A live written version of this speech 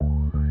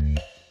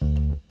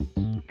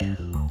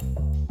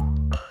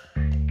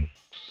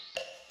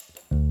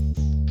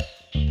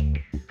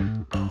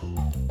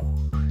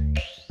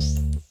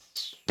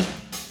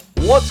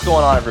What's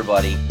going on,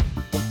 everybody?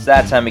 It's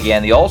that time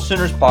again. The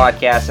AllSooners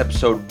Podcast,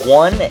 episode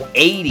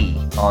 180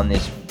 on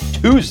this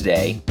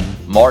Tuesday,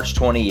 March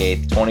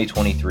 28th,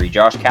 2023.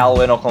 Josh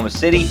Callaway in Oklahoma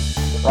City,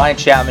 Ryan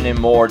Chapman in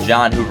Moore,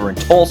 John Hoover in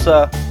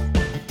Tulsa.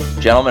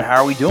 Gentlemen,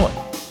 how are we doing?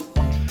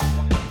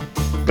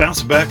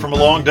 Bouncing back from a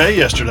long day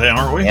yesterday,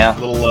 aren't we? Yeah.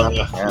 A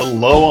little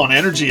low on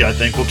energy, I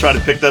think. We'll try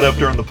to pick that up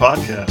during the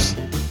podcast.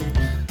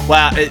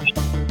 Wow.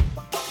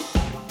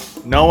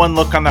 No one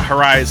look on the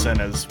horizon.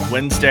 Is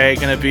Wednesday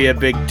going to be a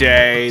big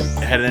day,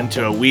 heading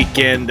into a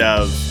weekend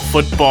of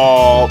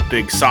football,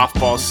 big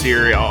softball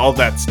series, all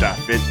that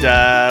stuff.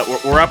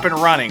 We're up and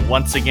running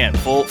once again,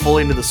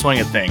 fully into the swing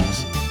of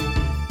things.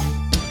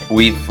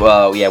 We've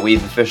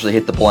officially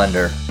hit the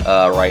blender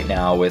right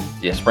now with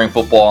spring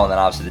football, and then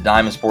obviously the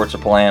Diamond Sports are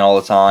playing all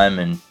the time,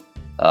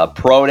 and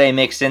Pro Day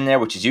mixed in there,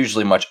 which is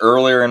usually much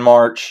earlier in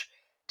March.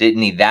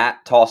 Didn't need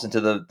that tossed into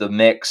the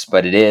mix,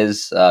 but it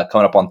is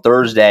coming up on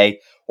Thursday.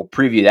 We'll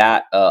preview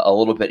that a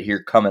little bit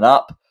here coming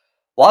up.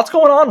 Lots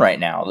going on right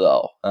now,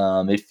 though.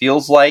 It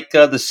feels like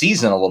the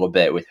season a little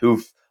bit with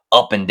Hoof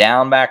up and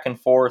down, back and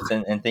forth,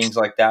 and things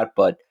like that.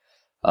 But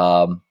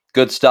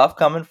good stuff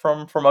coming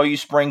from OU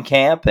spring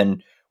camp,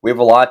 and we have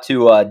a lot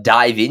to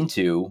dive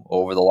into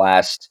over the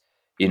last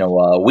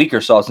week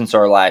or so since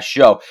our last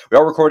show. We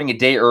are recording a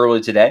day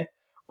early today.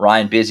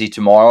 Ryan busy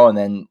tomorrow, and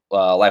then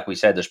like we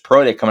said, there's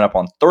Pro Day coming up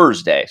on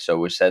Thursday. So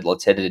we said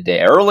let's hit it a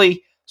day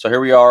early. So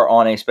here we are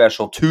on a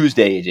special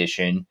Tuesday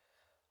edition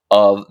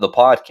of the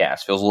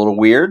podcast. Feels a little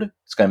weird.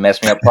 It's going to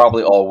mess me up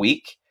probably all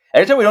week.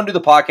 Every time we don't do the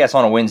podcast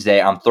on a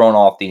Wednesday, I'm thrown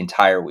off the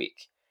entire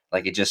week.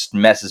 Like, it just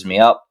messes me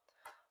up.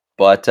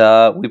 But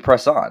we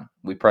press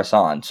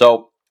on.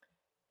 So,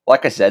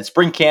 like I said,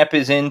 spring camp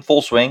is in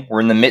full swing.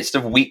 We're in the midst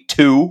of week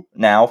 2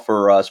 now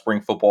for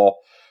spring football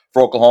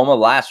for Oklahoma.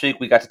 Last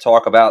week, we got to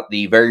talk about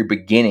the very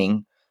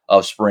beginning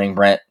of spring.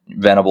 Brent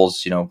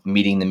Venables,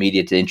 meeting the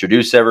media to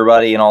introduce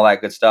everybody and all that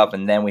good stuff.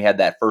 And then we had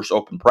that first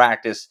open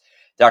practice.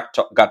 Got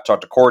to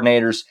talk to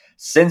coordinators.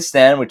 Since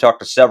then, we talked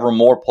to several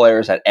more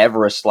players at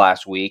Everest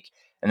last week.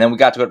 And then we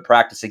got to go to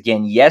practice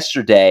again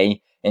yesterday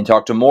and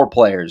talk to more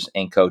players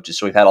and coaches.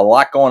 So we've had a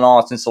lot going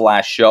on since the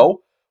last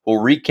show.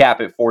 We'll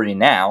recap it for you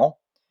now.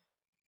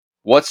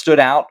 What stood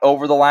out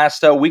over the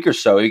last week or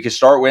so? You can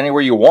start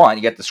anywhere you want.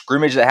 You got the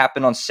scrimmage that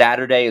happened on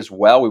Saturday as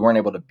well. We weren't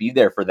able to be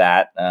there for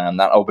that.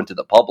 Not open to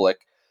the public.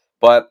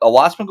 But a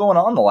lot's been going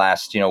on the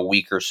last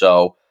week or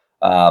so.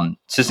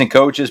 Assistant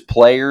coaches,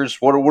 players.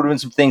 What have been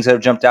some things that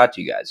have jumped out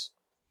to you guys?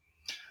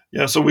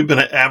 Yeah, so we've been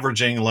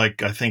averaging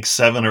I think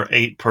 7 or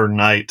 8 per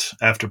night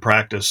after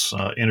practice,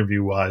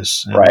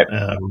 interview-wise. And,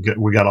 right.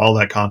 We got all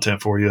that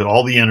content for you,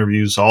 all the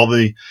interviews, all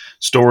the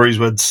stories.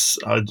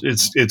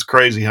 It's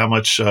crazy how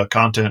much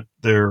content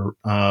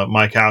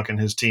Mike Houck and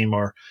his team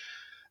are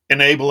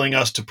enabling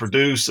us to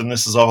produce. And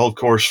this is all, of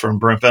course, from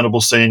Brent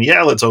Venables saying,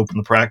 yeah, let's open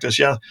the practice.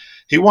 Yeah,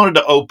 he wanted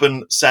to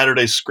open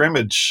Saturday's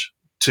scrimmage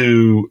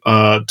to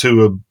a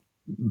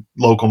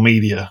local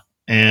media.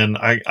 And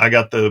I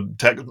got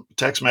the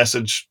text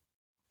message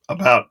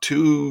about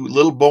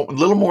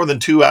little more than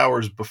 2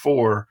 hours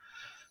before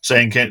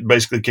saying,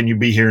 can you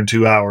be here in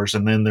 2 hours?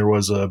 And then there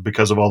was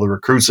because of all the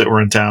recruits that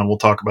were in town, we'll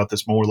talk about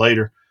this more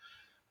later.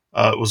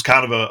 It was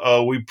kind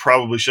of we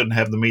probably shouldn't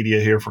have the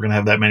media here if we're going to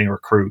have that many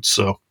recruits.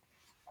 So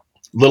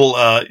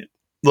little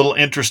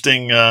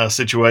interesting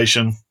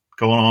situation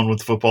going on with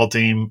the football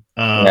team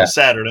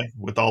Saturday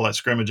with all that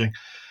scrimmaging.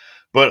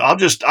 But I'll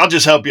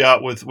just help you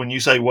out with when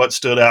you say what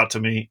stood out to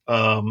me.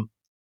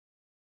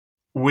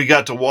 We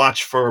got to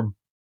watch for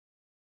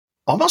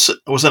almost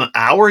an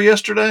hour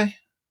yesterday.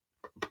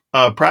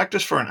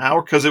 Practice for an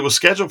hour because it was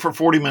scheduled for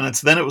 40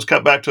 minutes. Then it was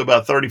cut back to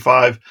about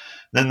 35.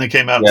 Then they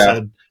came out and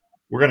said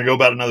we're going to go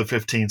about another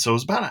 15. So it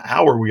was about an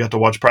hour we got to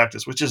watch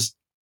practice, which is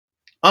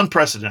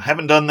unprecedented. I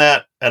haven't done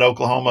that at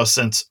Oklahoma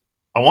since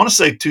I want to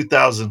say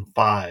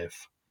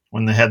 2005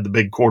 when they had the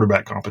big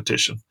quarterback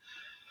competition.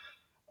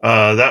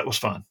 That was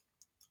fun.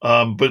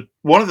 But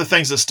one of the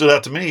things that stood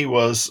out to me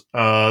was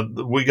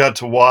we got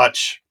to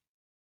watch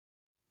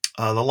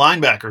the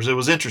linebackers. It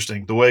was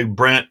interesting the way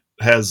Brent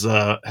has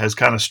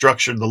kind of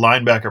structured the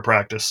linebacker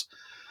practice.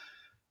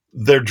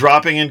 They're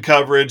dropping in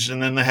coverage,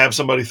 and then they have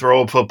somebody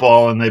throw a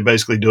football, and they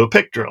basically do a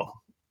pick drill.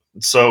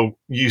 So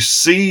you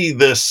see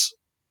this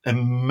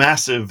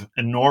massive,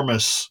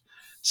 enormous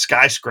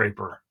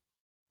skyscraper,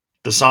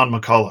 Dasan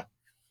McCullough.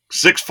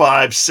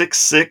 6'5",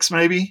 6'6",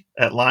 maybe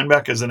at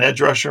linebacker as an edge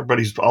rusher, but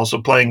he's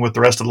also playing with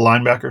the rest of the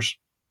linebackers.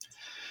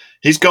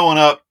 He's going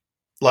up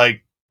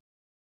like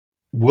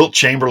Wilt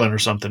Chamberlain or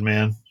something,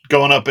 man.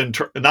 Going up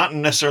not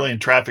necessarily in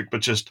traffic,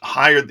 but just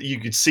higher. You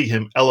could see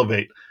him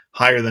elevate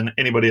higher than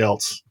anybody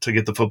else to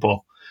get the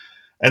football.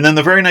 And then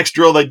the very next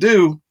drill they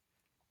do,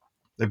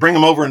 they bring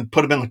him over and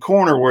put him in the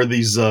corner where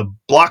these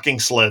blocking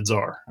sleds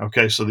are.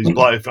 Okay, so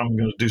if I'm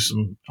going to do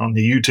some on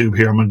the YouTube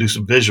here, I'm going to do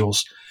some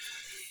visuals.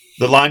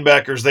 The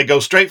linebackers, they go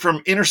straight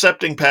from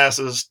intercepting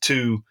passes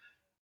to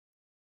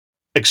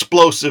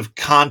explosive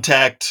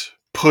contact,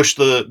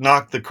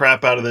 knock the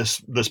crap out of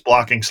this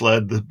blocking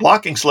sled. The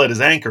blocking sled is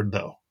anchored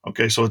though.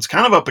 Okay, so it's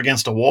kind of up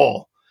against a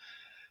wall.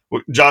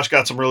 Josh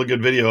got some really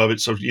good video of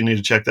it, so you need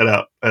to check that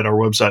out at our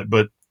website.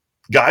 But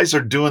guys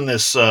are doing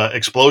this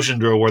explosion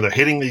drill where they're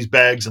hitting these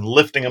bags and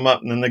lifting them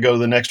up, and then they go to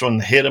the next one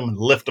and hit them and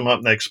lift them up,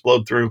 and they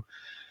explode through.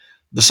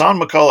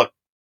 Dasan McCulloch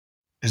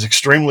is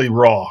extremely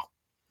raw.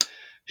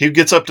 He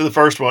gets up to the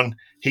first one,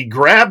 he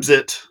grabs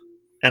it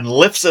and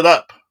lifts it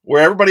up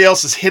where everybody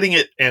else is hitting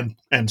it and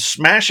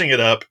smashing it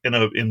up in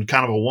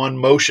kind of a one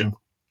motion.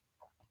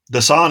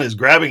 Dasan is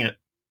grabbing it,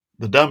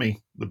 the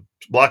dummy, the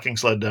blocking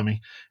sled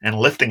dummy, and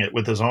lifting it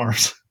with his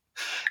arms.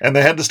 And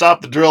they had to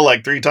stop the drill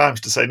like 3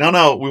 times to say,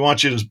 no, we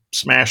want you to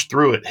smash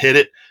through it, hit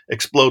it,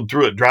 explode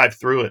through it, drive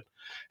through it.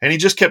 And he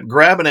just kept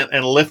grabbing it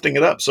and lifting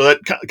it up. So that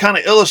kind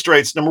of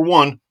illustrates, number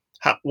one,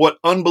 what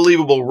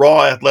unbelievable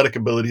raw athletic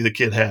ability the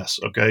kid has,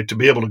 okay, to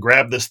be able to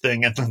grab this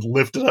thing and then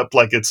lift it up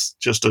like it's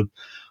just a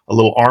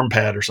little arm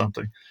pad or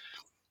something.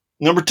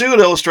 Number 2, it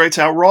illustrates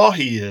how raw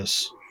he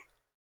is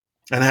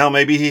and how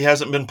maybe he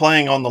hasn't been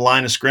playing on the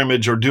line of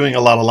scrimmage or doing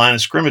a lot of line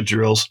of scrimmage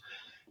drills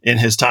in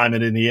his time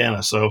at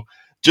Indiana. So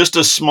just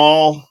a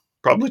small,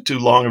 probably too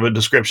long of a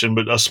description,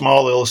 but a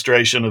small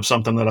illustration of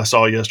something that I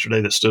saw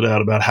yesterday that stood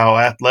out about how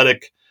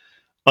athletic,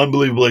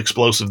 unbelievably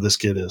explosive this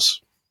kid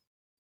is.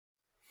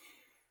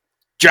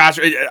 Josh,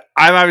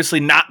 I've obviously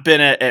not been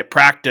at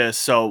practice,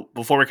 so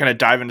before we kind of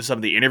dive into some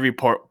of the interview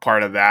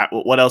part of that,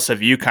 what else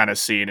have you kind of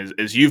seen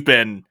as you've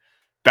been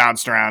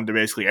bounced around to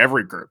basically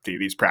every group,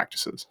 these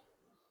practices?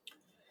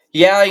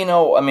 Yeah,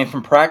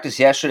 from practice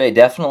yesterday,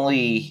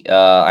 definitely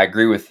I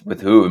agree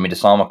with who.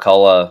 Dasan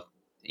McCulloch,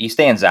 he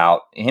stands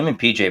out. Him and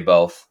PJ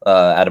both,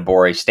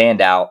 Adebore, stand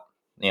out.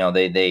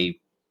 They're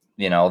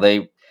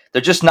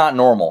just not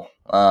normal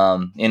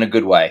in a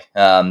good way.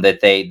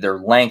 Their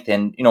length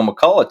and,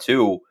 McCulloch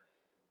too.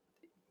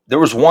 There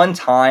was one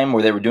time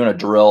where they were doing a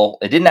drill.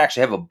 It didn't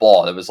actually have a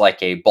ball. It was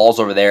like a ball's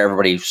over there,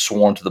 everybody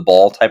swarmed to the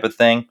ball type of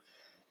thing,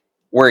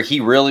 where he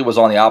really was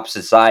on the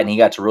opposite side and he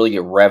got to really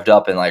get revved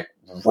up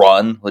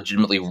and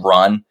legitimately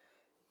run.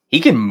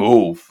 He can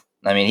move.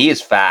 He is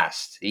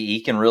fast.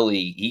 He can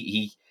really,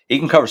 he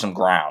can cover some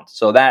ground.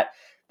 So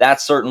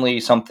that's certainly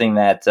something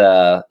that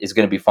is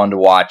going to be fun to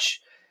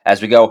watch as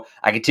we go.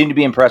 I continue to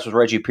be impressed with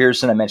Reggie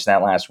Pearson. I mentioned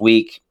that last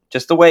week.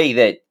 Just the way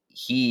that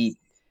he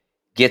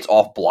gets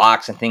off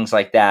blocks and things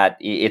like that.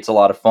 It's a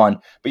lot of fun.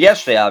 But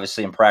yesterday,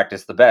 obviously, in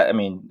practice, the best.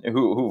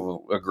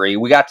 Who agree?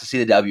 We got to see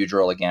the W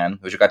drill again,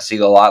 which we got to see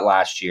a lot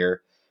last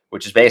year,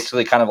 which is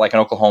basically kind of like an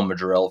Oklahoma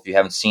drill. If you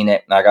haven't seen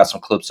it, I got some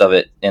clips of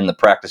it in the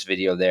practice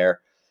video there.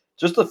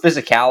 Just the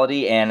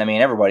physicality, and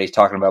everybody's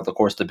talking about, of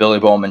course, the Billy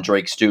Bowman,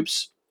 Drake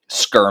Stoops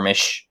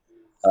skirmish,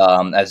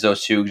 as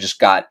those two just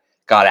got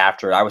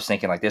after it. I was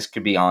thinking like this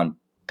could be on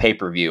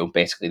pay-per-view.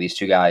 Basically, these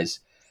two guys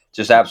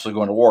just absolutely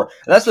going to war.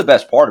 And that's the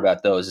best part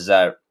about those is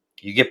that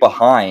you get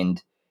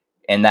behind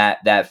and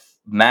that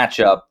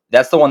matchup,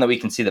 that's the one that we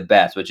can see the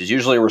best, which is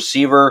usually a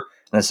receiver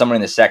and then somebody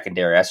in the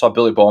secondary. I saw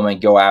Billy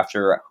Bowman go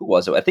after, who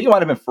was it? I think it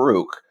might have been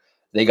Farouk.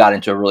 They got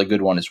into a really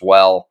good one as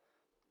well.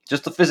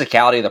 Just the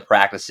physicality of the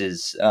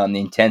practices, the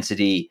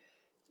intensity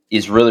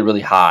is really, really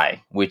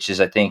high, which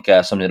is, I think,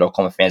 something that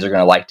Oklahoma fans are going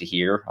to like to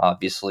hear,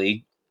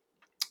 obviously.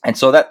 And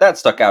so that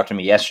stuck out to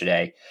me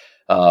yesterday.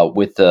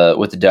 With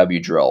the W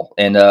drill.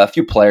 And a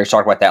few players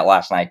talked about that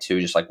last night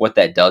too, just like what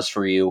that does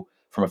for you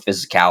from a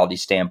physicality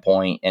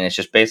standpoint. And it's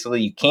just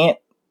basically you can't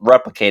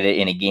replicate it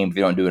in a game if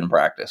you don't do it in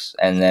practice.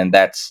 And then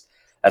that's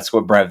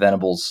what Brent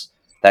Venables,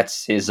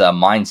 that's his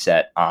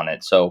mindset on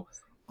it. So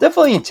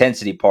definitely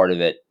intensity part of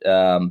it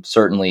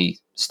certainly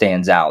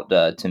stands out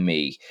to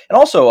me. And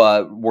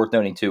also worth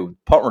noting too,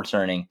 punt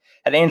returning.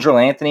 Had Andrew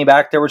Anthony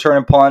back there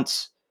returning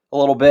punts a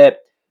little bit.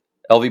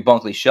 LV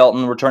Bunkley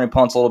Shelton returning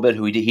punts a little bit,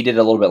 who he did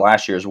a little bit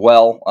last year as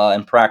well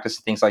in practice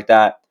and things like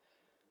that.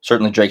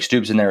 Certainly Drake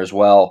Stoops in there as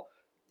well.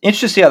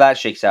 Interesting to see how that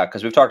shakes out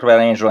because we've talked about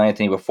Angelo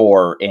Anthony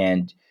before,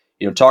 and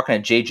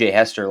talking to JJ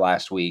Hester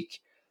last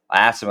week, I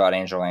asked him about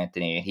Angelo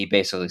Anthony, and he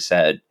basically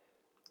said,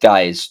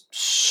 "Guy is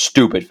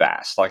stupid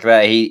fast." Like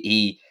that,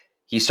 he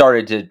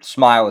started to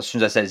smile as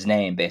soon as I said his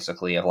name.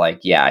 Basically, of like,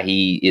 yeah,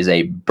 he is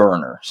a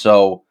burner.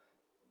 So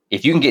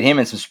if you can get him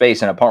in some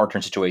space in a punt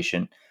return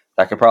situation,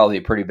 that could probably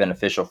be pretty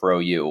beneficial for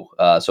OU.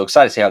 So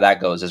excited to see how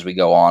that goes as we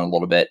go on a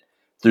little bit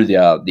through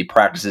the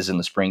practices in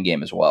the spring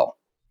game as well.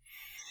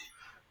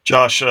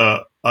 Josh,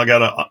 I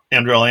got an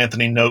Andrew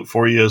Anthony note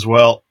for you as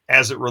well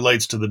as it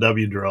relates to the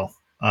W drill.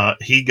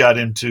 He got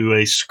into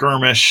a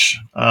skirmish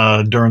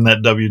during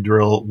that W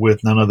drill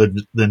with none other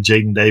than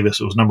Jaden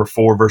Davis. It was number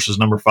 4 versus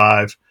number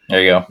 5.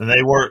 There you go. And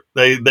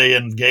they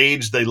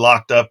engaged, they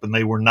locked up, and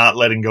they were not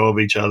letting go of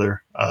each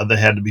other. They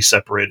had to be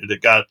separated.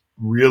 It got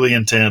really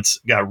intense,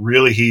 got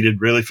really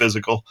heated, really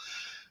physical.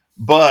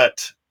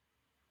 But,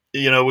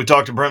 we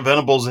talked to Brent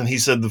Venables, and he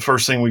said one of the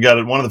first things we got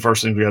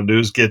to do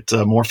is get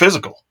more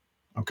physical.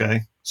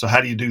 Okay, so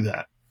how do you do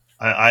that?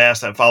 I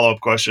asked that follow-up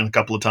question a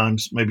couple of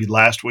times, maybe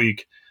last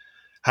week.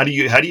 How do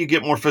you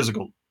get more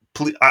physical?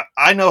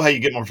 I know how you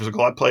get more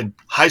physical. I played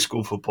high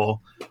school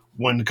football.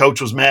 When the coach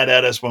was mad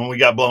at us when we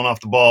got blown off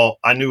the ball,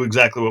 I knew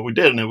exactly what we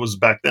did, and it was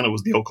back then. It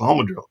was the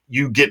Oklahoma drill.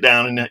 You get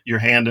down in your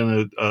hand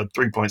in a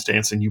 3-point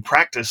stance, and you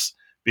practice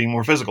being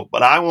more physical.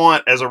 But I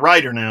want, as a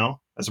writer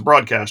now, as a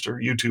broadcaster,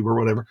 YouTuber,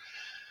 whatever,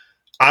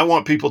 I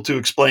want people to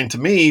explain to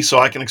me so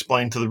I can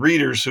explain to the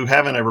readers who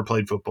haven't ever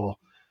played football.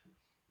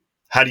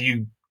 How do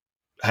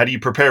you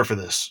prepare for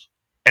this?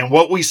 And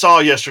what we saw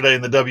yesterday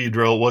in the W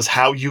drill was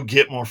how you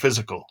get more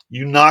physical.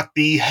 You knock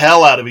the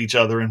hell out of each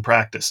other in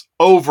practice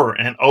over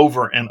and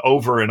over and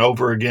over and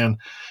over again.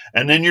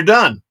 And then you're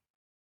done.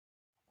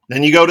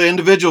 Then you go to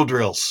individual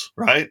drills,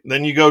 right?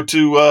 Then you go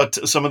to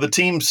some of the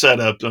team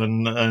setup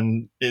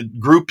and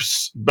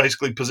groups,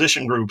 basically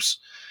position groups,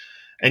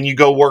 and you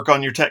go work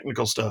on your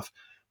technical stuff.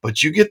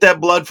 But you get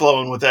that blood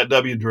flowing with that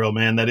W drill,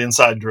 man, that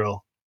inside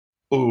drill.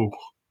 Ooh,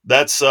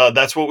 that's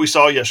what we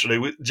saw yesterday.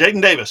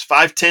 Jaden Davis,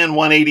 5'10",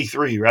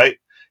 183, right?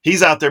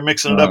 He's out there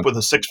mixing it up with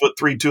a 6'3",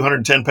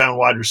 210-pound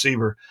wide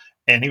receiver,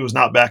 and he was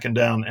not backing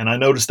down. And I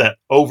noticed that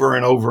over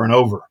and over and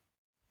over.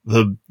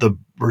 The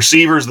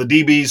receivers, the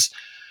DBs,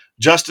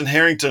 Justin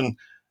Harrington,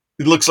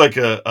 it looks like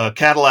a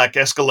Cadillac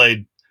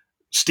Escalade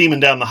steaming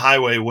down the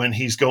highway when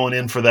he's going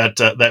in for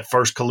that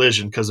first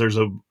collision, because there's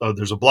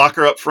a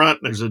blocker up front,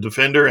 there's a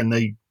defender, and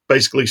they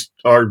basically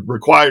are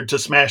required to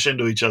smash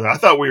into each other. I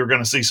thought we were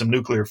going to see some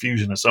nuclear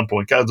fusion at some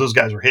point because those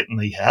guys were hitting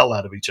the hell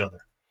out of each other.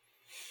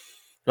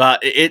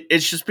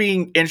 It's just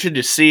being interesting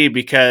to see,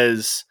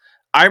 because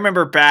I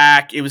remember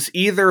back, it was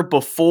either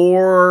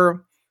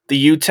before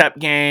the UTEP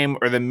game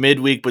or the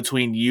midweek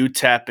between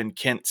UTEP and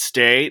Kent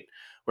State,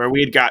 where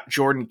we had got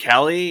Jordan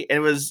Kelly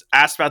and was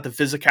asked about the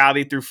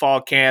physicality through fall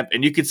camp.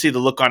 And you could see the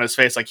look on his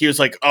face. Like, he was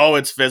like, oh,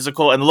 it's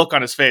physical. And the look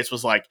on his face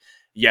was like,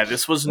 yeah,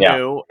 this was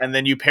new. And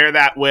then you pair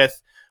that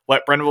with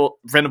what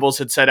Venables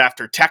had said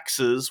after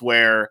Texas,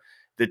 where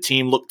the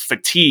team looked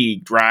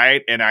fatigued,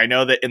 right? And I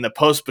know that in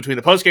between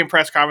the post-game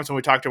press conference when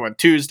we talked to him on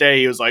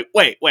Tuesday, he was like,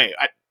 wait,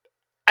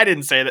 I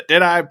didn't say that,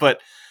 did I?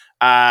 But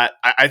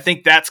I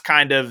think that's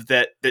kind of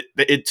that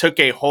it took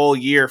a whole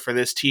year for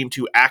this team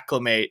to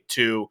acclimate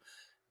to.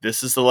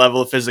 This is the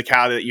level of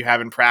physicality that you have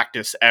in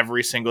practice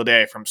every single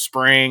day, from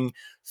spring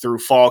through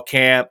fall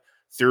camp,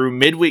 through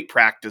midweek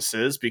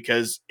practices,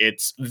 because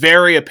it's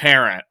very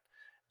apparent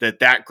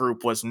that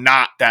group was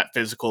not that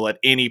physical at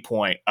any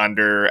point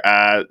under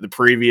the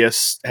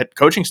previous head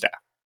coaching staff.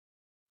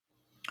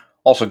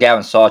 Also,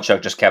 Gavin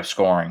Sawchuk just kept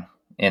scoring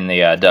in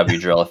the W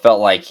drill. It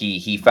felt like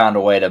he found a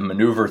way to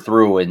maneuver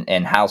through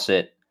and house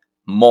it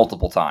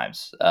multiple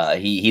times.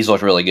 He's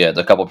looked really good.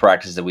 The couple of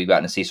practices that we've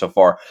gotten to see so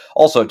far.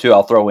 Also, too,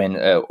 I'll throw in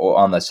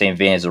on the same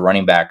vein as the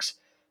running backs,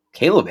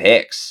 Caleb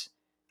Hicks.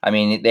 I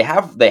mean, they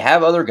have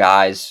other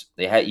guys.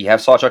 You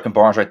have Sawchuk and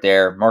Barnes right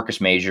there, Marcus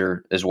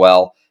Major as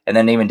well, and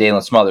then even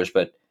Dalen Smothers.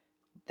 But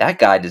that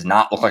guy does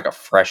not look like a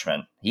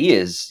freshman.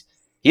 He's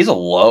a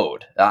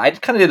load. I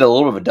kind of did a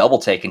little bit of a double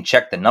take and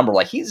checked the number.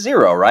 Like, he's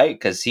 0, right?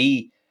 Because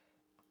he's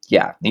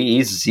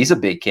a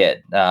big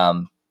kid.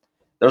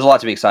 There's a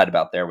lot to be excited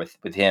about there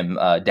with him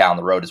down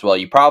the road as well.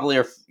 You probably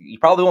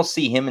won't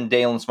see him and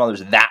Dalen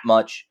Smothers that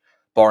much,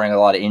 barring a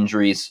lot of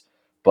injuries.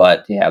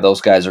 But yeah, those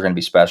guys are going to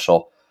be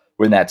special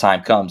when that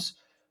time comes.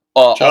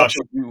 Josh,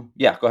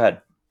 go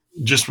ahead.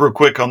 Just real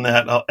quick on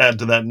that, I'll add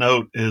to that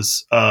note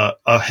is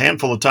a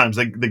handful of times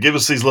they give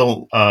us these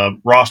little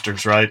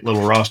rosters, right?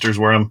 Little rosters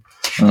where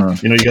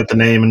you got the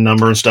name and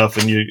number and stuff,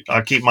 and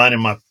I keep mine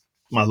in my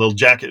little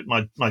jacket,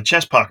 my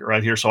chest pocket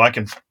right here, so I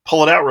can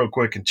pull it out real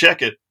quick and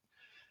check it.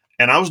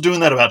 And I was doing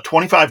that about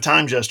 25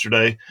 times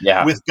yesterday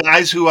with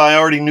guys who I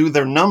already knew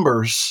their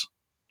numbers.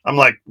 I'm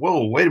like,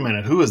 whoa, wait a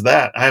minute. Who is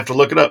that? I have to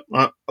look it up.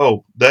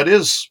 That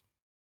is,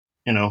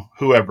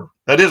 whoever.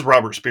 That is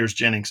Robert Spears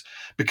Jennings,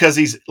 because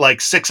he's like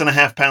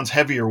 6.5 pounds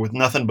heavier with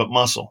nothing but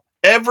muscle.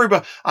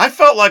 Everybody, I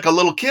felt like a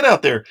little kid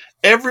out there.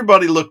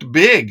 Everybody looked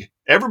big.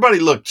 Everybody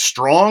looked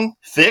strong,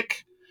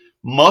 thick,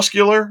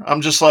 muscular.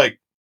 I'm just like,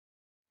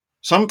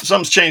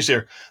 something's changed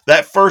here.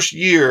 That first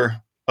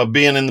year of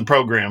being in the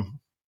program,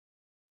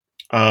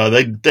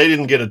 they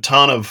didn't get a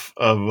ton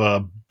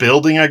of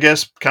building, I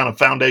guess, kind of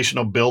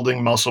foundational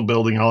building, muscle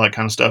building, all that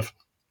kind of stuff.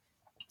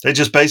 They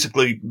just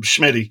basically,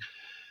 Schmitty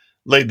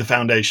laid the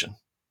foundation.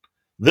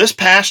 This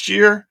past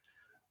year,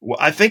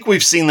 I think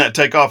we've seen that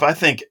take off. I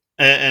think,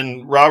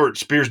 and Robert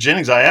Spears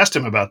Jennings, I asked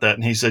him about that,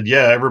 and he said,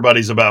 yeah,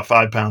 everybody's about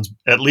 5 pounds,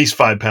 at least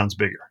 5 pounds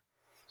bigger.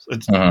 So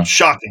it's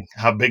shocking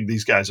how big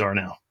these guys are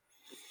now.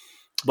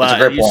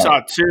 But you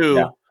saw,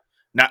 too,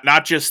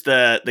 not just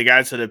the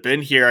guys that have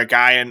been here, a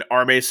guy in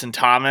R. Mason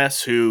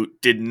Thomas who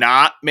did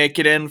not make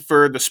it in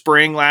for the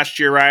spring last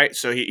year, right?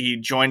 So he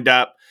joined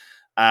up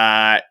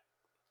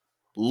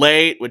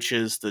late, which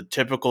is the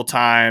typical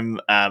time.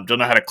 Don't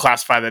know how to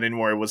classify that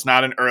anymore. It was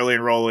not an early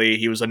enrollee.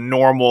 He was a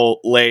normal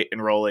late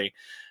enrollee.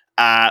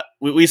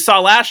 We saw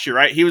last year,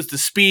 right? He was the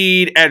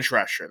speed edge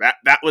rusher.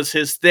 That was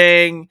his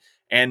thing,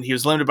 and he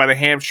was limited by the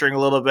hamstring a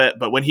little bit.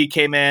 But when he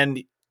came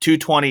in,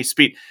 220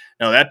 speed.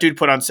 No, that dude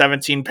put on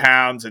 17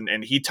 pounds,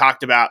 and he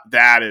talked about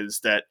that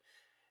is that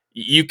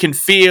you can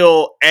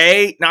feel,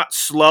 A, not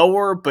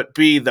slower, but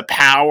B, the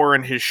power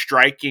in his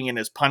striking and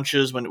his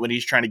punches when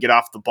he's trying to get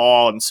off the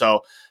ball. And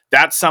so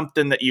that's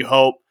something that you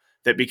hope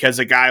that because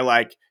a guy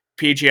like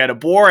PG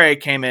Adebore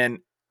came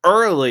in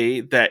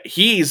early, that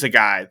he's a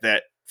guy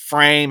that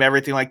frame,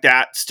 everything like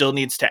that, still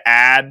needs to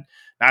add.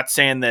 Not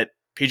saying that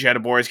PJ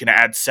Adebawore is going to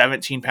add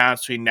 17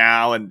 pounds between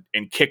now and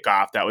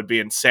kickoff. That would be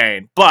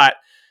insane. But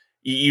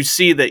you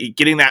see that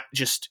getting that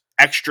just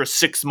extra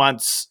 6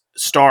 months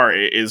start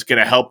is going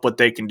to help what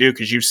they can do,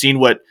 because you've seen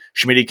what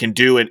Schmidt can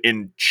do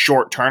in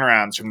short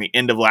turnarounds from the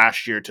end of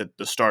last year to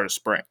the start of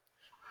spring.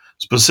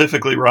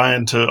 Specifically,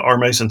 Ryan, to our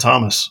Mason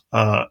Thomas.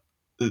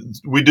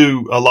 We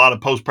do a lot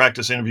of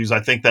post-practice interviews.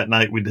 I think that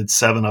night we did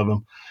 7 of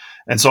them.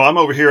 And so I'm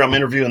over here, I'm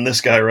interviewing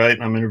this guy, right?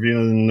 And I'm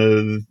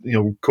interviewing,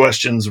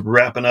 questions,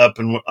 wrapping up.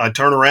 And I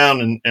turn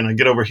around and I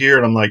get over here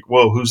and I'm like,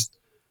 whoa,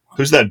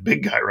 who's that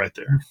big guy right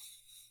there?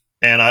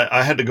 And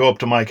I had to go up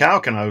to Mike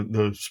Houck and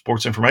the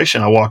sports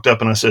information. I walked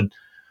up and I said,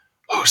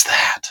 who's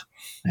that?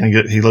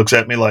 And he looks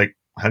at me like,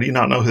 how do you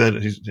not know who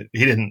that is?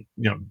 He didn't,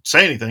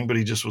 say anything, but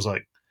he just was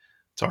like,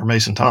 it's our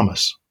Mason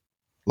Thomas.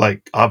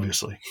 Like,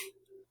 obviously.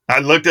 I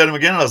looked at him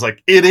again and I was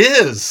like, it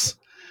is.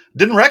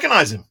 Didn't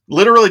recognize him.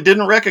 Literally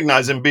didn't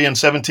recognize him being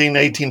 17,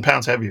 18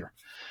 pounds heavier.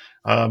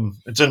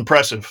 It's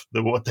impressive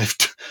what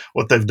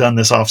they've done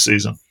this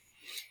offseason.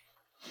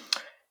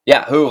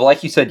 Yeah, who,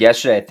 like you said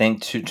yesterday, I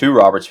think to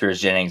Robert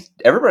Spears-Jennings,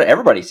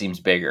 everybody seems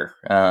bigger,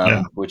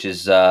 which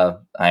is,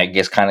 I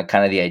guess, kind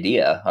of the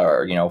idea,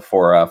 or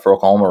for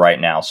Oklahoma right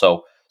now.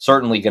 So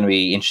certainly going to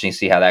be interesting to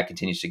see how that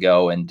continues to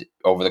go, and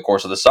over the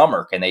course of the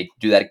summer, can they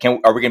do that?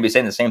 Are we going to be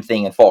saying the same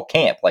thing in fall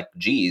camp? Like,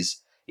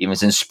 geez, even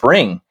since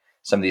spring,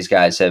 some of these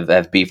guys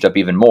have beefed up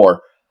even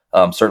more.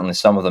 Certainly,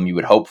 some of them you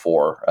would hope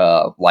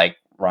for, like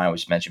Ryan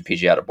was mentioned, PJ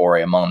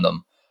Adebawore among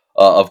them.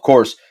 Of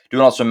course,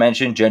 do also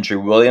mention Gentry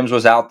Williams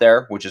was out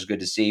there, which is good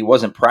to see. He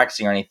wasn't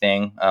practicing or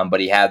anything, but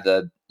he had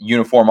the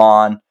uniform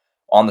on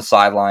the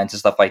sidelines and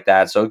stuff like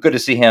that. So good to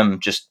see him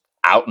just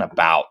out and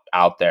about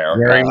out there.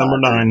 Wearing number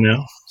 9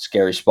 now.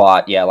 Scary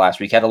spot. Yeah, last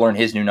week. Had to learn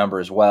his new number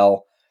as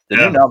well. The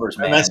new numbers,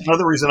 man. And that's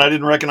another reason I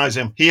didn't recognize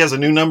him. He has a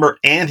new number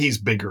and he's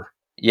bigger.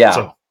 Yeah.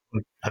 So,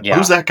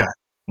 who's that guy?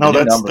 No,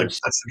 that's the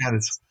guy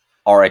that's...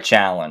 Are a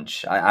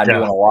challenge. I'm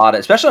doing a lot,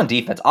 especially on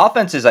defense.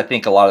 Offenses, I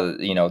think a lot of,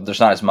 there's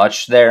not as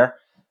much there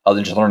other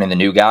than just learning the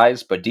new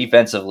guys. But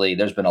defensively,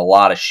 there's been a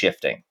lot of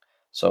shifting.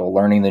 So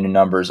learning the new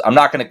numbers. I'm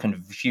not going to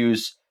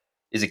confuse.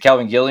 Is it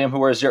Kelvin Gilliam who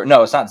wears 0?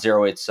 No, it's not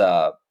 0. It's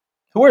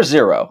who wears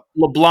 0?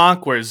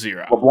 LeBlanc wears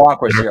 0.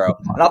 LeBlanc wears 0.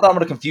 Not that I'm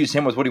going to confuse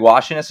him with Woody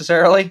Washington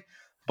necessarily,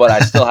 but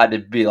I still had to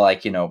be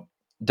like,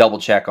 double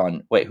check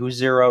on, wait, who's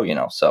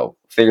 0? So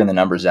figuring the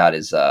numbers out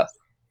is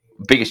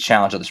biggest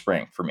challenge of the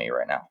spring for me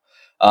right now.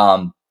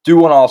 Do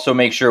want to also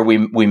make sure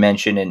we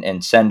mention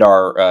and send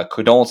our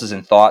condolences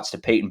and thoughts to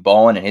Peyton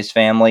Bowen and his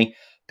family.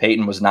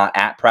 Peyton was not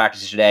at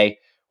practice today,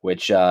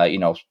 which,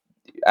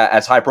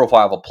 as high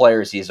profile of a player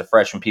as he is a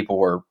freshman, people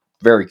were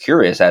very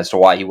curious as to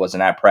why he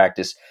wasn't at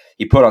practice.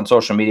 He put on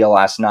social media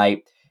last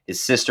night,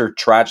 his sister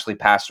tragically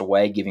passed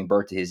away, giving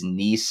birth to his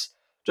niece.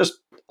 Just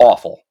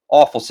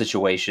awful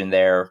situation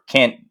there.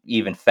 Can't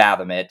even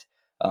fathom it.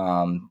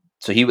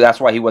 So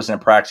that's why he wasn't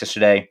at practice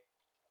today.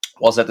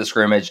 Wasn't at the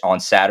scrimmage on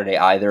Saturday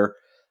either.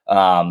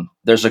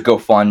 There's a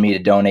GoFundMe to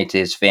donate to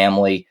his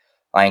family.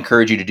 I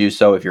encourage you to do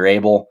so if you're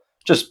able.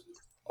 Just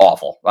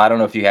awful. I don't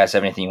know if you guys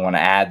have anything you want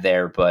to add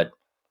there, but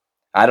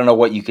I don't know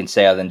what you can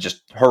say other than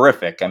just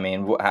horrific. I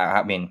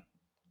mean,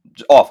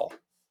 just awful.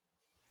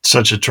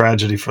 Such a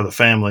tragedy for the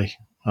family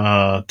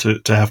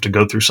to have to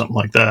go through something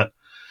like that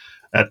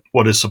at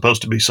what is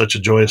supposed to be such a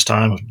joyous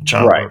time of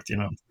childbirth.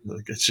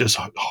 Right. It's just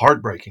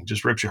heartbreaking.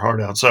 Just rips your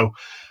heart out. So.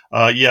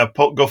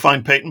 Go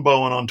find Peyton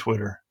Bowen on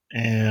Twitter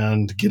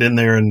and get in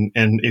there. And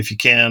if you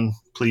can,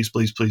 please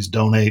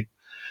donate.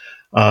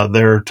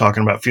 They're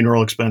talking about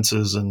funeral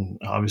expenses and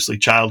obviously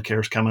childcare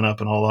is coming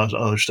up and all that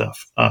other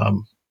stuff.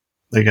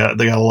 They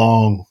got a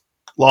long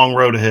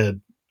road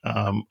ahead.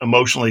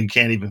 Emotionally, you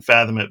can't even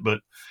fathom it, but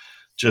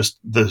just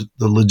the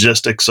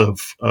logistics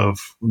of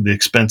the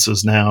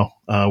expenses now,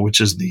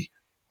 which is the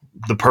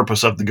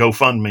purpose of the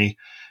GoFundMe.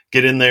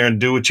 Get in there and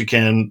do what you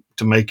can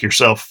to make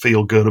yourself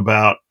feel good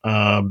about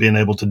being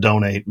able to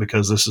donate,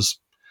 because this is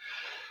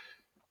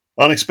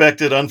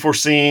unexpected,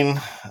 unforeseen,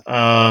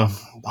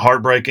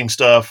 heartbreaking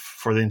stuff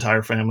for the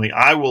entire family.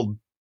 Holy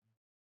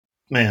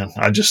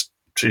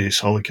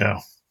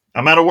cow.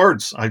 I'm out of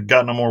words. I've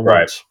got no more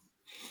words.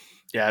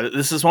 Yeah,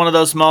 this is one of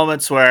those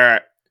moments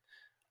where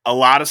a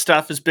lot of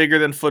stuff is bigger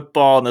than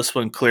football, and this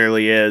one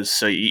clearly is.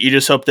 So you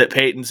just hope that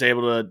Peyton's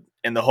able to,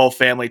 and the whole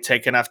family,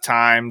 take enough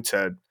time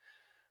to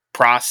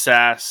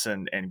process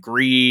and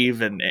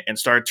grieve and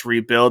start to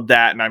rebuild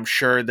that. And I'm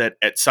sure that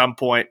at some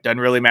point, doesn't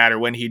really matter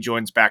when he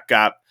joins back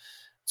up.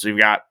 So we've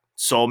got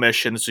soul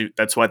missions.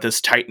 That's what this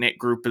tight-knit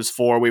group is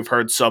for. We've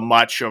heard so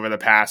much over the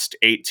past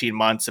 18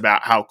 months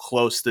about how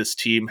close this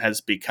team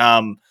has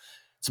become.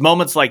 It's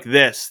moments like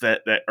this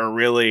that are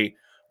really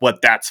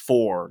what that's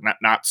for,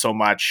 not so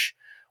much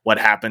what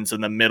happens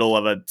in the middle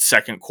of a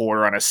second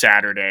quarter on a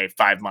Saturday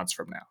 5 months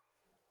from now.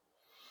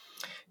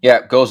 Yeah,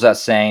 it goes without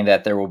saying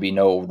that there will be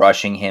no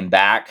rushing him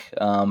back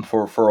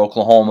for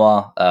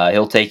Oklahoma.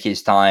 He'll take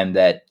his time,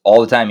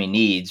 all the time he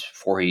needs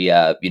before he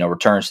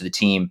returns to the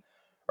team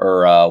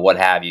or what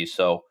have you.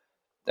 So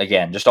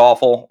again, just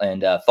awful.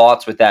 And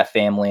thoughts with that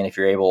family. And if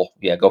you're able,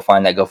 go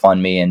find that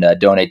GoFundMe and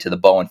donate to the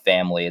Bowen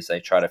family as they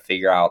try to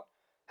figure out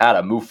how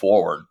to move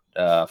forward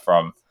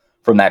from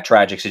that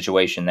tragic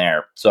situation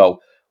there.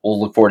 So we'll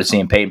look forward to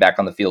seeing Peyton back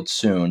on the field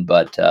soon,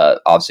 but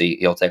obviously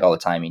he'll take all the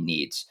time he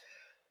needs.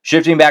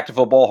 Shifting back to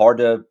football, hard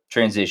to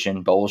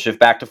transition, but we'll shift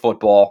back to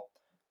football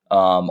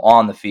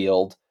on the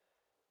field.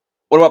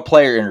 What about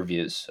player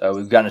interviews?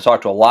 We've gotten to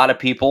talk to a lot of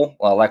people,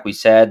 like we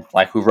said,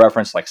 like we've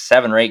referenced like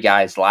 7 or 8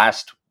 guys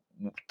last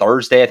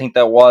Thursday, I think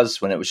that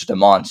was, when it was just a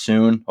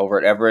monsoon over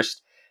at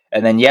Everest.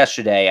 And then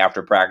yesterday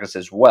after practice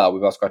as well,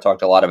 we've also got to talk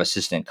to a lot of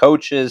assistant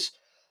coaches.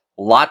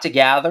 A lot to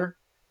gather.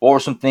 What were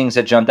some things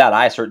that jumped out?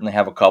 I certainly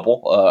have a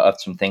couple of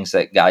some things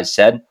that guys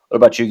said. What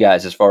about you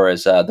guys as far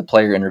as the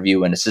player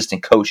interview and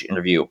assistant coach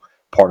interview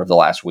part of the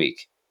last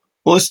week?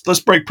 Well, let's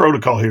break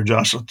protocol here,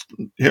 Josh.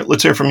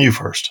 Let's hear from you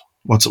first.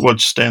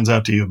 What stands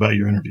out to you about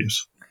your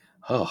interviews?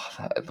 Oh,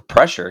 the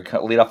pressure,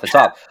 lead off the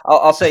top.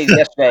 I'll say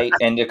yesterday,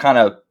 and to kind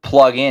of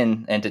plug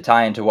in and to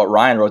tie into what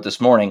Ryan wrote this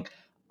morning,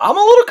 I'm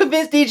a little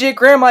convinced DJ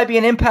Graham might be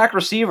an impact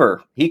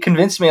receiver. He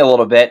convinced me a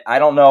little bit. I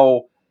don't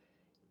know.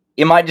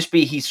 It might just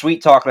be he's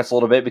sweet-talking us a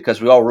little bit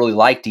because we all really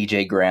like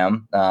DJ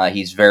Graham.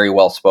 He's very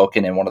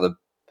well-spoken and one of the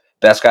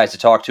best guys to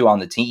talk to on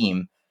the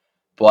team.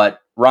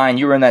 But, Ryan,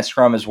 you were in that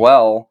scrum as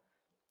well.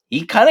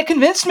 He kind of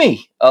convinced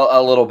me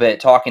a little bit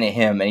talking to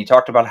him, and he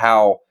talked about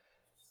how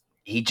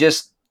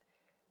this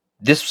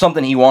was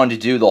something he wanted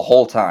to do the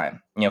whole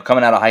time.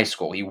 Coming out of high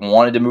school, he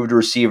wanted to move to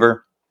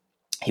receiver.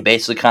 He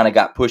basically kind of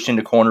got pushed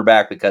into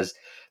cornerback because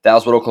that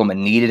was what Oklahoma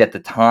needed at the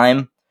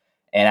time.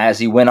 And as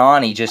he went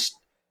on,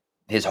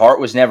 his heart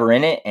was never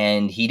in it,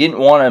 and he didn't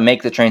want to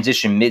make the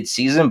transition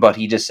mid-season, but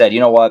he just said, you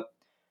know what?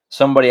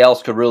 Somebody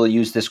else could really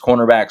use this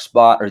cornerback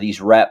spot or these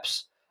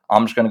reps.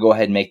 I'm just going to go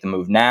ahead and make the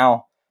move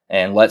now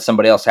and let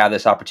somebody else have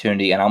this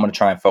opportunity, and I'm going to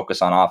try and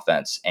focus on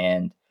offense.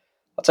 And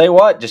I'll tell you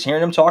what, just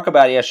hearing him talk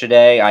about it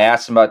yesterday, I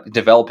asked him about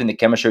developing the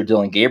chemistry of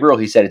Dylan Gabriel.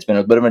 He said it's been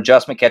a bit of an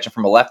adjustment catching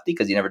from a lefty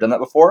because he'd never done that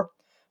before,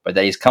 but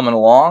that he's coming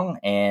along.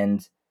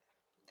 And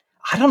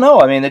I don't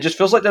know. I mean, it just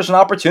feels like there's an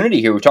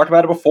opportunity here. We've talked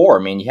about it before.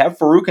 I mean, you have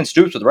Farouk and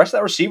Stoops, but the rest of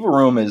that receiver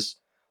room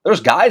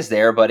there's guys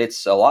there, but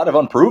it's a lot of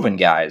unproven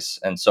guys.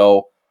 And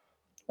so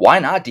why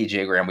not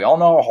DJ Graham? We all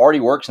know how hard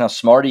he works and how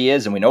smart he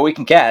is, and we know he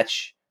can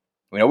catch.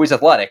 We know he's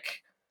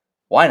athletic.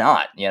 Why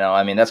not?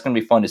 I mean, that's going to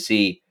be fun to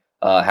see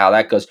how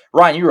that goes.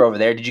 Ryan, you were over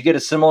there. Did you get a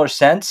similar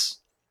sense?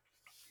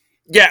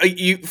 Yeah,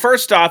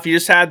 first off, you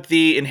just had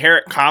the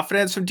inherent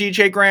confidence from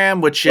DJ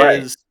Graham, which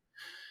is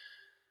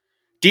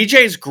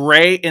DJ's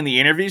great in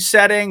the interview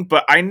setting,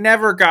 but I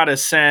never got a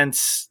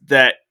sense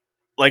that,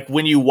 like,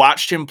 when you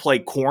watched him play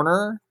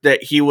corner,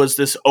 that he was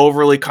this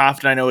overly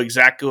confident, I know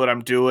exactly what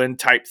I'm doing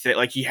type thing.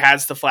 Like, he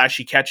has the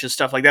flashy catches,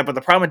 stuff like that. But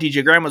the problem with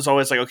DJ Graham was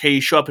always like, okay,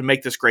 you show up and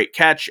make this great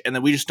catch, and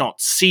then we just don't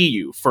see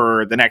you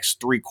for the next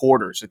 3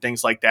 quarters or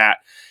things like that.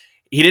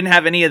 He didn't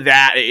have any of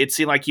that. It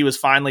seemed like he was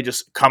finally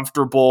just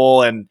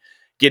comfortable and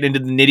getting into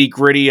the nitty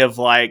gritty of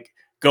like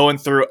going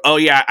through, oh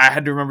yeah, I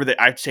had to remember that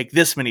I have to take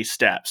this many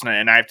steps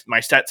and my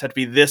stats had to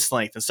be this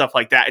length and stuff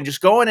like that. And just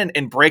going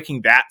and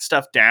breaking that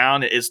stuff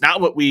down is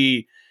not what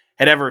we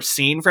had ever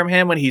seen from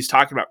him when he's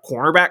talking about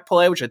cornerback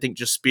play, which I think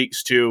just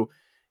speaks to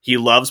he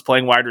loves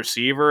playing wide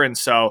receiver. And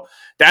so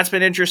that's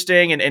been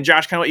interesting. And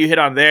Josh, kind of what you hit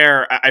on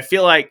there, I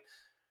feel like,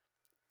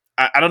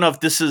 I don't know if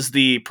this is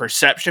the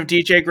perception of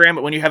DJ Graham,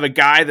 but when you have a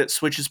guy that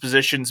switches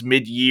positions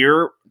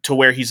mid-year to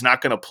where he's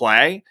not going to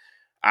play,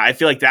 I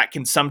feel like that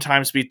can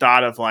sometimes be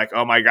thought of like,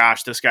 oh my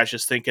gosh, this guy's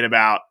just thinking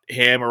about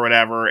him or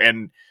whatever.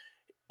 And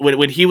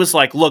when he was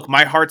like, look,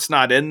 my heart's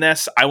not in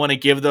this. I want to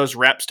give those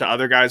reps to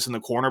other guys in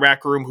the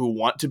cornerback room who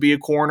want to be a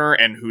corner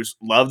and who's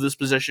love this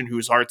position,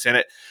 whose heart's in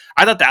it.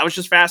 I thought that was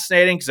just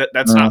fascinating because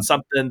that's not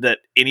something that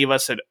any of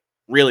us had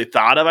really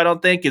thought of, I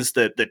don't think, is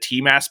the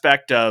team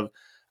aspect of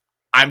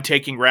I'm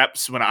taking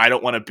reps when I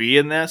don't want to be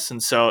in this.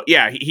 And so,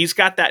 yeah, he's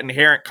got that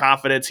inherent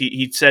confidence.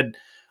 He said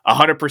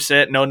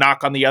 100%, no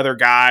knock on the other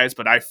guys,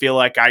 but I feel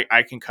like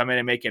I can come in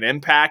and make an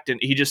impact. And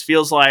he just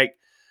feels like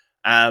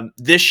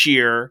this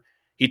year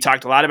he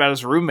talked a lot about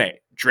his roommate,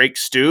 Drake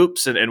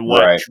Stoops, and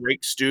what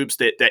Drake Stoops,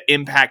 the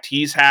impact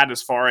he's had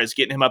as far as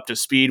getting him up to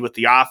speed with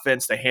the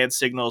offense, the hand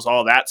signals,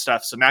 all that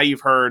stuff. So now you've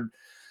heard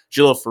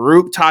Jalil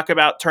Farouk talk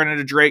about turning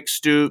to Drake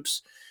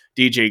Stoops.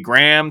 DJ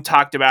Graham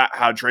talked about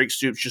how Drake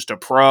Stoops just a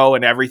pro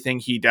and everything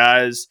he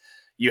does.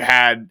 You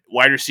had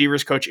wide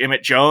receivers coach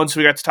Emmett Jones,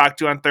 who we got to talk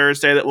to on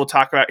Thursday that we'll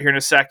talk about here in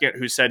a second,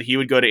 who said he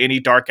would go to any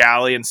dark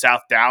alley in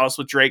South Dallas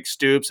with Drake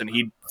Stoops and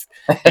he'd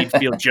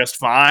feel just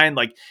fine.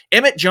 Like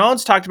Emmett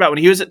Jones talked about when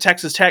he was at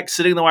Texas Tech,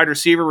 sitting in the wide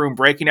receiver room,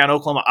 breaking down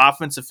Oklahoma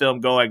offensive film,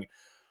 going,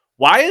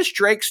 why is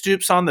Drake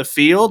Stoops on the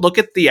field? Look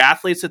at the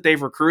athletes that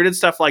they've recruited,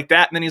 stuff like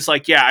that. And then he's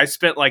like, yeah, I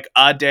spent like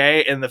a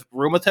day in the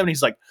room with him. And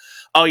he's like,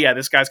 oh yeah,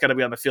 this guy's got to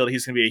be on the field.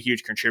 He's going to be a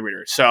huge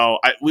contributor. So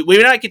we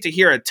may not get to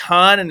hear a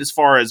ton and as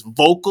far as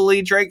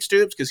vocally Drake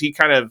Stoops, because he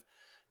kind of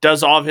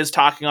does all of his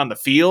talking on the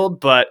field,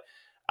 but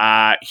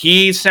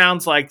he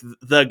sounds like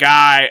the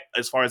guy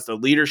as far as the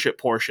leadership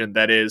portion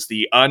that is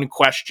the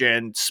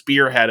unquestioned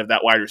spearhead of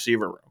that wide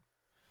receiver room.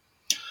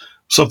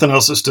 Something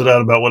else that stood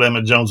out about what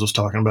Emmett Jones was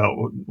talking about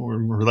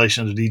in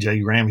relation to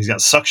DJ Graham, he's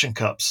got suction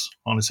cups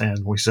on his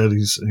hand. We said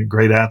he's a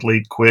great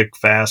athlete, quick,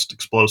 fast,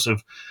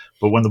 explosive.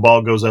 But when the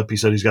ball goes up, he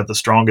said he's got the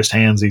strongest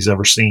hands he's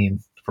ever seen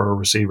for a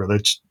receiver.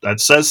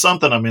 That says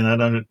something. I mean,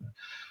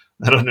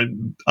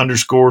 that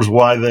underscores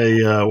why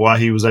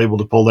he was able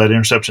to pull that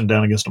interception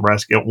down against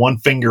Nebraska. Got one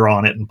finger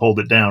on it and pulled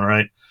it down,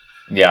 right?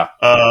 Yeah.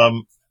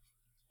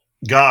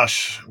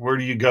 Gosh, where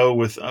do you go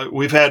with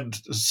we've had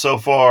so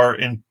far,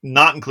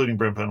 not including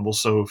Brent Venables,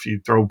 so if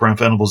you throw Brent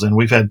Venables in,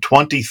 we've had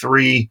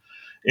 23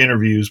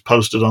 interviews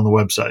posted on the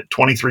website.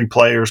 23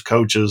 players,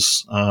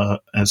 coaches,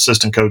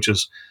 assistant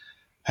coaches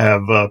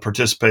have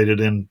participated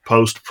in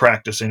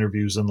post-practice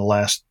interviews in the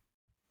last,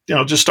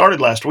 just started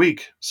last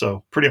week,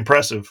 so pretty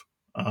impressive.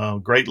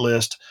 Great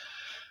list.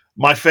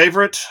 My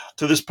favorite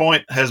to this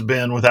point has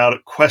been, without a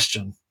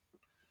question,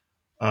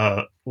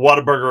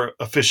 Whataburger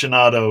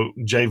aficionado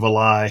Jay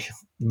Valai.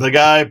 The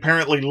guy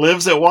apparently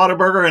lives at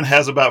Whataburger and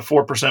has about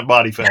 4%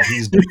 body fat.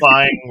 He's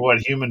defying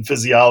what human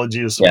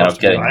physiology is supposed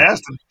to do. I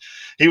asked him.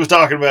 He was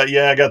talking about,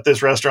 I got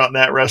this restaurant and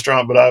that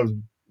restaurant, but I was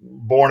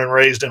born and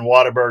raised in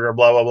Whataburger,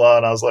 blah, blah, blah.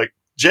 And I was like,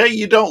 Jay,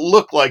 you don't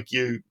look like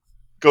you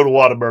go to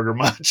Whataburger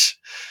much.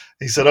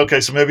 He said, okay,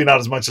 so maybe not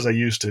as much as I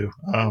used to.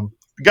 The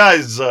guy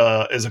is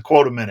a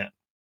quote a minute.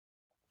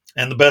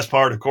 And the best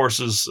part, of course,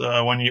 is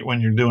when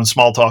you're doing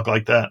small talk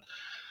like that.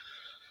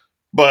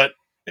 But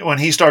when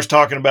he starts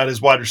talking about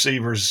his wide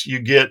receivers, you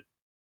get,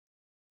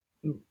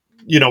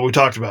 we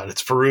talked about it.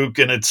 It's Farouk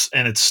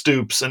and it's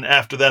Stoops. And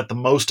after that, the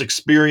most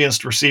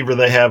experienced receiver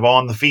they have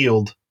on the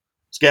field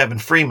is Gavin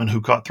Freeman,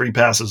 who caught 3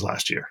 passes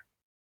last year.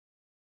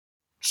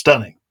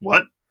 Stunning.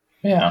 What?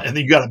 Yeah. And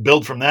then you got to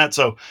build from that.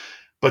 So,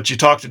 but you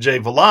talk to Jay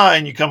Valai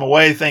and you come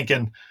away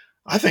thinking,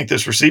 I think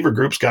this receiver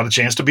group's got a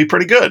chance to be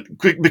pretty good,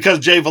 because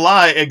Jay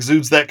Valai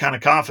exudes that kind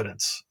of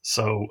confidence.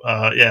 So,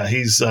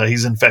 he's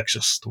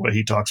infectious the way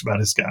he talks about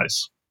his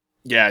guys.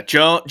 Yeah,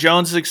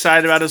 Jones is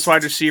excited about his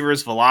wide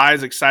receivers. Valai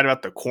is excited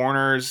about the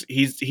corners.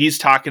 He's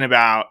talking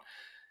about,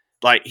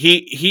 like,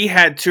 he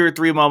had 2 or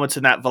 3 moments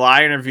in that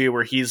Valai interview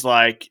where he's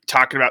like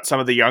talking about some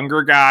of the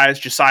younger guys.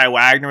 Josiah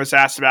Wagner was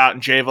asked about,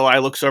 and Jay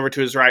Valai looks over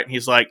to his right and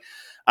he's like,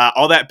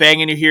 all that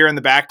banging you hear in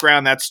the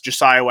background, that's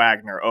Josiah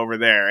Wagner over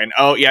there. And,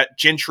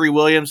 Gentry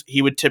Williams,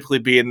 he would typically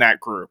be in that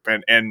group.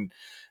 And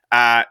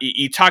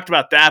you talked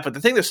about that, but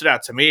the thing that stood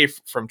out to me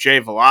from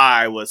Jay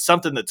Valai was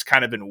something that's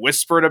kind of been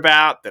whispered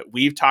about, that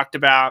we've talked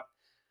about.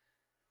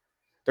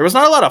 There was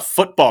not a lot of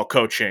football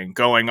coaching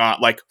going on,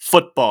 like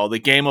football, the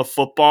game of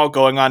football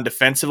going on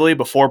defensively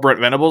before Brent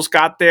Venables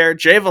got there.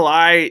 Jay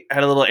Valai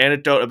had a little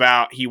anecdote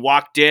about, he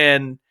walked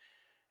in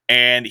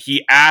and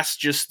he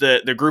asked just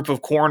the group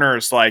of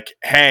corners, like,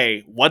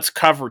 hey, what's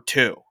cover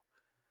 2?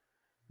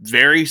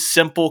 Very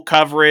simple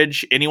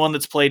coverage. Anyone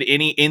that's played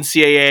any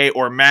NCAA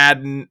or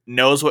Madden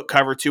knows what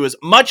cover 2 is,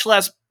 much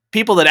less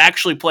people that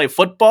actually play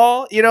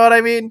football. You know what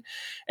I mean?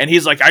 And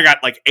he's like, I got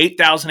like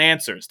 8,000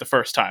 answers the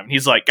first time. And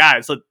he's like,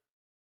 guys, look,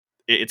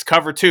 it's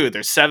cover 2.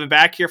 There's 7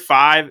 back here,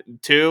 5,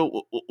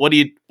 2. What do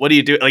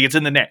you do? Like, it's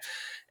in the name.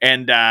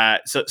 And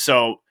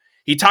so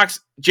he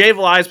talks. Jay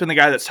Valai has been the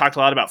guy that's talked a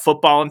lot about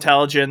football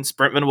intelligence.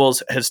 Brent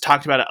Venables has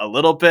talked about it a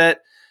little bit.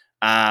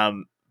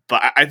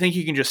 But I think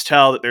you can just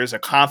tell that there's a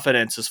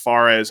confidence as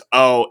far as,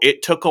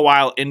 it took a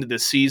while into the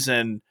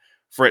season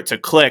for it to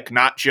click,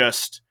 not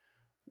just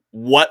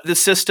what the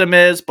system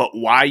is, but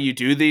why you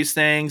do these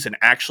things, and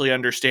actually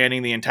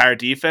understanding the entire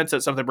defense.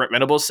 That's something Brent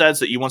Venables says,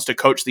 that he wants to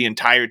coach the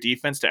entire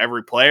defense to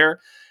every player.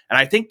 And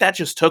I think that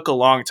just took a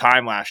long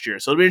time last year.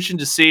 So it'll be interesting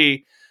to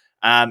see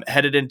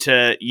headed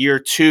into year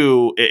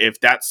 2, if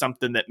that's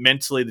something that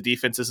mentally the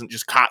defense isn't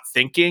just caught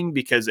thinking,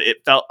 because it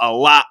felt a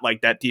lot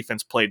like that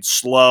defense played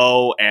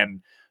slow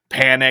and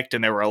panicked,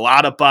 and there were a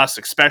lot of busts,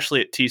 especially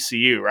at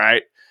TCU,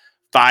 right?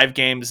 5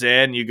 games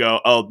in, you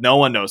go, no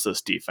one knows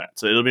this defense.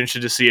 So it'll be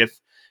interesting to see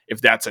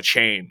if that's a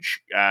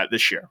change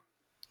this year.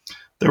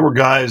 There were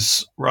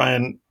guys,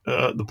 Ryan,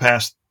 the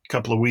past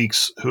couple of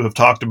weeks who have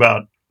talked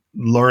about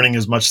learning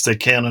as much as they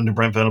can under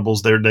Brent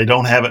Venables. They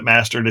don't have it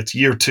mastered. It's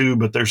year 2,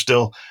 but they're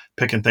still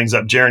picking things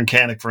up. Jaron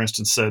Kanek, for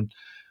instance, said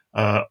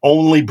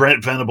only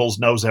Brent Venables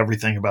knows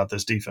everything about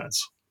this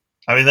defense.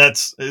 I mean,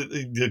 that's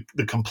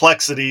the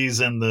complexities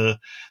and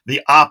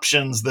the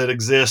options that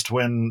exist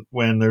when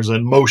there's a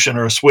motion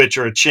or a switch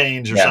or a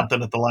change or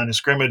something at the line of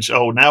scrimmage.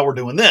 Oh, now we're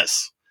doing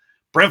this.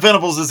 Brent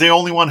Venables is the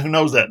only one who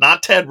knows that,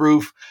 not Ted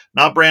Roof,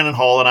 not Brandon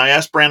Hall. And I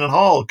asked Brandon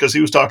Hall, because he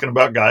was talking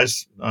about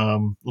guys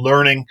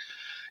learning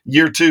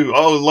year 2.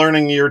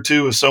 Learning year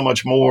 2 is so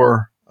much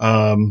more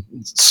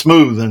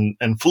smooth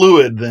and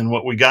fluid than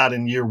what we got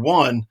in year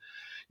 1.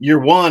 Year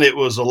 1, it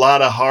was a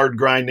lot of hard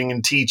grinding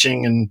and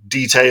teaching and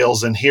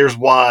details and here's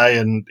why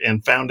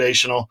and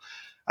foundational.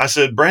 I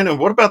said, Brandon,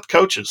 what about the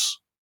coaches?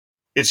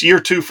 It's year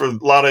 2 for a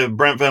lot of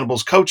Brent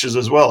Venables coaches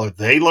as well. Are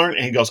they learning?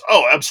 And he goes,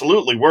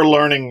 absolutely. We're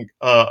learning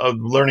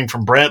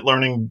from Brent,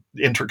 learning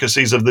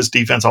intricacies of this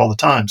defense all the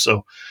time.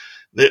 So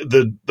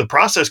the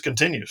process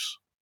continues.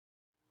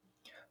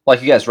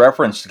 Like you guys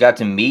referenced, got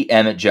to meet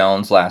Emmett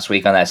Jones last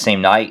week on that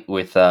same night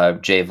with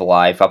Jay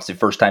Valai, obviously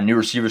first-time new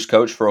receivers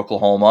coach for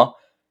Oklahoma.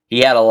 He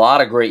had a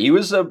lot of great. He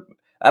was I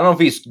don't know if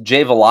he's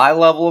Jay Valai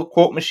level of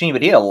quote machine,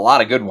 but he had a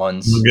lot of good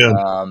ones. Good.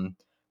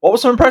 What were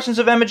some impressions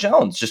of Emmett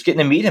Jones? Just getting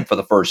to meet him for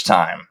the first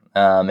time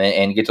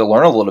and get to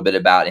learn a little bit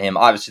about him.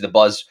 Obviously,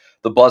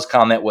 the buzz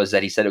comment was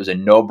that he said it was a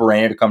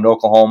no-brainer to come to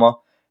Oklahoma.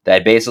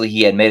 That basically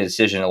he had made a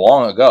decision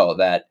long ago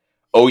that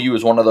OU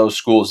is one of those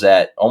schools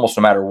that almost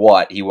no matter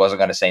what, he wasn't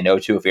going to say no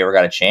to if he ever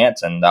got a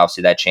chance. And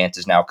obviously that chance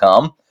has now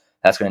come.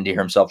 That's going to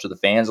endear himself to the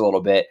fans a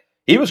little bit.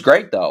 He was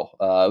great, though.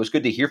 It was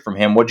good to hear from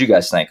him. What did you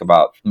guys think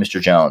about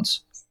Mr.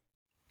 Jones?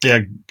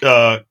 Yeah,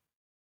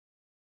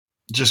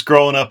 just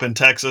growing up in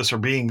Texas or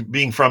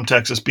being from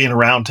Texas, being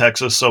around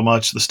Texas so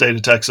much, the state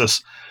of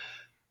Texas,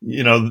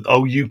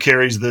 OU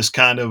carries this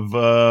kind of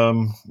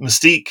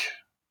mystique,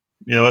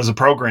 as a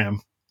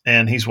program.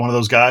 And he's one of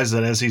those guys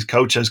that as he's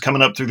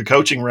coming up through the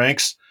coaching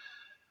ranks,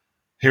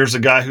 here's a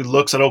guy who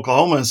looks at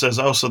Oklahoma and says,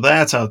 oh, so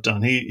that's how it's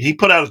done. He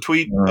put out a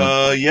tweet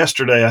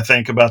yesterday, I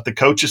think, about the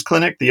coaches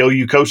clinic, the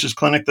OU coaches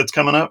clinic that's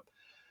coming up.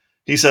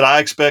 He said, I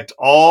expect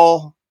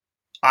all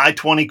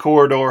I-20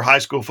 corridor high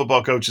school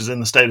football coaches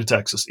in the state of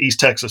Texas, East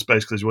Texas,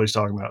 basically is what he's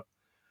talking about.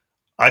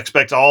 I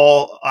expect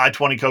all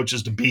I-20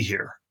 coaches to be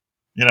here.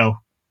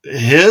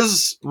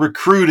 His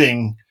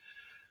recruiting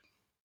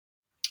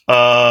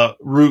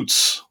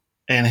roots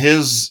and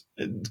his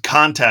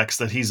contacts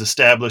that he's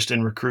established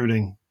in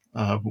recruiting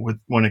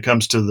when it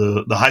comes to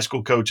the high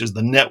school coaches,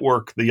 the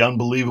network, the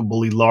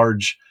unbelievably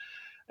large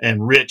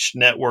and rich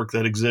network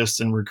that exists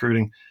in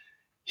recruiting.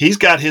 He's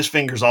got his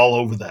fingers all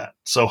over that.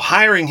 So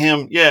hiring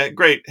him, yeah,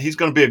 great. He's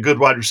going to be a good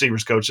wide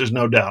receivers coach. There's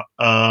no doubt.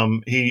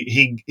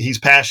 He's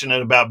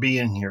passionate about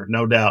being here,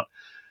 no doubt.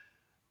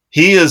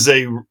 He is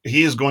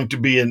going to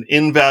be an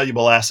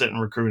invaluable asset in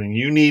recruiting.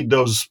 You need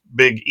those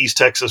big East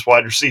Texas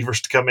wide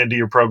receivers to come into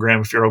your program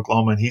if you're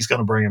Oklahoma, and he's going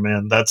to bring them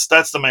in. That's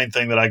the main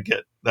thing that I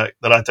get that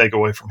I take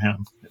away from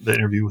him, the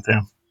interview with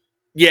him.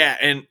 Yeah,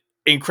 and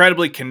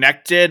incredibly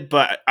connected,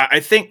 but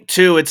I think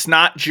too, it's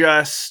not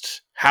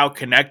just how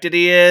connected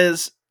he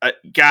is.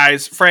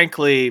 Guys,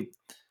 frankly,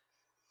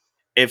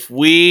 if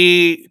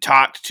we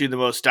talked to the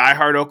most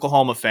diehard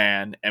Oklahoma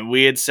fan and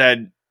we had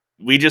said,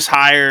 we just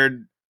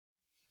hired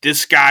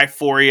this guy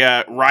for you,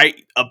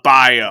 write a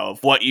bio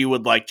of what you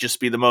would like just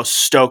be the most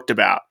stoked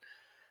about.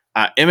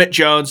 Emmett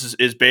Jones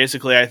is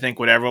basically, I think,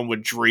 what everyone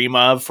would dream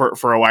of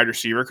for a wide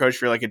receiver coach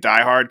for like a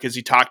diehard, because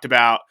he talked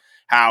about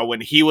how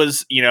when he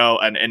was,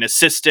 an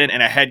assistant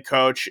and a head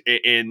coach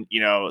in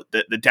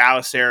the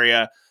Dallas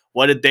area,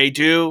 what did they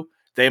do?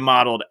 They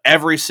modeled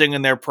everything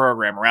in their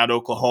program around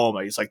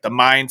Oklahoma. He's like the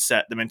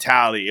mindset, the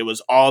mentality. It was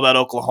all about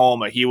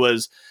Oklahoma. He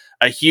was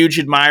a huge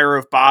admirer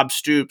of Bob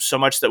Stoops, so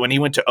much that when he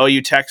went to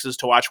OU Texas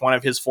to watch one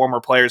of his former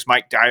players,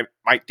 Mike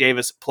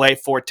Davis, play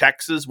for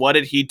Texas, what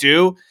did he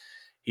do?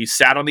 He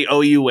sat on the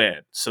OU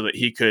end so that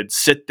he could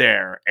sit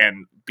there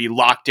and be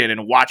locked in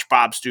and watch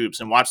Bob Stoops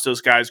and watch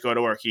those guys go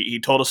to work. He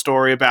told a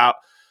story about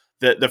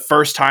the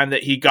first time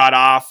that he got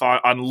off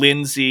on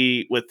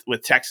Lindsay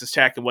with Texas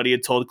Tech and what he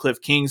had told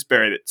Cliff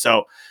Kingsbury.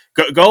 So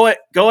go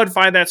and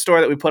find that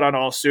story that we put on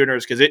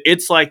AllSooners, because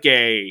it's like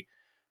a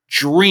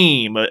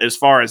dream as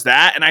far as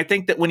that. And I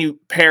think that when you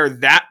pair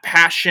that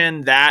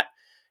passion, that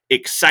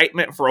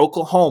excitement for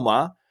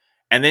Oklahoma,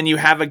 and then you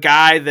have a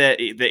guy that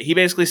he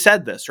basically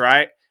said this,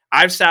 right?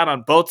 I've sat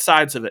on both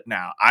sides of it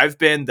now. I've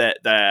been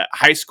the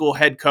high school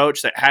head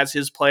coach that has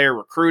his player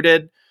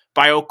recruited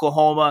by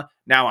Oklahoma.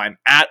 Now I'm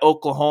at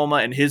Oklahoma,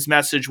 and his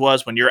message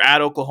was, when you're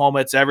at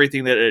Oklahoma, it's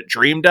everything that it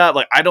dreamed of.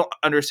 Like, I don't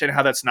understand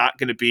how that's not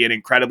going to be an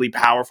incredibly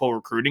powerful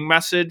recruiting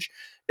message,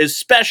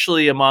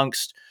 especially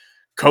amongst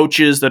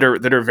coaches that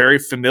are very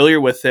familiar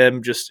with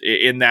him just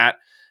in that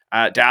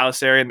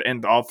Dallas area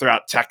and all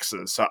throughout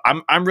Texas. So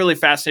I'm really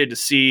fascinated to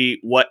see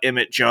what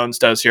Emmett Jones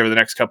does here over the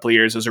next couple of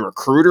years as a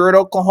recruiter at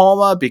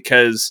Oklahoma,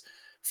 because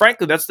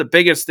frankly, that's the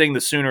biggest thing the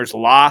Sooners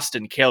lost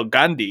in Cale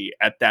Gundy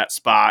at that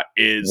spot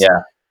is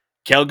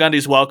Cale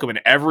Gundy's welcome in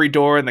every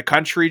door in the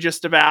country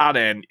just about,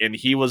 and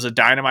he was a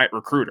dynamite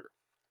recruiter.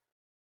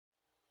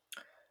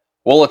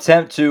 We'll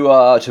attempt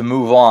to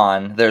move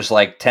on. There's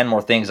like 10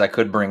 more things I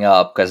could bring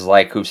up because,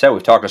 like who said,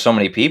 we've talked to so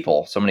many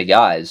people, so many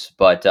guys.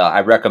 But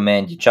I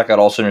recommend you check out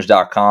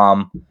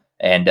AllSooners.com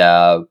and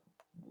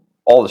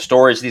all the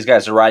stories these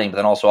guys are writing, but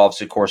then also,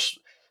 obviously, of course,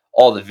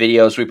 all the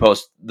videos we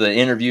post, the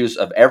interviews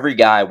of every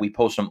guy. We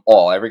post them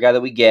all. Every guy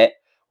that we get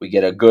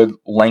a good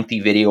lengthy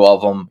video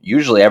of them,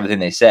 usually everything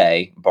they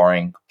say,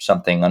 barring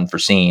something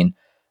unforeseen.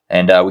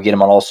 And we get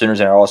them on AllSooners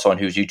and also on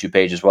Who's YouTube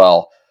page as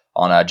well,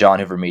 on John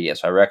Hoover Media.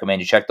 So I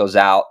recommend you check those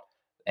out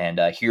and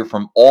hear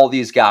from all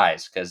these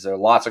guys, because there are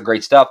lots of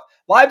great stuff.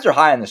 Vibes are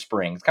high in the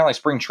spring. It's kind of like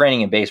spring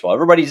training in baseball.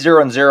 Everybody's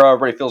 0-0.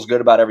 Everybody feels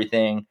good about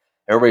everything.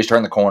 Everybody's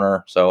turned the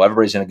corner. So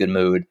everybody's in a good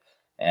mood,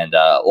 and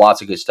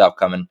lots of good stuff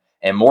coming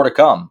and more to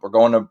come. We're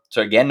going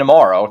to again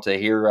tomorrow to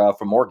hear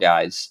from more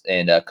guys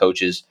and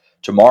coaches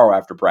tomorrow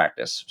after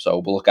practice.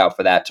 So we'll look out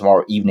for that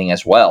tomorrow evening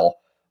as well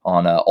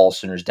on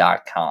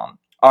AllSooners.com.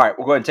 All right,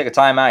 we'll go ahead and take a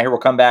time out here. We'll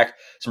come back.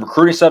 Some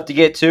recruiting stuff to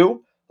get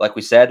to. like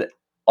we said,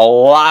 a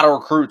lot of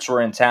recruits were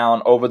in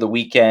town over the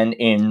weekend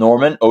in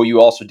Norman. OU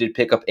also did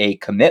pick up a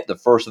commit, the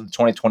first of the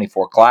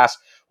 2024 class.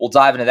 We'll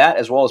dive into that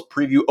as well as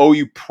preview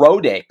OU Pro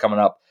Day coming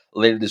up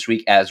later this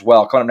week as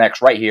well. Coming up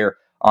next right here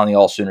on the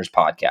AllSooners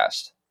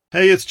Podcast.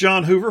 Hey, it's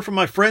John Hoover from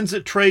my friends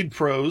at Trade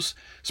Pros.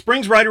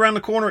 Spring's right around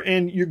the corner,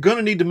 and you're going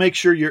to need to make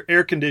sure your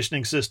air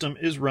conditioning system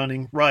is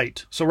running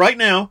right. So right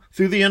now,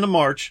 through the end of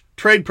March,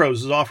 Trade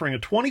Pros is offering a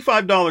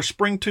 $25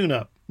 spring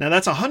tune-up. Now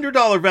that's a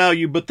 $100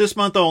 value, but this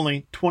month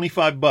only,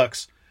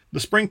 $25. The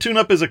spring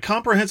tune-up is a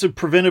comprehensive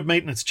preventive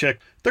maintenance check.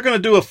 They're going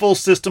to do a full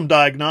system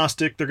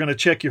diagnostic. They're going to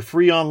check your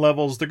Freon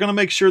levels. They're going to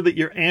make sure that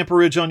your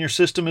amperage on your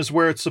system is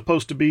where it's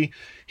supposed to be.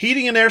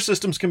 Heating and air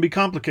systems can be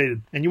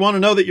complicated, and you want to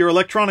know that your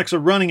electronics are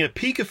running at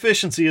peak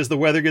efficiency as the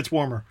weather gets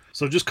warmer.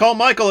 So just call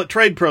Michael at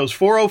Trade Pros,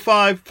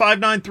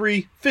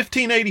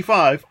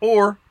 405-593-1585,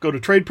 or go to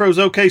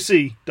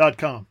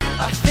TradeProsOKC.com.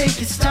 I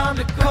think it's time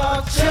to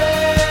call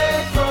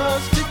Trade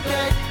Pros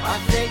today. I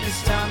think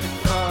it's time to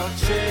call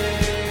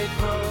Trade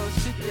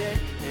Pros today.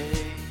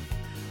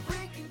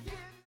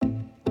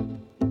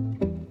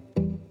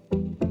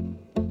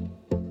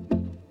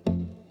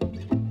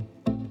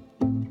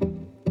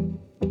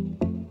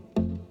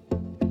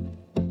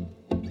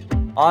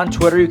 On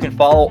Twitter, you can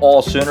follow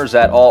AllSooners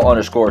at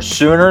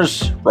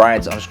all_Sooners.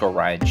 Ryan's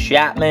 _Ryan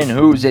Chapman.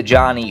 Who's at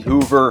Johnny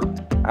Hoover?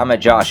 I'm at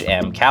Josh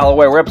M.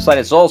 Callaway. Our website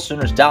is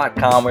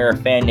allsooners.com. We're a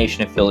Fan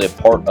Nation affiliate,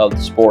 part of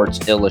the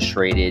Sports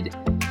Illustrated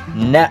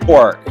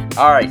Network.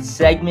 All right,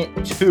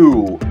 segment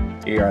 2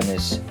 here on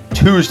this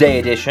Tuesday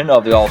edition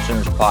of the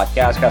AllSooners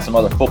Podcast. Got some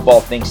other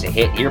football things to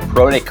hit here.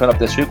 Pro Day coming up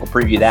this week. We'll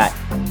preview that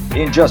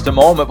in just a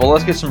moment, but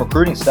let's get some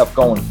recruiting stuff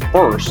going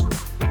first.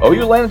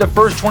 OU landed the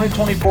first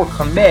 2024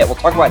 commit. We'll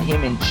talk about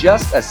him in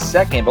just a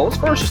second, but let's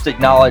first just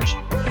acknowledge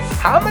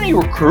how many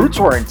recruits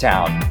were in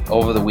town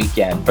over the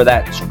weekend for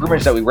that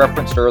scrimmage that we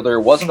referenced earlier.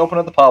 It wasn't open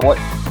to the public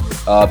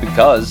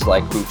because,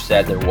 like we've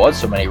said, there was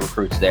so many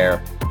recruits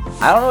there.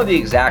 I don't know the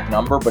exact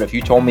number, but if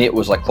you told me it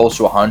was like close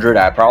to 100,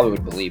 I probably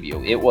would believe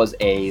you. It was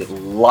a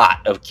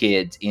lot of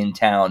kids in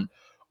town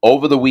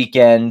over the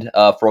weekend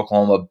for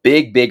Oklahoma.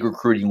 Big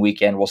recruiting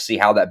weekend. We'll see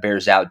how that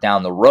bears out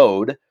down the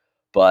road.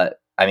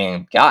 But, I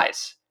mean,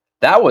 guys,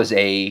 that was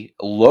a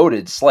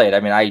loaded slate. I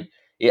mean, I'm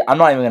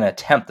not even going to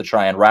attempt to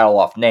try and rattle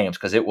off names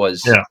because it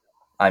was,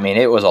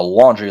 it was a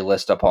laundry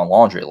list upon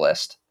laundry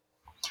list.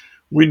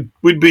 We'd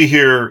be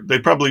here. They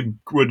probably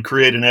would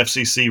create an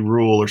FCC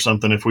rule or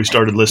something if we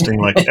started listing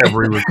like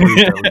every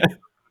recruit.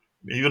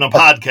 Even a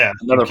podcast.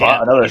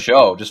 Another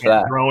show, just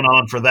that. Thrown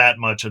on for that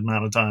much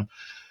amount of time.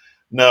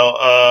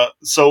 No,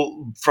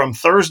 so from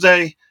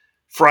Thursday,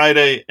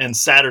 Friday, and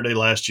Saturday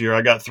last year,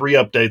 I got 3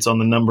 updates on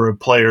the number of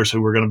players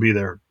who were going to be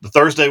there. The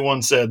Thursday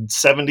one said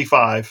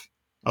 75.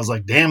 I was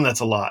like, damn, that's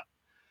a lot.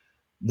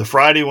 The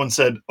Friday one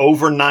said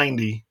over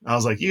 90. I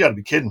was like, you got to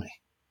be kidding me.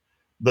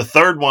 The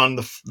third one,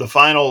 the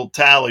final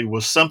tally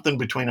was something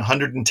between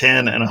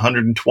 110 and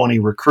 120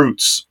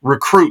 recruits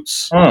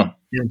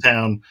in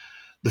town.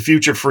 The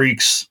future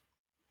freaks,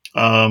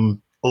 a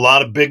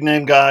lot of big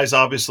name guys,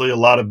 obviously a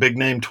lot of big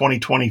name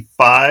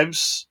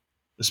 2025s,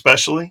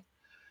 especially.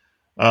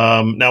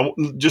 Now,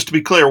 just to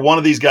be clear, one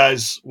of these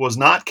guys was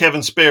not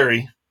Kevin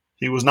Sperry.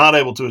 He was not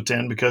able to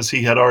attend because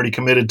he had already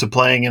committed to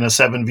playing in a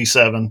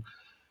 7v7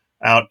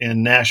 out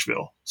in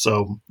Nashville.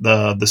 So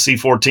the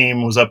C4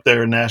 team was up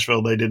there in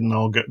Nashville. They didn't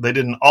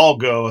all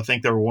go. I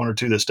think there were 1 or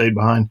 2 that stayed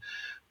behind.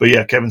 But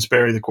yeah, Kevin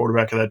Sperry, the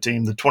quarterback of that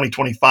team, the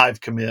 2025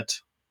 commit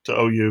to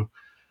OU,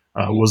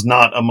 was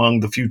not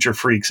among the future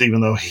freaks, even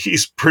though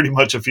he's pretty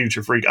much a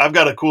future freak. I've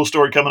got a cool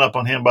story coming up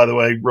on him, by the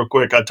way, real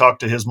quick. I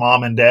talked to his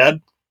mom and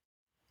dad.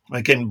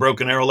 I came to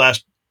Broken Arrow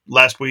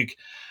last week.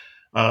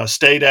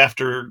 Stayed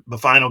after the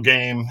final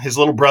game. His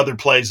little brother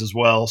plays as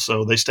well,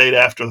 so they stayed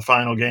after the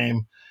final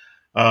game.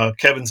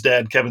 Kevin's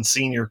dad, Kevin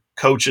Sr.,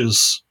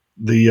 coaches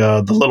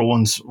the little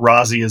ones.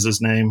 Rozzy is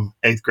his name,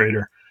 8th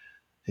grader.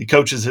 He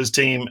coaches his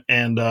team,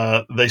 and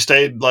they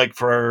stayed like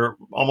for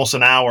almost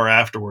an hour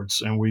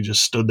afterwards, and we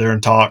just stood there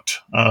and talked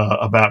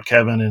about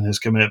Kevin and his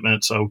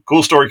commitment. So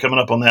cool story coming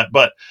up on that.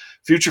 But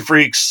Future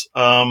Freaks,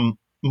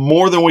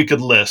 more than we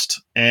could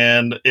list,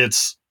 and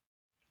it's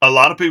a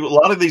lot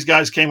of these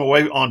guys came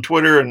away on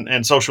Twitter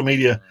and social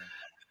media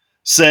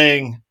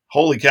saying,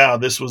 holy cow,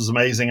 this was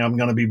amazing. I'm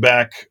going to be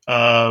back.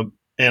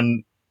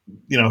 And,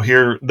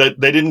 here that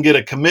they didn't get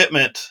a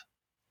commitment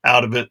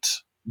out of it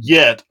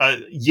yet.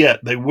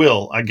 Yet they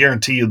will. I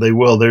guarantee you they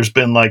will. There's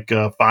been like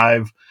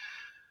 5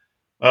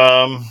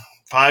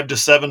 to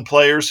 7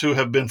 players who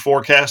have been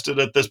forecasted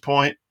at this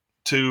point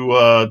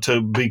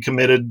to be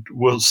committed,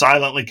 will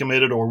silently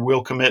committed or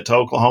will commit to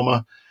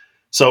Oklahoma.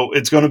 So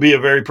it's going to be a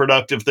very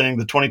productive thing.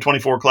 The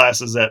 2024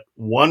 class is at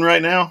 1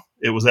 right now.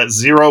 It was at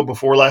 0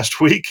 before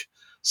last week.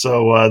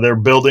 So they're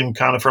building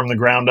kind of from the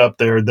ground up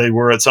there. They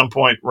were at some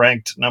point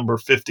ranked number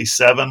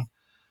 57.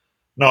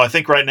 No, I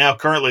think right now,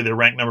 currently, they're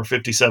ranked number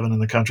 57 in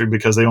the country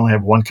because they only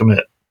have 1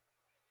 commit.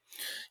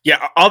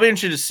 Yeah, I'll be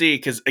interested to see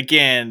because,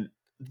 again,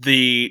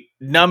 the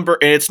number,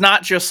 and it's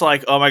not just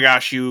like, oh my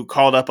gosh, you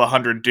called up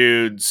 100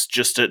 dudes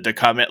just to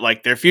come in.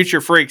 Like, they're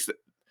future freaks.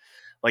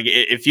 Like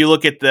if you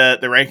look at the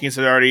rankings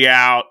that are already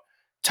out,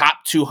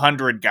 top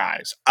 200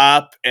 guys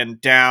up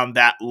and down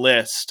that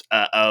list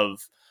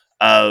of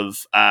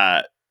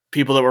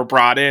people that were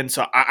brought in.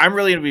 So I'm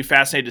really going to be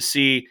fascinated to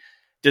see,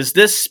 does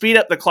this speed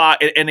up the clock?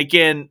 And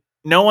again,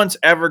 no one's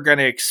ever going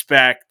to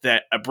expect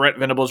that a Brent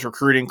Venables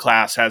recruiting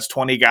class has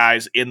 20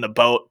 guys in the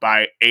boat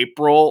by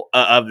April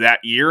of that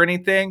year or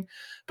anything.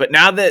 But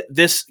now that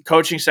this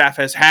coaching staff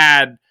has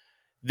had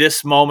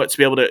this moment to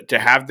be able to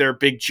have their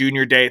big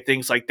junior day,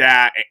 things like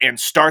that, and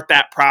start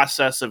that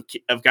process of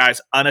guys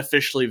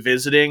unofficially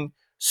visiting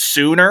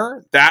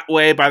sooner, that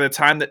way, by the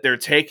time that they're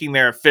taking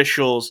their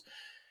officials,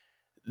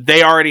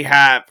 they already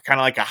have kind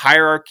of like a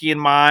hierarchy in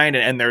mind,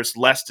 and there's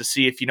less to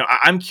see. If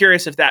I'm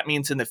curious if that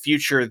means in the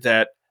future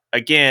that,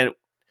 again,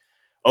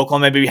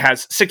 Oklahoma maybe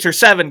has 6 or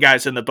 7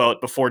 guys in the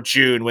boat before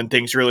June when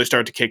things really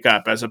start to kick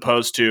up, as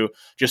opposed to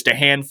just a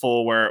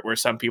handful where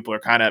some people are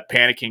kind of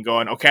panicking,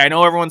 going, okay, I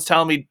know everyone's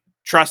telling me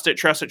trust it,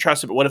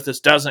 but what if this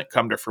doesn't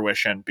come to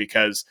fruition?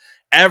 Because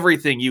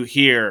everything you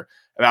hear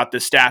about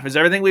this staff is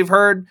everything we've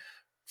heard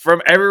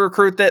from every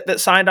recruit that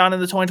signed on in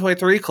the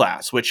 2023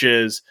 class, which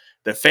is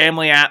the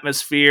family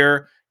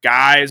atmosphere.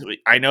 Guys,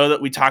 I know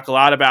that we talk a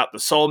lot about the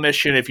soul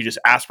mission. If you just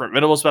ask Brent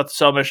Venables about the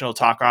soul mission, he'll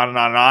talk on and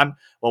on and on.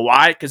 Well,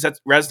 why? Because that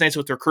resonates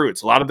with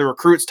recruits. A lot of the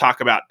recruits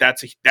talk about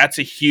that's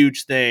a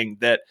huge thing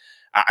that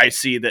I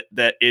see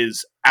that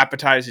is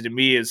appetizing to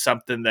me, is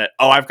something that,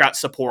 I've got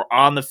support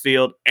on the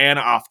field and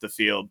off the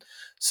field.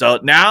 So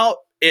now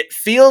it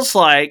feels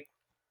like,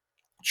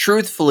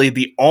 truthfully,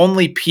 the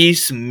only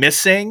piece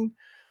missing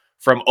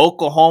from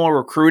Oklahoma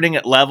recruiting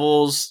at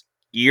levels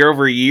year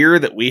over year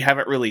that we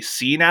haven't really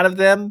seen out of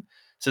them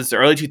since the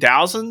early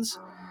 2000s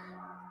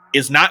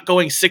is not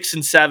going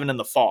 6-7 in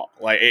the fall.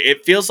 Like,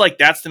 it feels like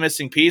that's the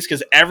missing piece,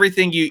 because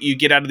everything you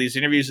get out of these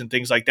interviews and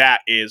things like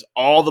that is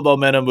all the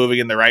momentum moving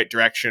in the right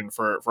direction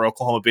for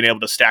Oklahoma being able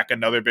to stack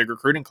another big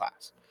recruiting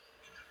class.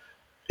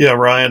 Yeah,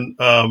 Ryan,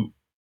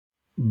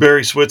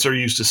 Barry Switzer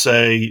used to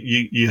say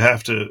you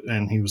have to,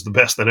 and he was the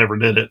best that ever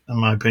did it, in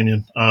my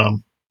opinion.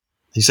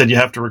 He said you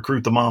have to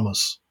recruit the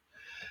mamas.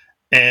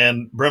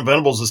 And Brent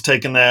Venables has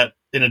taken that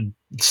in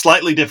a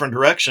slightly different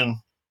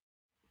direction,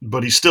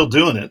 but he's still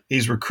doing it.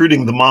 He's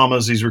recruiting the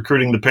mamas. He's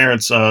recruiting the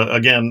parents.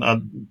 Again,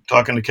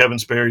 talking to Kevin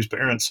Sperry's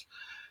parents,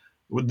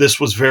 this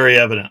was very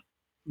evident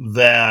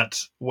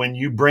that when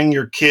you bring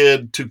your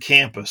kid to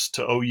campus,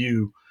 to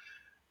OU,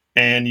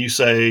 and you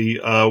say,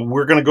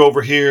 we're going to go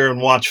over here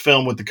and watch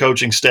film with the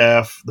coaching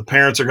staff, the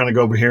parents are going to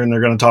go over here and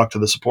they're going to talk to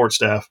the support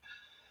staff.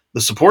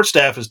 The support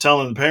staff is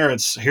telling the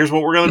parents, here's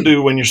what we're going to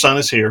do when your son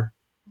is here.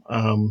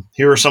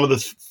 Here are some of the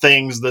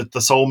things that the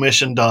Soul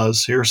Mission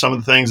does. Here are some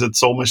of the things that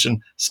Soul Mission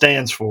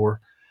stands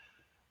for.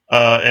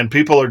 And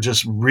people are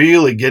just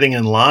really getting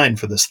in line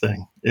for this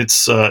thing.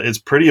 It's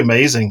pretty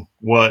amazing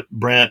what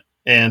Brent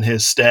and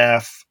his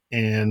staff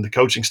and the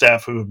coaching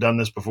staff who have done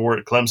this before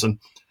at Clemson,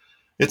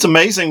 it's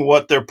amazing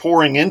what they're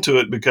pouring into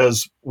it,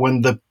 because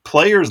when the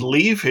players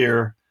leave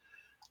here,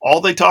 all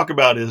they talk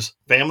about is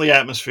family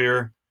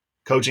atmosphere,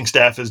 coaching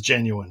staff is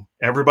genuine.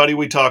 Everybody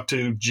we talk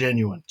to,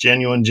 genuine.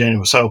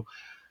 So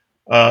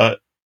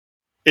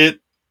it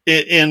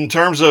in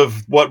terms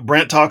of what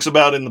Brent talks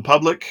about in the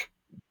public,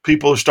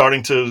 people are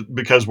starting to,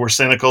 because we're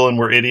cynical and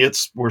we're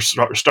idiots, we're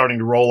starting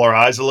to roll our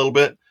eyes a little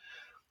bit.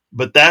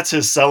 But that's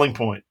his selling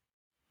point,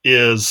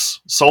 is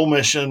Soul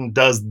Mission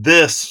does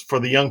this for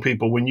the young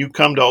people. When you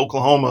come to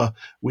Oklahoma,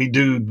 we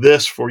do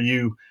this for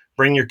you.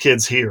 Bring your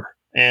kids here.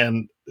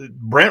 And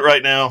Brent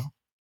right now,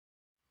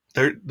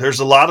 there's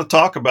a lot of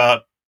talk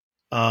about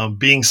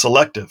being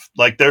selective.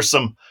 Like there's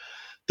some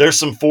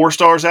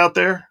 4-stars out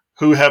there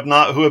who have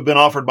been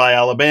offered by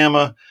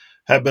Alabama,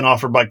 have been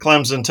offered by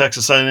Clemson,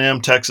 Texas A&M,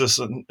 Texas,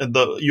 and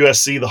the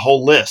USC, the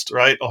whole list,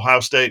 right?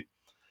 Ohio State.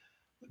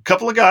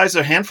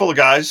 A handful of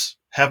guys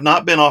have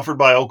not been offered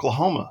by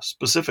Oklahoma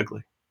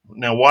specifically.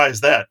 Now, why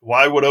is that?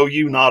 Why would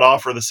OU not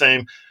offer the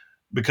same?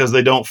 Because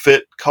they don't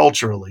fit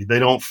culturally. They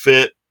don't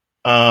fit,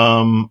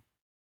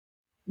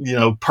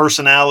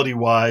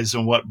 personality-wise,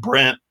 and what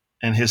Brent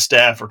and his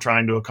staff are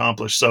trying to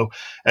accomplish. So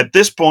at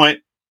this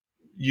point,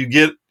 you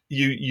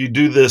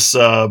do this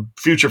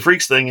Future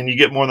Freaks thing, and you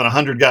get more than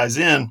 100 guys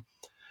in.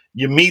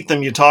 You meet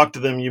them, you talk to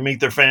them, you meet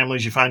their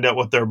families, you find out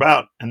what they're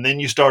about, and then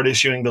you start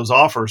issuing those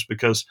offers,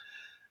 because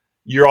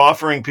you're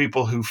offering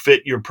people who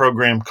fit your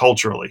program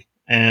culturally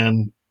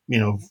and,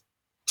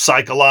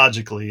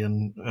 psychologically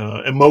and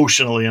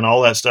emotionally and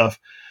all that stuff.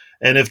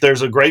 And if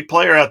there's a great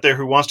player out there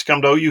who wants to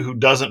come to OU who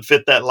doesn't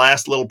fit that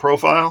last little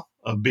profile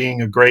of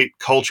being a great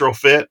cultural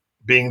fit,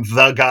 being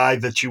the guy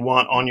that you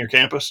want on your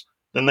campus,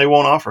 then they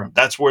won't offer him.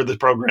 That's where the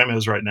program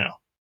is right now.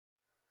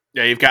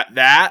 Yeah, you've got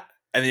that,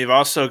 and you've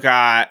also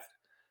got,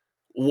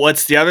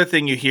 what's the other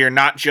thing you hear?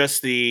 Not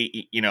just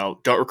the,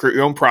 don't recruit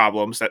your own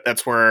problems.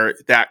 That's where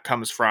that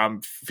comes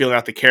from, feeling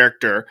out the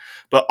character.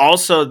 But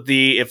also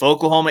if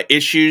Oklahoma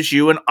issues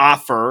you an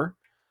offer,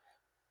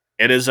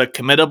 it is a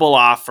committable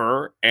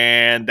offer,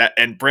 and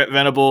Brent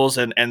Venables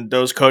and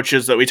those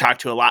coaches that we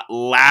talked to a lot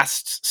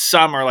last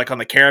summer, like on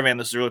the Caravan.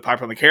 This is really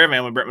popular on the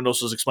Caravan when Brent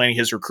Venables was explaining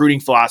his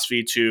recruiting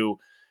philosophy to,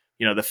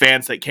 the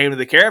fans that came to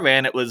the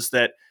Caravan, it was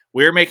that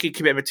we're making a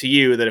commitment to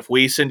you that if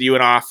we send you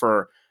an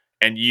offer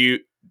and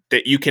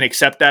that you can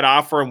accept that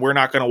offer and we're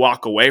not going to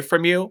walk away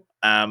from you,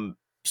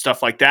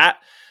 stuff like that.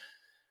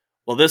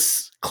 Well,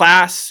 this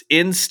class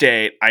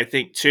in-state, I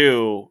think,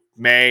 too,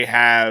 may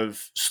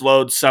have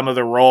slowed some of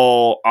the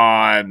roll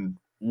on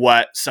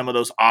what some of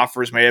those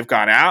offers may have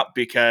gone out,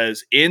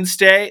 because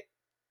in-state,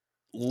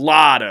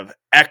 lot of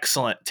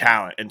excellent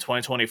talent in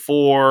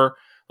 2024.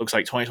 Looks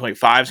like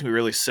 2025 is going to be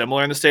really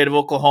similar in the state of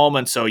Oklahoma.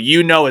 And so,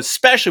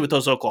 especially with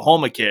those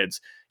Oklahoma kids,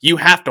 you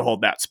have to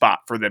hold that spot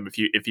for them if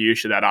you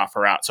issue that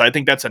offer out. So I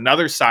think that's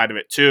another side of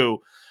it, too,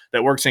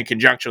 that works in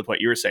conjunction with what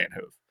you were saying,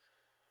 Hoove.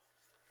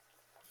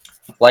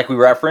 Like we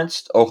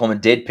referenced, Oklahoma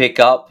did pick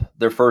up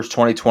their first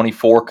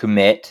 2024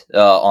 commit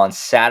on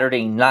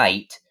Saturday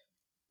night.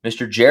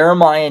 Mr.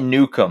 Jeremiah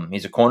Newcomb.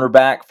 He's a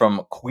cornerback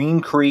from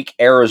Queen Creek,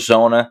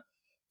 Arizona.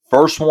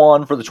 First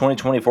one for the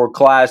 2024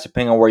 class,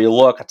 depending on where you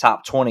look, a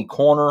top 20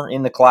 corner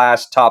in the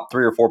class, top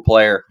 3 or 4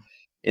 player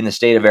in the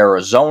state of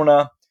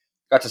Arizona.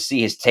 Got to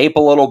see his tape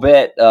a little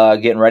bit,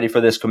 getting ready for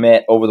this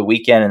commit over the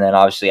weekend, and then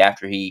obviously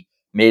after he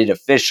made it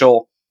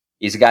official.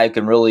 He's a guy who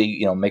can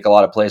really, make a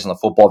lot of plays on the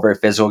football, very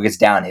physical, gets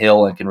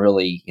downhill, and can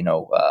really,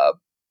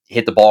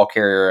 hit the ball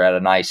carrier at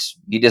a nice.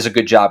 He does a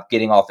good job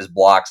getting off his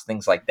blocks,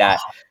 things like that.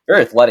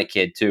 Very athletic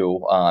kid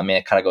too.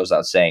 It kind of goes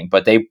without saying,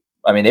 but they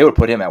would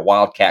put him at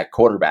Wildcat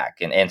quarterback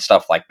and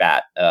stuff like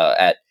that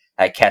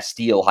at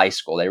Castile High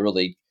School.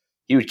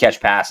 He would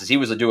catch passes. He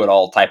was a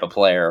do-it-all type of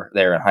player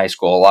there in high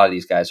school. A lot of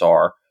these guys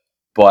are,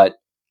 but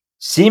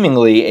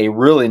seemingly a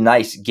really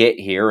nice get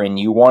here. And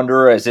you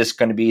wonder, is this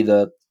going to be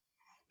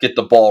get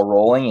the ball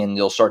rolling, and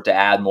you'll start to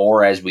add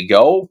more as we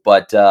go.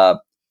 But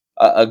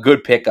a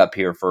good pickup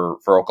here for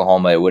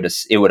Oklahoma,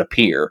 it would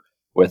appear,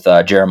 with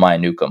Jeremiah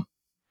Newcomb.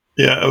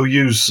 Yeah,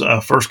 OU's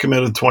first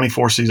committed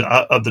 24 season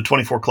of the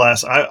 24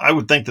 class. I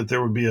would think that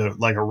there would be a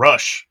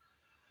rush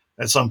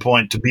at some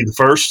point to be the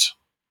first,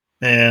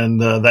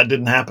 and that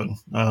didn't happen.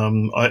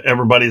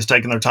 Everybody is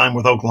taking their time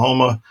with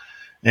Oklahoma,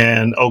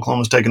 and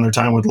Oklahoma's taking their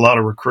time with a lot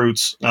of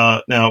recruits.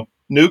 Now,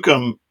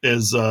 Newcomb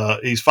is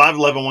he's 5'11",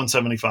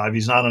 175.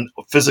 He's not a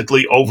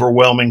physically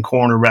overwhelming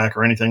cornerback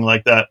or anything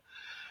like that.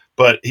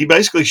 But he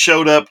basically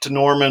showed up to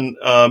Norman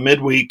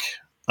midweek.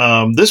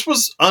 This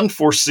was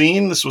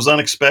unforeseen. This was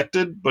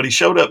unexpected. But he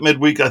showed up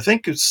midweek. I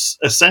think it's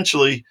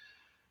essentially,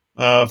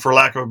 for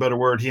lack of a better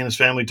word, he and his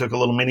family took a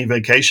little mini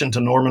vacation to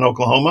Norman,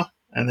 Oklahoma.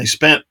 And they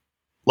spent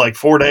like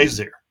 4 days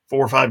there,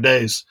 4 or 5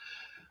 days,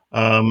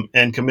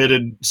 and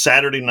committed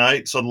Saturday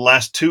night. So the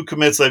last 2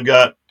 commits they've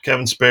got,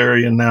 Kevin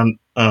Sperry and now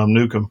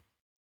Newcomb.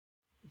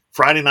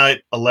 Friday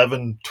night,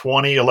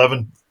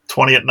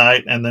 11:20 at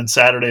night, and then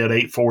Saturday at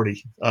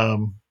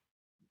 8:40.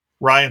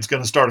 Ryan's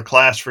going to start a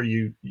class for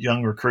you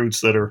young recruits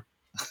that are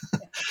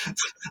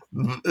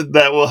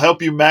that will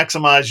help you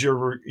maximize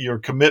your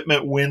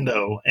commitment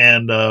window.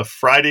 And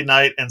Friday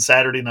night and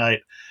Saturday night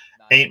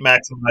ain't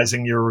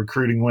maximizing your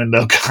recruiting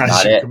window,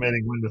 guys. Your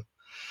committing window.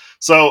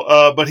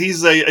 So, but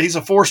he's a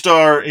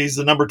 4-star. He's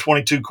the number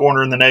 22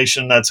 corner in the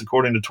nation. That's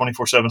according to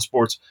 24/7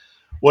 Sports.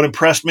 What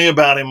impressed me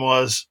about him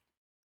was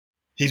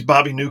he's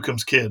Bobby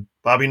Newcomb's kid.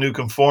 Bobby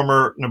Newcomb,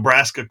 former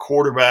Nebraska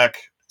quarterback,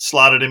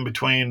 slotted in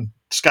between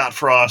Scott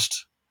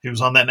Frost. He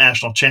was on that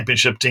national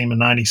championship team in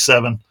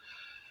 '97,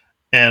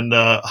 and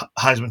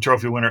Heisman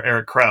Trophy winner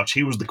Eric Crouch.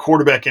 He was the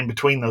quarterback in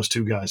between those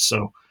two guys.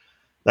 So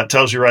that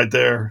tells you right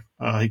there,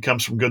 he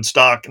comes from good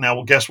stock. Now,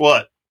 well, guess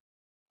what?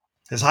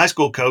 His high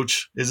school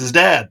coach is his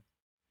dad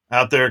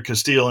out there at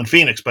Castile and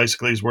Phoenix,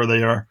 basically, is where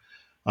they are,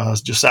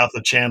 just south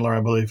of Chandler,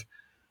 I believe,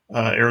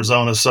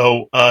 Arizona.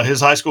 So his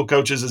high school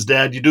coach is his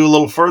dad. You do a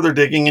little further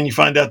digging, and you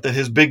find out that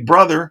his big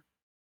brother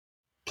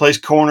plays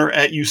corner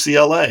at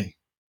UCLA.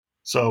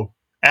 So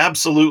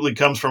absolutely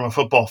comes from a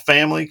football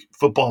family,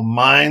 football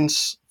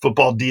minds,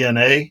 football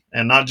DNA,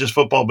 and not just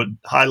football, but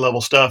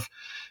high-level stuff.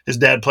 His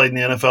dad played in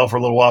the NFL for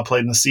a little while,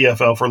 played in the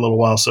CFL for a little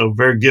while. So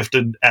very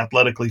gifted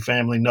athletically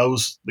family,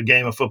 knows the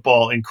game of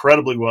football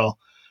incredibly well.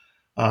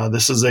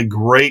 This is a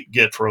great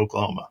get for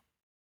Oklahoma.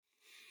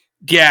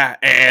 Yeah,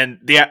 and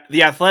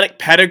the athletic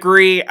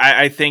pedigree,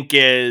 I think,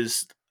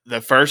 is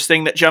the first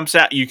thing that jumps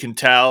out. You can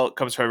tell it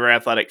comes from a very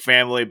athletic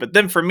family. But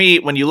then for me,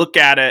 when you look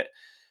at it,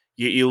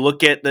 you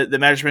look at the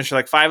measurements, you're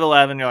like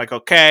 5'11", you're like,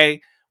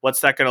 okay,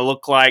 what's that going to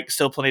look like?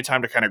 Still plenty of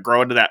time to kind of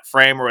grow into that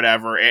frame or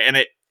whatever. And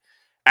it,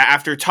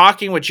 after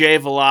talking with Jay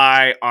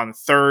Valai on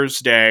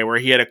Thursday, where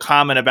he had a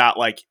comment about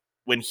like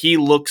when he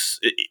looks,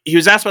 he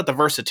was asked about the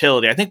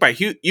versatility, I think by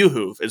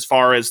Hoove, as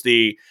far as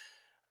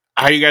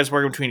how you guys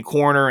work between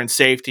corner and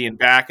safety and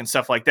back and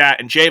stuff like that.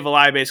 And Jay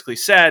Valai basically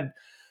said,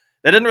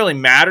 that doesn't really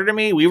matter to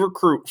me. We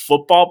recruit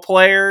football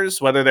players,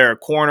 whether they're a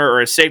corner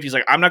or a safety. He's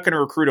like, I'm not going to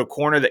recruit a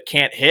corner that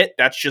can't hit.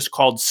 That's just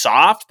called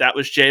soft. That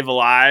was Jay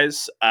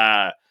Valai's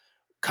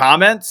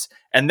comments.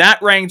 And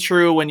that rang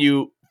true when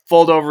you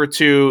fold over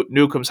to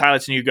Newcomb's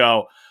highlights and you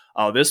go,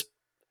 oh, this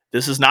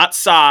is not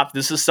soft.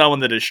 This is someone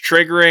that is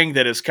triggering,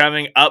 that is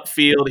coming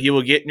upfield. He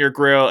will get in your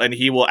grill and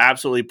he will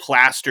absolutely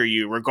plaster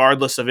you,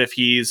 regardless of if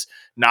he's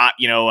not,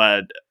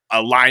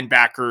 a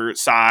linebacker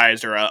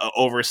sized or a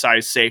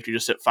oversized safety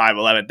just at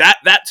 5'11".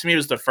 That to me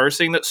was the first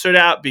thing that stood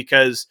out,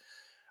 because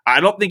I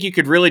don't think you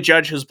could really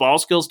judge his ball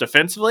skills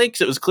defensively,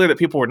 because it was clear that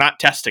people were not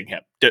testing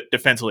him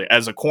defensively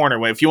as a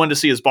corner. If you wanted to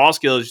see his ball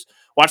skills,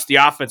 watch the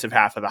offensive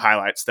half of the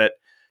highlights that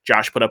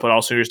Josh put up at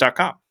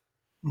AllSooners.com.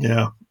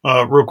 Yeah.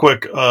 Real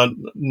quick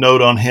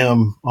note on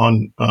him,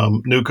 on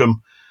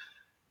Newcomb.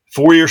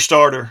 4-year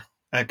starter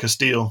at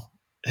Castile.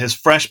 His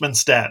freshman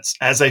stats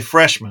as a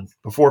freshman,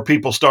 before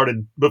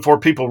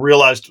people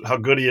realized how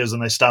good he is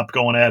and they stopped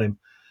going at him.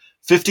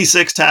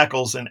 56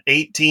 tackles and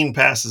 18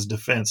 passes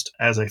defensed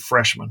as a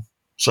freshman.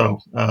 So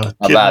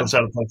kid knows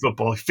how to play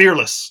football.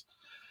 Fearless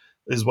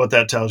is what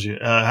that tells you.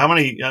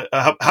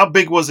 How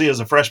big was he as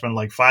a freshman?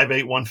 Like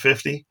 5'8",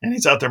 150? And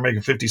he's out there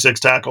making 56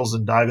 tackles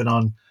and diving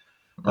in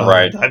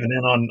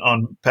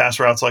on pass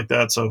routes like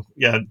that. So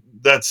yeah,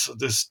 that's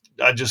this.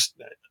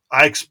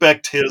 I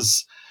expect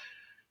his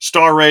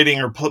star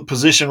rating or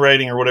position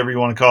rating or whatever you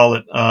want to call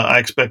it. I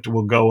expect it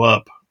will go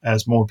up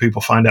as more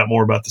people find out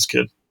more about this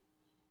kid.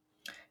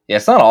 Yeah,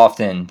 it's not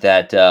often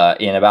that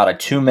in about a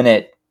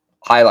 2-minute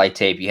highlight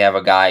tape, you have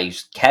a guy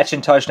who's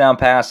catching touchdown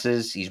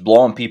passes, he's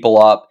blowing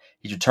people up,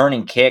 he's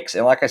returning kicks,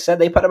 and like I said,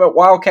 they put him at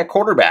Wildcat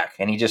quarterback,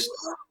 and he just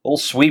little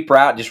sweep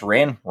route just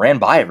ran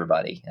by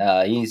everybody.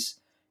 He's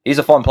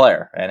a fun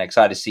player, and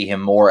excited to see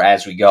him more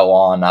as we go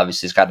on.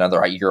 Obviously, he's got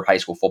another year of high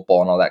school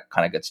football and all that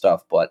kind of good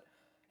stuff, but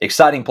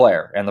exciting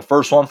player. And the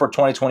first one for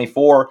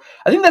 2024,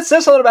 I think that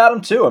says something about him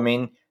too. I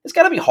mean, it's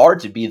got to be hard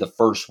to be the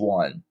first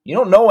one. You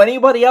don't know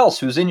anybody else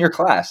who's in your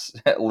class.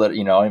 I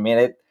mean,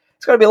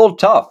 it's got to be a little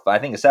tough. I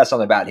think it says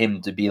something about him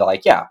to be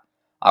like, yeah,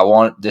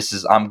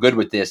 I'm good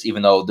with this,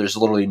 even though there's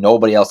literally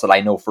nobody else that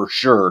I know for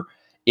sure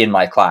in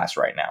my class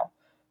right now.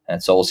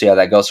 And so we'll see how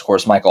that goes. Of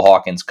course, Michael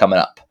Hawkins coming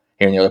up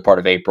here in the early part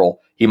of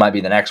April. He might be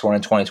the next one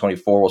in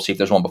 2024. We'll see if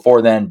there's one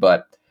before then,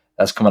 but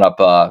that's coming up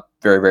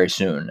very, very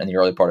soon in the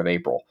early part of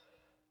April.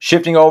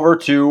 Shifting over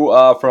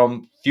to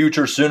from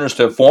future Sooners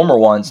to former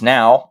ones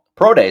now,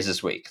 Pro Days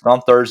this week. It's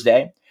on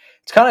Thursday.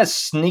 It's kind of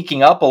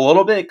sneaking up a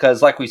little bit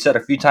because, like we said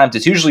a few times,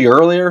 it's usually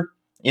earlier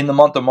in the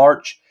month of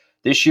March.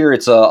 This year,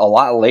 it's a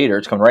lot later.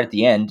 It's coming right at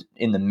the end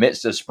in the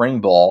midst of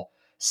spring ball.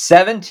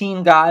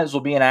 17 guys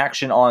will be in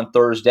action on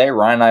Thursday.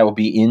 Ryan and I will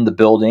be in the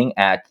building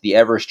at the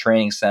Everest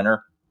Training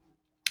Center.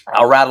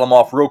 I'll rattle them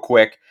off real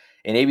quick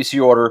in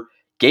ABC order.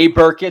 Gabe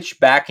Burkich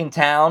back in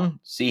town.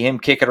 See him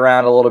kick it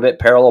around a little bit,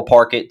 parallel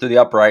park it through the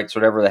uprights,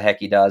 whatever the heck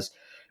he does.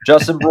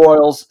 Justin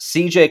Broyles,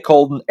 CJ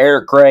Colden,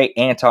 Eric Gray,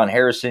 Anton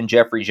Harrison,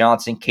 Jeffrey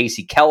Johnson,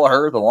 Casey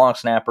Kelleher, the long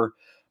snapper,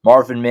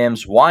 Marvin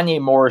Mims, Wanye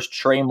Morris,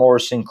 Trey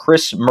Morrison,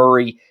 Chris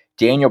Murray,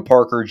 Daniel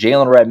Parker,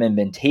 Jalen Redmond,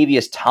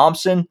 Ventavious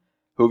Thompson,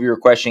 who you were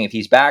questioning if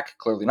he's back.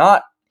 Clearly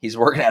not. He's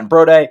working at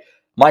Pro Day.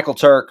 Michael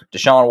Turk,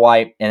 Deshaun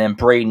White, and then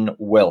Braden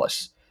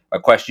Willis. My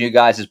question to you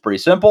guys is pretty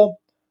simple.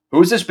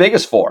 Who's this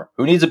biggest for?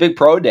 Who needs a big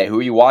pro day? Who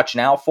are you watching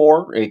out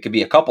for? It could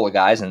be a couple of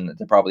guys, and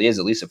there probably is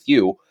at least a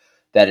few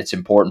that it's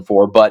important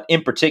for. But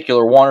in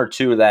particular, one or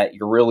two that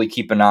you really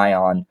keep an eye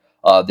on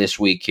this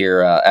week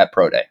here at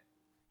Pro Day.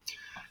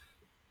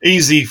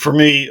 Easy for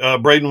me.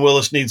 Braden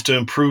Willis needs to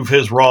improve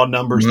his raw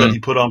numbers that he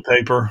put on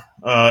paper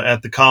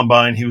at the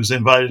Combine. He was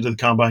invited to the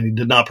Combine. He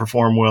did not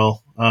perform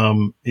well.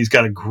 He's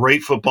got a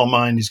great football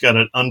mind. He's got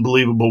an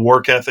unbelievable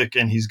work ethic,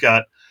 and he's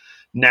got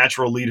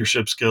natural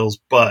leadership skills,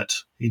 but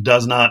he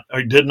did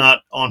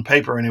not on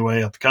paper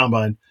anyway at the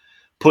Combine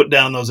put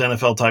down those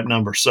NFL type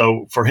numbers.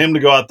 So for him to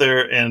go out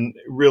there and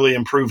really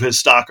improve his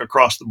stock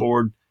across the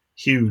board,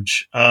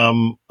 huge.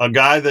 A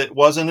guy that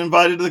wasn't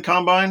invited to the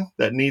Combine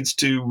that needs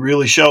to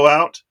really show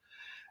out.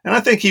 And I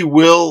think he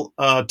will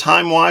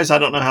time wise. I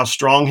don't know how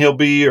strong he'll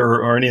be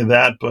or any of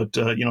that, but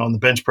on the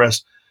bench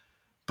press,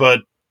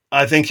 but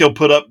I think he'll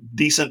put up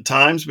decent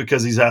times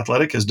because he's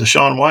athletic. As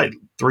Deshaun White,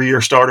 3-year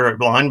starter at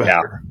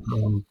linebacker,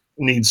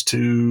 needs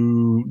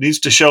to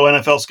show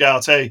NFL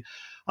scouts, hey,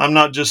 I'm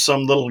not just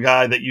some little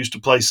guy that used to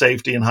play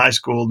safety in high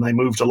school and they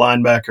moved to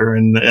linebacker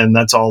and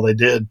that's all they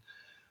did.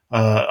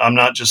 I'm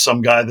not just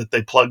some guy that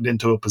they plugged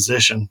into a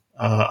position.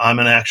 I'm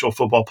an actual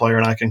football player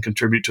and I can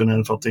contribute to an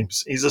NFL team.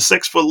 He's a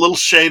 6 foot, little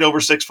shade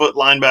over 6 foot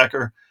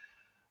linebacker.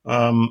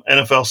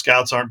 NFL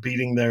scouts aren't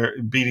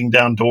beating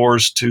down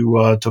doors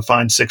to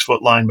find 6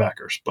 foot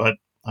linebackers, but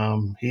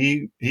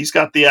he's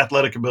got the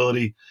athletic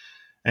ability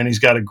and he's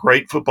got a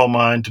great football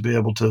mind to be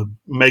able to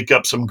make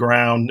up some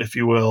ground, if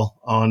you will,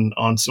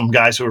 on some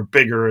guys who are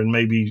bigger and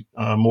maybe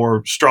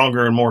more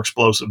stronger and more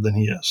explosive than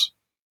he is.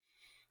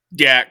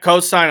 Yeah,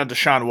 co-sign on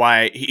Deshaun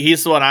White.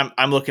 He's the one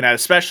I'm looking at,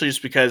 especially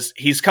just because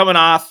he's coming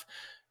off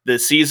the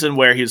season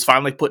where he was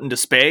finally put into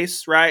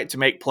space, right, to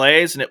make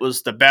plays, and it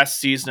was the best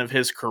season of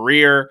his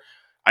career.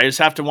 I just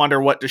have to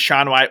wonder what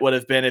Deshaun White would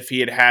have been if he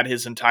had had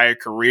his entire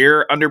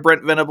career under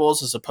Brent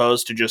Venables as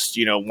opposed to just,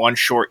 one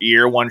short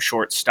year, one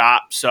short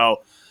stop.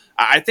 So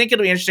I think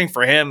it'll be interesting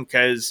for him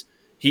because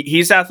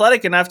he's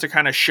athletic enough to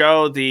kind of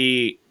show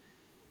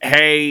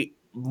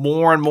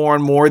more and more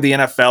and more the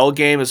NFL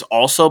game is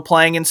also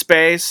playing in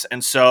space.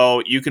 And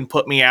so you can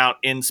put me out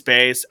in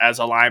space as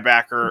a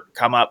linebacker,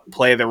 come up,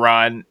 play the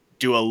run,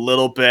 do a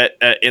little bit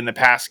in the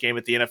pass game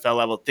at the NFL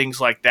level, things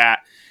like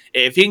that.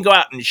 If he can go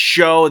out and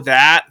show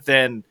that,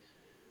 then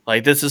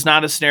like this is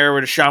not a scenario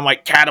where Deshaun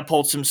White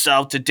catapults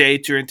himself to day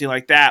two or anything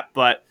like that.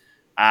 But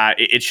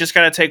it's just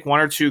got to take one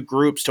or two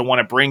groups to want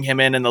to bring him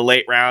in the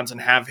late rounds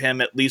and have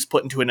him at least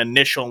put into an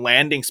initial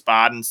landing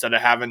spot instead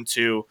of having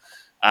to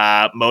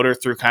motor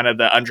through kind of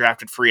the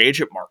undrafted free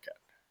agent market.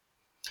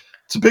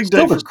 It's a big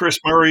day for Chris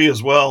Murray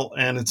as well,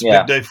 and it's a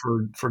big day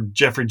for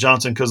Jeffrey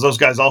Johnson because those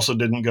guys also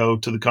didn't go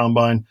to the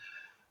combine.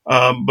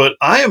 But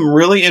I am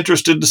really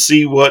interested to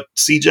see what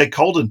C.J.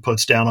 Colden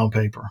puts down on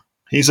paper.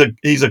 He's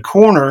a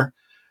corner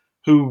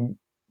who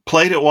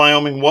played at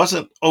Wyoming,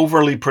 wasn't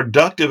overly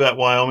productive at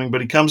Wyoming,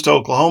 but he comes to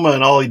Oklahoma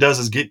and all he does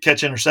is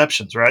catch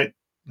interceptions, right?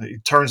 He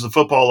turns the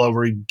football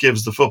over. He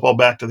gives the football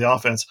back to the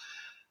offense.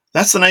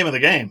 That's the name of the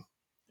game.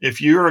 If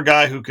you're a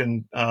guy who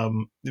can,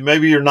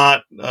 maybe you're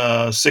not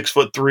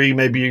 6'3",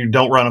 maybe you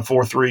don't run a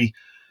 4.3,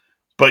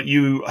 but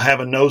you have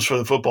a nose for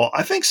the football.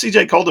 I think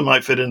C.J. Colden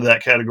might fit into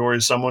that category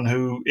as someone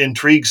who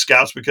intrigues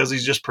scouts because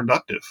he's just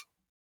productive.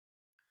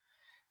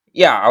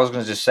 Yeah, I was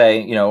going to just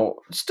say,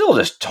 still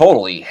just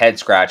totally head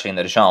scratching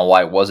that Deshaun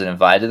White wasn't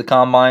invited to the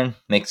combine.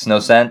 Makes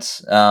no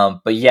sense.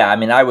 But yeah, I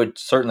mean, I would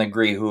certainly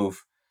agree.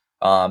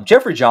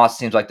 Jeffrey Johnson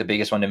seems like the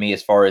biggest one to me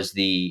as far as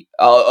the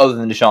other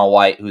than Deshaun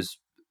White, who's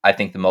I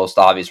think the most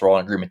obvious. We're all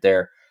in agreement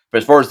there. But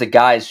as far as the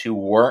guys who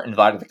weren't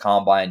invited to the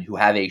combine, who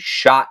have a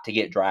shot to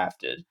get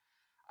drafted,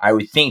 I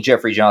would think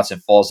Jeffrey Johnson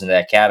falls into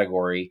that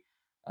category.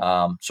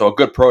 So a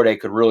good pro day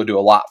could really do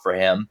a lot for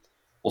him.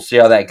 We'll see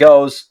how that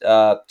goes.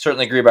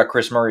 Certainly agree about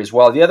Chris Murray as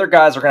well. The other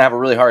guys are going to have a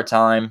really hard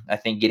time, I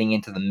think, getting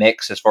into the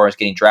mix as far as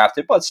getting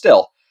drafted. But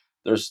still,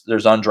 there's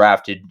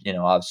undrafted,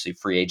 obviously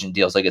free agent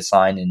deals that get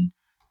signed and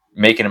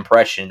make an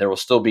impression. There will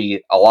still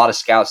be a lot of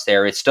scouts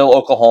there. It's still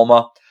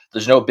Oklahoma.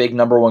 There's no big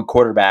number one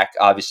quarterback,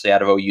 obviously,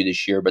 out of OU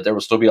this year, but there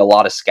will still be a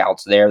lot of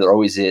scouts there. There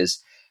always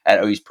is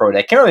at OU's pro day.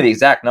 I can't remember the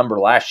exact number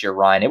last year,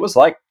 Ryan. It was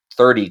like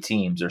 30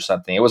 teams or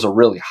something. It was a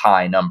really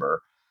high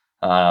number.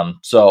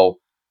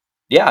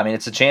 Yeah, I mean,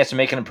 it's a chance to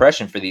make an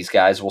impression for these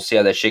guys. We'll see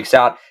how that shakes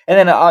out. And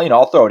then,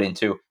 I'll throw it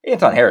into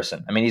Anton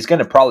Harrison. I mean, he's going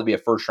to probably be a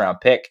first-round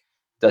pick.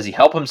 Does he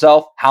help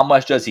himself? How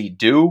much does he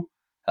do?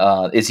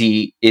 Is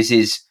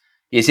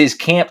his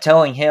camp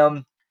telling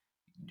him,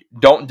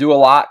 don't do a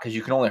lot because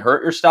you can only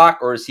hurt your stock?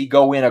 Or does he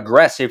go in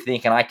aggressive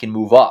thinking I can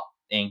move up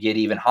and get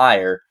even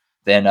higher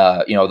than,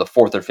 the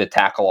fourth or fifth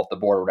tackle off the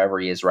board or whatever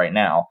he is right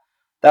now?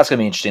 That's going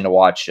to be interesting to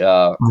watch,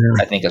 I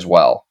think, as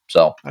well.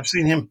 So I've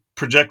seen him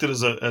projected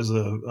as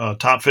a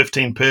top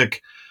 15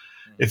 pick.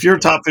 If you're a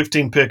top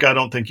 15 pick, I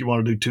don't think you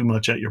want to do too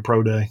much at your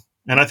pro day.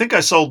 And I think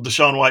I sold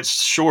Deshaun White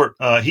short.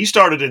 He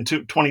started in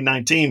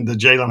 2019, the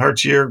Jalen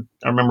Hurts year.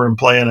 I remember him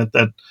playing at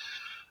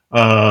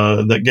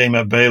that game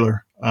at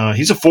Baylor.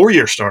 He's a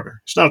 4-year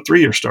starter. He's not a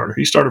 3-year starter.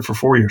 He started for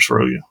 4 years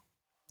for OU.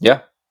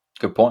 Yeah,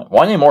 good point.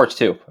 Wanya Morris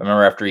too. I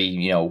remember after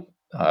he,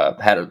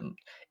 had an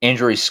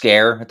injury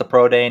scare at the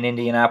pro day in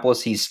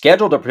Indianapolis. He's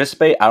scheduled to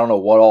participate. I don't know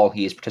what all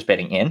he is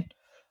participating in,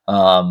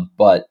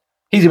 but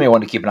he's gonna be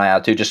one to keep an eye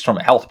out too, just from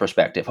a health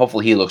perspective.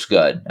 Hopefully, he looks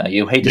good.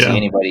 You hate to see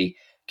anybody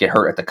get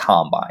hurt at the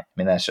combine. I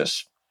mean, that's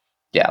just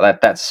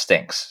that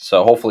stinks.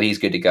 So hopefully, he's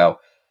good to go.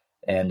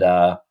 And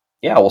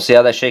we'll see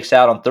how that shakes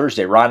out on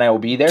Thursday. Ron and I will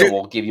be there.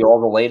 We'll give you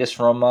all the latest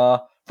from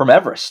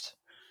Everest.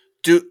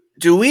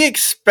 Do we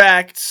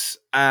expect?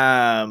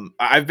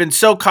 I've been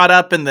so caught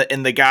up in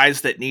the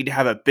guys that need to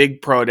have a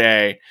big pro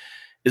day.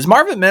 Is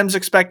Marvin Mims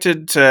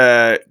expected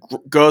to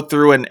go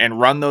through and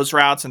run those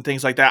routes and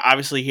things like that?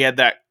 Obviously, he had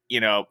that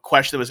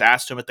question that was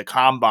asked to him at the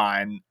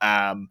combine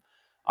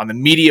on the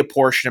media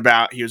portion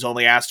about he was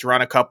only asked to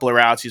run a couple of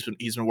routes.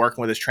 He's been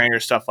working with his trainer,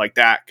 stuff like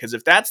that. Because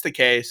if that's the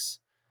case,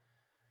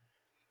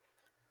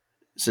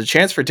 it's a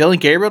chance for Dylan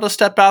Gabriel to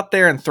step out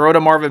there and throw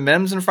to Marvin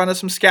Mims in front of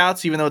some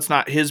scouts, even though it's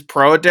not his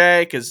pro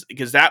day,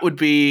 because that would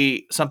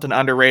be something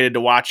underrated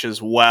to watch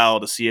as well,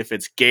 to see if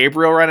it's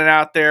Gabriel running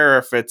out there or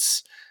if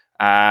it's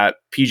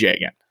PJ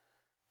again.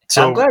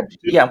 So I'm glad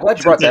you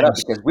brought that up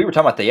because we were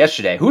talking about that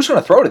yesterday. Who's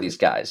going to throw to these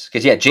guys?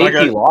 Because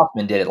JP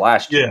Loftman did it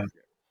last year. Yeah,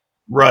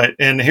 right.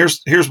 And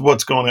here's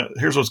what's going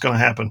to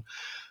happen.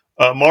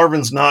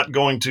 Marvin's not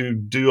going to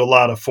do a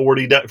lot of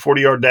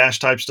 40-yard dash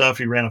type stuff.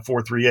 He ran a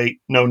 4.38.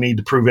 No need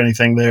to prove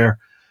anything there.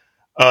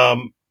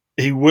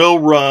 He will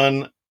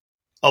run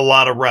a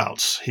lot of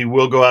routes. He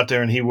will go out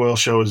there and he will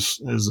show his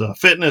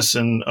fitness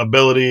and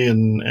ability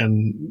and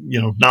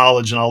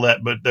knowledge and all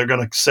that. But they're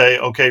going to say,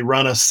 okay,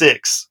 run a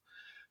 6.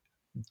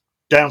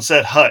 Down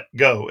set hut,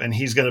 go. And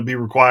he's going to be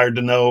required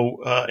to know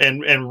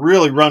and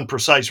really run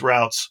precise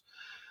routes.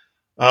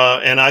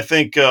 And I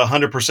think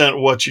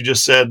 100% what you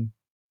just said,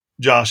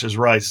 Josh, is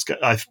right.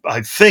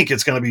 I think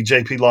it's going to be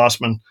J.P.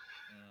 Lossman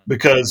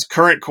because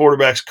current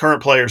quarterbacks,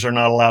 current players are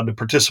not allowed to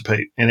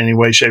participate in any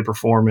way, shape, or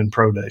form in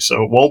pro day.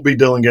 So it won't be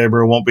Dylan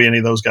Gabriel, won't be any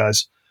of those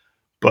guys.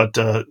 But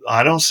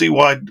I don't see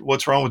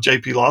what's wrong with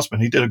J.P.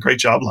 Lossman. He did a great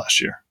job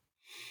last year.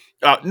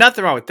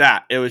 Nothing wrong with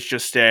that. It was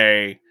just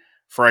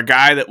for a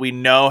guy that we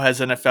know has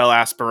NFL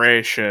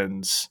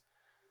aspirations,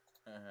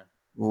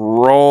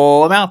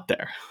 roll him out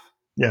there.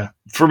 Yeah,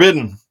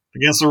 forbidden.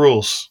 against the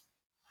rules.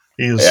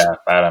 He is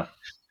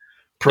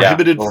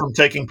prohibited from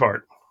taking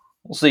part.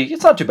 We'll see.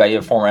 It's not too bad. You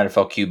have a former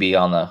NFL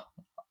QB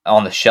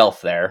on the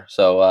shelf there.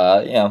 So,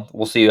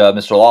 we'll see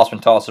Mr.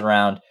 Lossman toss it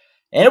around.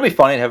 And it'll be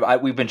funny to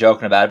have, we've been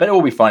joking about it, but it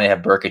will be funny to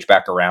have Burkich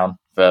back around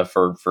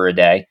for a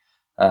day.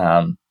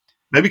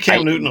 Maybe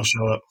Cam Newton will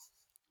show up.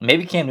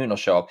 Maybe Cam Newton will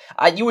show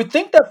up. You would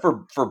think that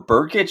for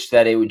Burkich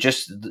that it would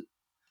just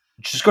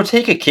go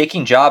take a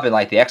kicking job in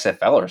like the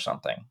XFL or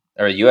something,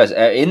 or US.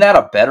 Isn't that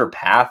a better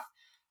path?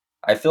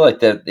 I feel like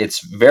that it's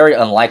very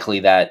unlikely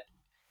that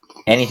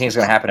anything's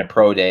going to happen at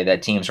Pro Day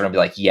that teams are going to be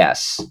like,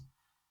 yes,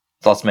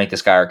 let's make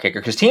this guy our kicker,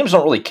 because teams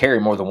don't really carry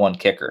more than one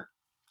kicker.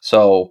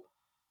 So,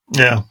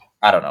 yeah,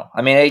 I don't know.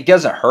 I mean, it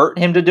doesn't hurt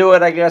him to do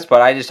it, I guess,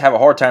 but I just have a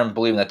hard time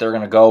believing that they're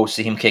going to go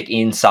see him kick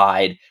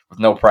inside with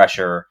no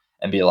pressure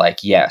and be like,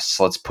 yes,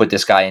 let's put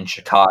this guy in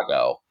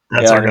Chicago.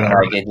 That's not going to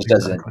hurt. It just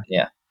doesn't.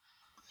 Yeah.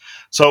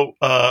 So,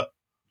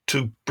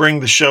 to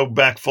bring the show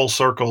back full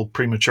circle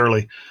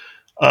prematurely,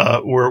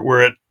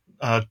 we're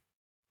at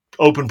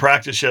open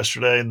practice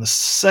yesterday, and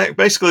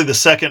basically the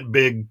second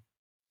big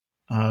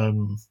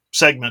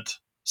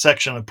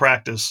section of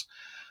practice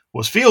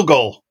was field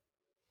goal,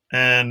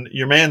 and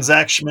your man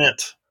Zach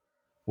Schmidt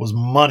was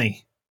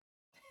money.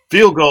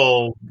 Field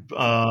goal,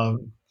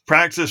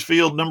 practice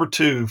field number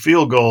 2,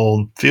 field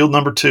goal, field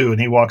number 2, and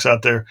he walks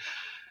out there.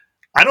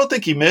 I don't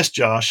think he missed,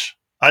 Josh.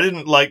 I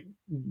didn't like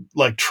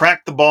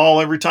track the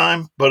ball every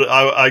time, but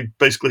I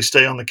basically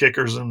stay on the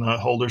kickers and the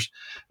holders,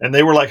 and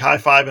they were like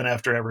high-fiving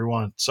after every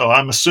one. So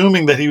I'm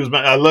assuming that he was.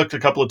 I looked a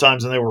couple of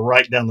times and they were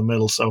right down the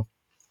middle. So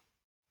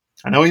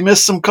I know he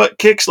missed some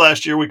kicks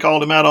last year. We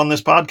called him out on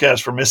this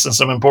podcast for missing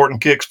some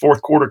important kicks,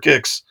 fourth quarter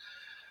kicks.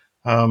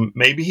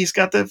 Maybe he's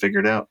got that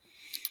figured out.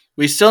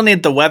 We still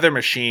need the weather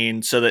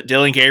machine so that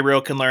Dylan Gabriel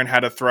can learn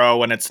how to throw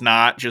when it's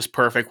not just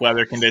perfect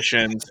weather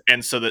conditions,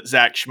 and so that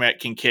Zach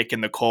Schmidt can kick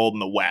in the cold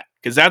and the wet.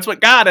 Because that's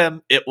what got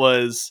him. It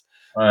was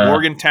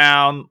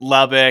Morgantown,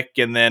 Lubbock,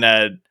 and then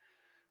a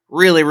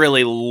really,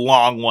 really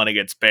long one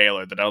against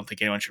Baylor that I don't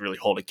think anyone should really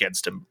hold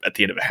against him at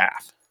the end of a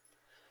half.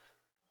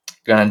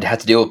 Gonna have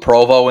to deal with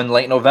Provo in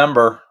late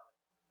November.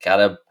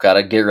 Gotta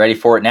get ready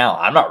for it now.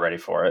 I'm not ready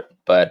for it,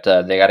 but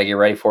they got to get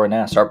ready for it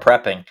now. Start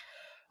prepping.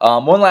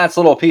 One last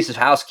little piece of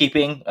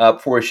housekeeping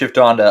before we shift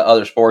on to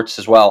other sports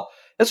as well.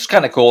 This was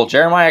kind of cool.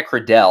 Jeremiah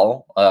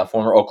Cradell,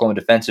 former Oklahoma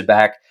defensive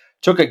back,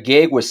 took a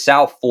gig with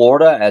South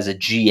Florida as a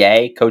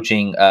GA,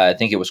 coaching, I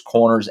think it was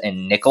corners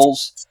and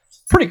nickels.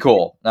 Pretty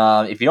cool.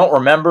 If you don't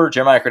remember,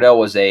 Jeremiah Cradell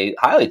was a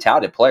highly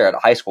touted player at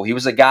high school. He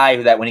was a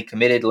guy that when he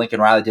committed,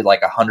 Lincoln Riley did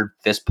like 100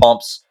 fist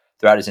pumps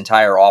throughout his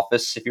entire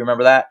office, if you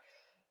remember that.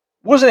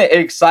 Wasn't an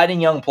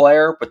exciting young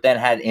player, but then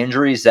had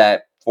injuries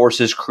that forced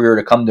his career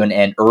to come to an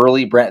end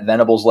early. Brent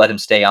Venables let him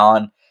stay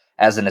on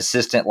as an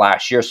assistant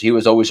last year, so he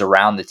was always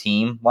around the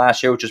team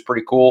last year, which is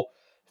pretty cool.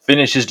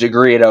 Finished his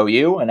degree at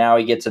OU, and now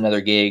he gets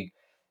another gig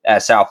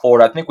at South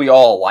Florida. I think we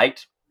all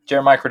liked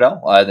Jeremiah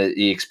Cradell,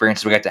 the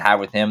experiences we got to have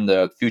with him,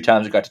 the few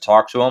times we got to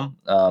talk to him.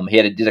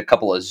 He did a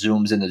couple of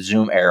Zooms in the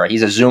Zoom era.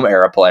 He's a Zoom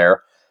era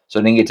player, so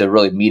I didn't get to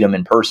really meet him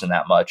in person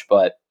that much,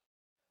 but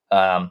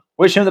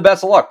wish him the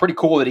best of luck. Pretty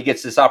cool that he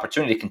gets this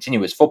opportunity to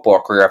continue his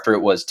football career after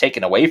it was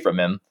taken away from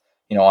him,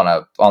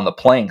 on the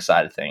playing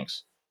side of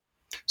things.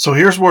 So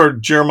here's where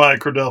Jeremiah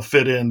Cradell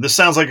fit in. This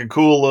sounds like a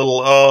cool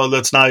little,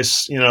 that's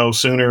nice,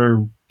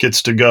 Sooner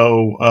gets to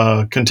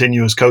go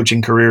continue his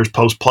coaching career, his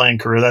post-playing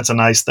career. That's a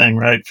nice thing,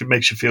 right? If it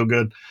makes you feel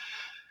good.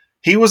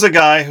 He was a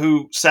guy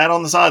who stood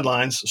on the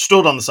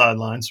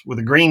sidelines with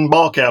a green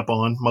ball cap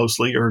on,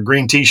 mostly, or a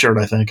green T-shirt,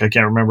 I think. I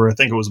can't remember. I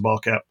think it was a ball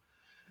cap.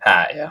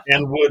 Yeah.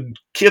 And would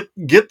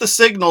get the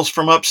signals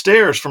from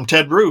upstairs from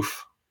Ted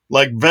Roof.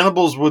 Like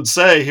Venables would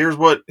say, here's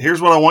what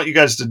I want you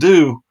guys to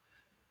do.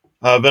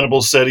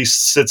 Venables said he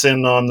sits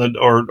in on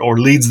or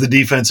leads the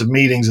defensive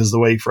meetings, is the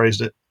way he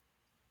phrased it.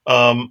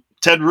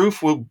 Ted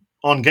Roof will,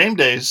 on game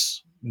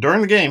days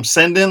during the game,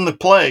 send in the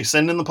play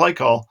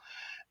call,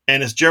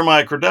 and it's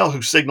Jeremiah Cradell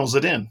who signals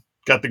it in.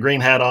 Got the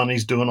green hat on,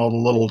 he's doing all the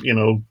little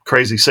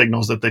crazy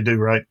signals that they do,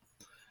 right?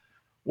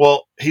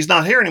 Well, he's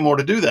not here anymore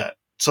to do that,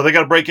 so they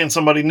got to break in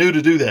somebody new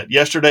to do that.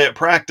 Yesterday at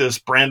practice,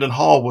 Brandon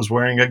Hall was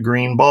wearing a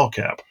green ball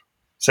cap.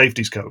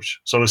 Safeties coach.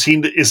 So is he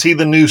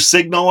the new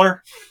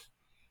signaler?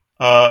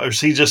 Or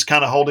is he just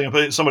kind of holding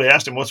up? Somebody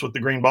asked him, what's with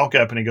the green ball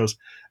cap? And he goes,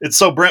 it's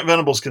so Brent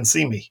Venables can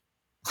see me.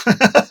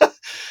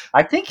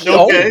 I think he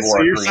okay,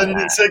 so you're sending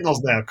in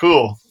signals now.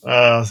 Cool.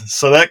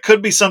 So that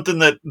could be something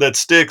that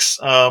sticks.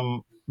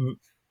 That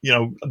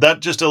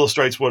just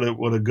illustrates what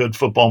a good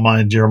football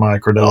mind Jeremiah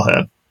Cradell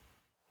had.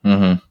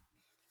 Mm-hmm.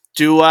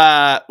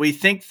 Do we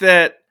think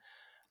that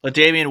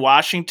LaDavian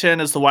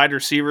Washington, as the wide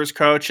receivers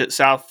coach at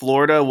South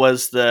Florida,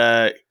 was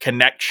the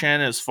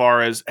connection as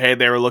far as, hey,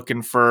 they were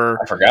looking for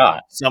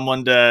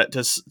someone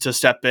to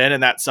step in,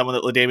 and that's someone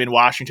that LaDavian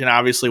Washington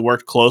obviously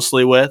worked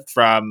closely with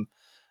from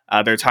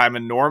their time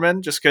in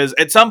Norman? Just because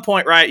at some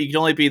point, right, you can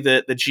only be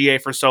the GA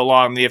for so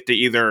long, you have to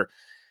either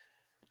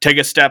take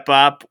a step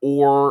up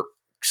or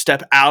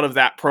step out of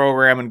that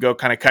program and go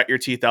kind of cut your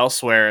teeth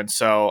elsewhere. And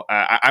so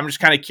I'm just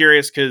kind of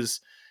curious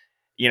because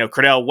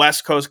Cordell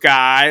West Coast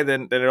guy,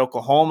 then at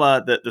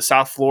Oklahoma, the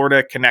South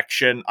Florida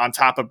connection on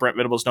top of Brent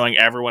Venables knowing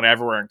everyone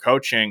everywhere in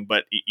coaching.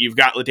 But you've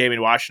got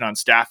LaDainian Washington on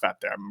staff out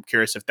there. I'm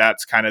curious if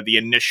that's kind of the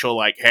initial,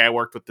 like, hey, I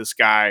worked with this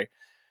guy,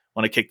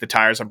 want to kick the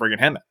tires on bringing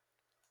him in.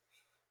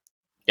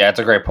 Yeah, that's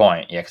a great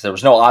point. Yeah, because there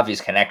was no obvious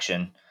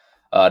connection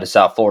to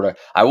South Florida.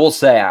 I will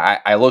say,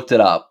 I looked it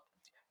up.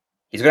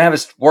 He's going to have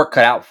his work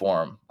cut out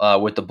for him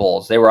with the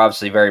Bulls. They were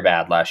obviously very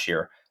bad last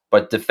year.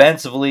 But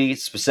defensively,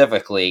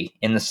 specifically,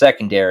 in the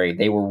secondary,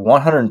 they were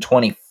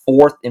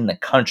 124th in the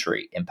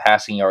country in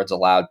passing yards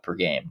allowed per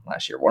game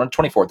last year.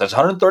 124th. There's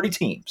 130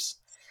 teams.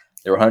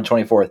 They were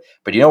 124th.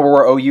 But do you know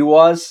where OU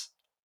was?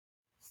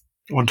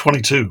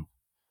 122.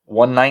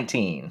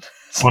 119.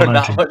 So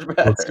not much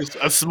better. It's just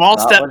a small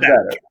step back.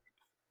 Better.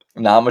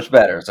 Not much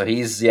better. So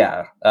he's,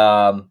 good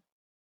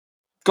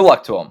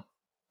luck to him.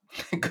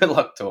 Good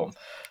luck to him.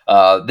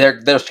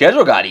 Their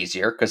schedule got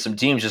easier because some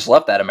teams just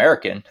left that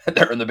American.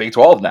 They're in the Big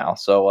 12 now,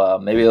 so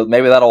maybe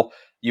that'll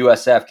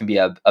USF can be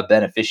a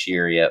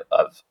beneficiary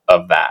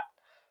of that.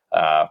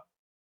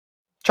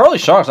 Charlie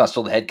Strong's not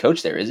still the head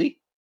coach there, is he?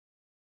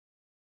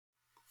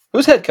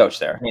 Who's head coach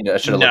there? I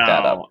should have looked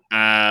that up.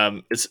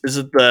 Is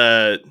it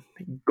the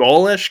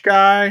Golish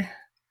guy?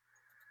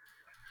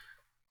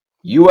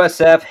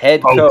 USF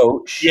head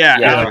coach.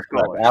 Alex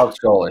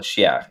Golish.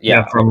 Yeah,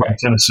 from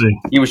Tennessee.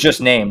 He was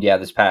just named.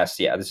 This is going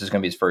to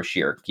be his first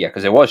year. Yeah,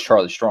 because it was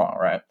Charlie Strong,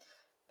 right?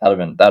 That'd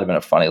have been a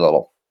funny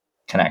little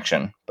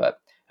connection. But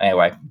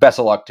anyway, best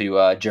of luck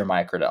to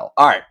Jeremiah Cordell.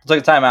 All right,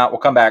 let's take a timeout. We'll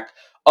come back.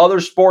 Other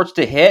sports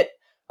to hit.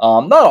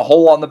 Not a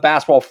whole lot on the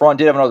basketball front.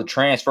 Did have another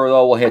transfer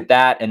though. We'll hit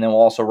that, and then we'll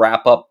also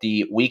wrap up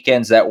the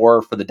weekends that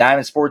were for the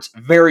Diamond Sports.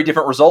 Very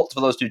different results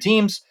for those two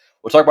teams.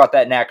 We'll talk about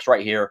that next,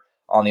 right here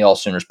on the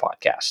AllSooners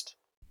Podcast.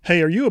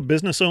 Hey, are you a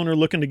business owner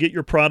looking to get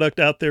your product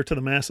out there to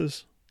the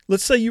masses?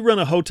 Let's say you run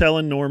a hotel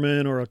in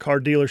Norman or a car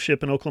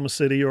dealership in Oklahoma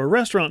City or a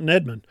restaurant in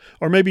Edmond,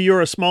 or maybe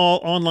you're a small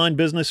online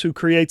business who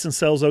creates and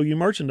sells OU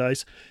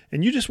merchandise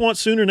and you just want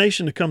Sooner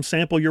Nation to come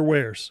sample your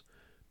wares.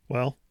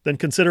 Well, then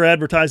consider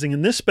advertising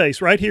in this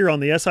space right here on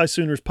the SI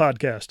Sooners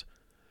Podcast.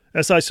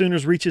 SI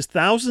Sooners reaches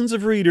thousands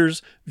of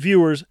readers,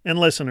 viewers, and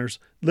listeners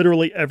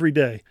literally every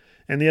day,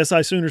 and the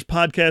SI Sooners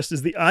Podcast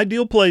is the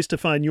ideal place to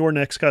find your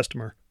next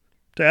customer.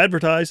 To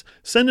advertise,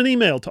 send an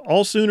email to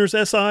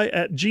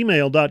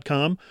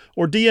allsoonersi@gmail.com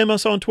or DM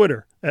us on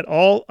Twitter at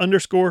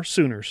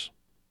all_Sooners.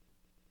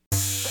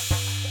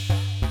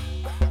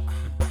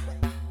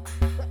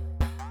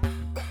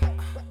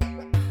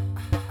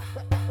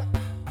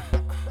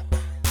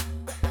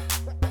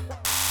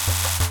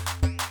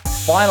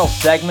 Final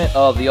segment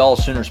of the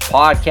AllSooners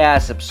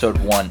Podcast, episode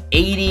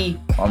 180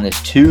 on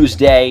this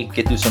Tuesday.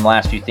 Get through some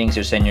last few things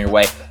they're sending your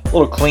way. A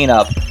little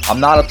cleanup. I'm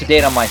not up to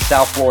date on my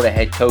South Florida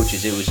head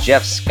coaches. It was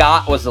Jeff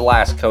Scott was the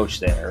last coach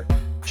there.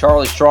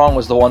 Charlie Strong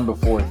was the one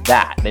before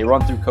that. They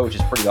run through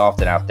coaches pretty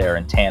often out there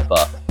in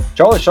Tampa.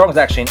 Charlie Strong is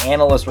actually an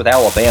analyst with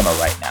Alabama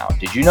right now.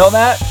 Did you know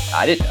that?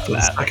 I didn't know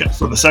that.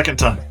 For the second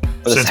time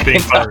since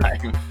being fired.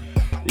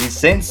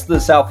 Since the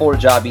South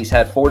Florida job, he's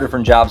had 4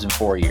 different jobs in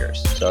 4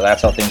 years. So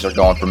that's how things are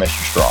going for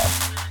Mr. Strong.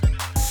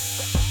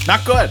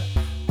 Not good.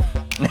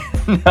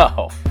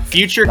 No.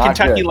 Future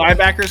Kentucky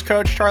linebackers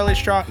coach Charlie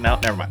Strong? No,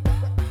 never mind.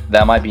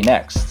 That might be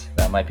next.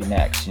 You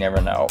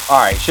never know. All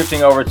right,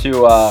 shifting over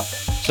to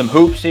some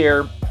hoops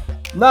here.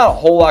 Not a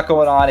whole lot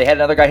going on. They had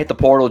another guy hit the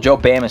portal, Joe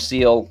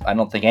Bamisile. I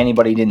don't think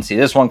anybody didn't see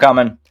this one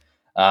coming.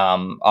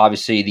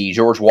 Obviously, the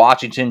George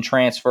Washington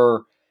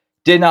transfer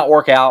did not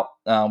work out.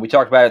 We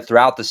talked about it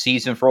throughout the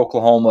season for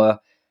Oklahoma.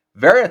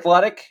 Very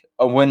athletic.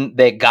 When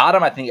they got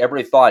him, I think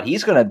everybody thought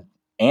he's going to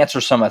answer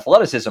some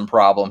athleticism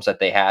problems that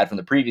they had from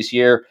the previous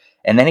year.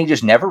 And then he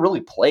just never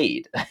really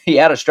played. He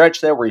had a stretch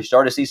there where he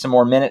started to see some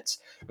more minutes,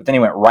 but then he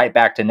went right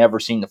back to never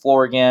seeing the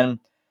floor again.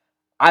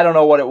 I don't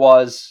know what it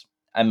was.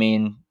 I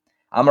mean,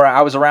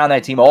 I was around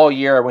that team all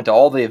year. I went to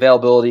all the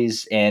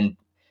availabilities, and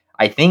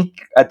I think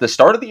at the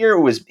start of the year,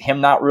 it was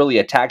him not really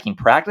attacking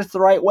practice the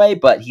right way,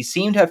 but he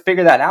seemed to have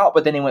figured that out,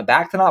 but then he went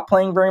back to not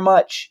playing very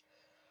much.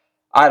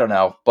 I don't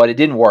know, but it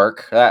didn't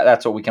work.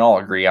 That's what we can all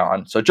agree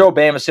on. So Joe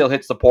Bamisile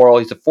hits the portal.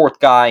 He's the 4th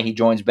guy. He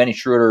joins Benny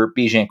Schroeder,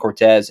 Bijan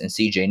Cortez, and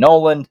CJ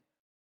Noland.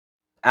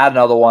 Add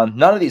another one.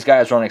 None of these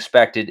guys are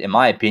unexpected, in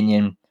my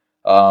opinion.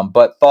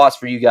 But thoughts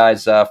for you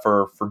guys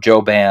for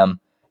Joe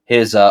Bam,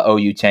 his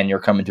OU tenure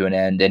coming to an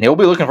end, and he'll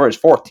be looking for his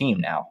 4th team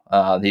now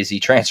as he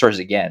transfers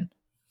again.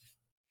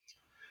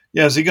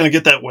 Yeah, is he going to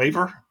get that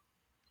waiver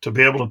to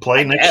be able to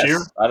play next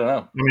year? I don't know.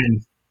 I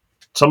mean,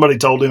 somebody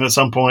told him at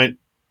some point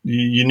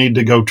you need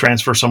to go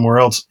transfer somewhere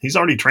else. He's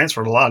already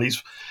transferred a lot.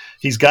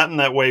 He's gotten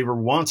that waiver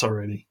once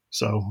already.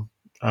 So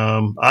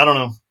I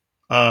don't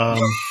know.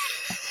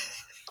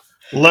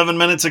 11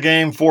 minutes a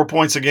game, 4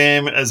 points a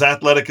game. As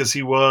athletic as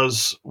he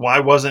was, why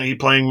wasn't he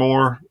playing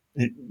more?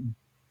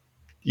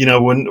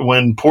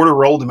 When Porter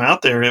rolled him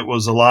out there, it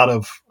was a lot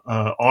of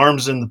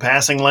arms in the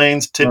passing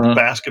lanes, tipped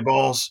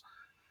basketballs,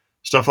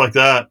 stuff like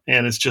that.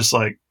 And it's just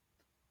like,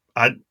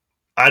 I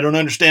don't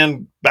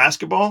understand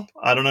basketball.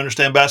 I don't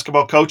understand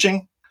basketball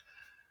coaching.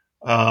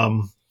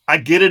 I I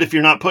get it if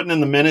you're not putting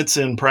in the minutes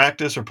in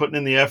practice or putting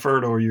in the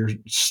effort or you're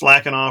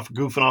slacking off,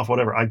 goofing off,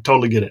 whatever. I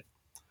totally get it.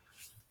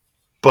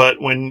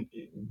 But when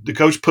the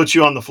coach puts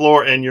you on the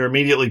floor and you're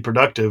immediately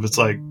productive, it's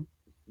like,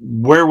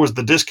 where was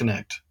the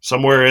disconnect?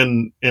 Somewhere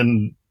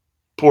in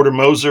Porter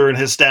Moser and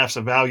his staff's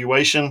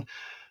evaluation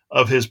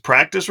of his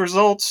practice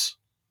results?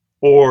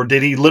 Or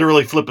did he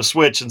literally flip a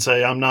switch and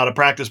say, I'm not a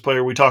practice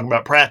player. We talking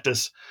about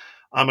practice.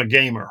 I'm a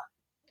gamer.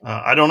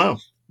 I don't know.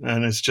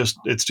 And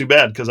it's too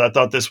bad because I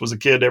thought this was a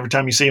kid. Every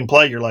time you see him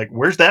play, you're like,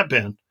 where's that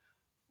been?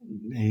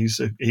 He's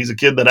a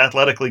kid that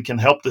athletically can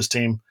help this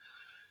team.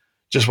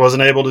 Just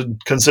wasn't able to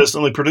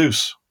consistently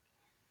produce.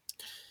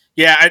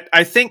 Yeah,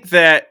 I think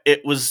that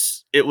it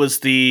was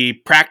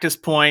the practice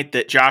point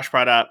that Josh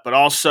brought up, but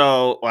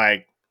also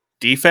like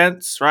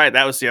defense, right?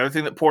 That was the other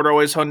thing that Porter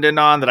always honed in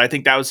on, that I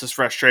think that was his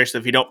frustration.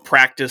 If you don't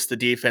practice the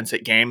defense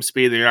at game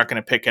speed, then you're not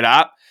going to pick it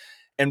up.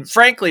 And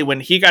frankly, when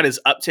he got his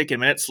uptick in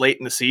minutes late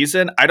in the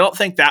season, I don't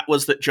think that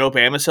was that Joe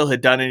Bamisile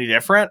had done any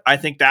different. I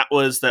think that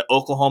was that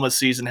Oklahoma's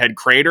season had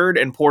cratered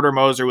and Porter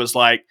Moser was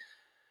like,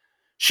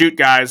 shoot,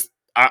 guys,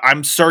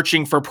 I'm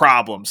searching for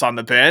problems on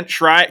the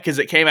bench, right? Because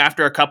it came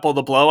after a couple of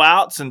the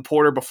blowouts, and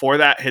Porter before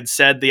that had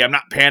said I'm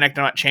not panicked,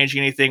 I'm not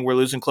changing anything, we're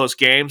losing close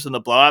games, and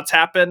the blowouts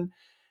happen.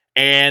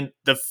 And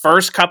the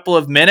first couple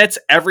of minutes,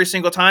 every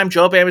single time,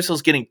 Joe Bamisile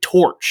is getting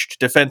torched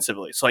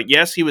defensively. So, like,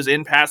 yes, he was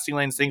in passing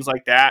lanes, things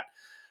like that.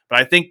 But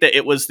I think that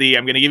it was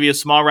I'm going to give you a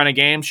small run of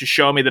games to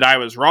show me that I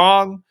was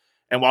wrong.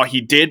 And while he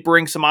did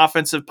bring some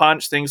offensive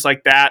punch, things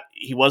like that,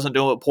 he wasn't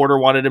doing what Porter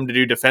wanted him to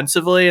do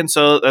defensively. And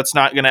so that's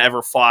not going to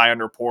ever fly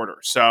under Porter.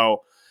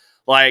 So,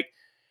 like,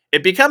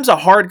 it becomes a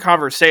hard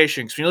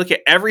conversation because when you look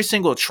at every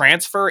single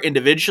transfer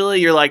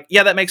individually, you're like,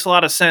 yeah, that makes a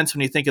lot of sense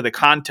when you think of the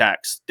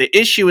context. The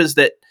issue is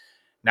that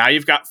now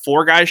you've got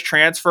 4 guys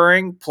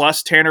transferring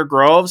plus Tanner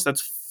Groves.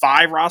 That's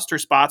 5 roster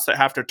spots that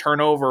have to turn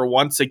over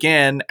once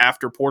again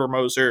after Porter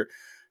Moser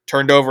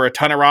turned over a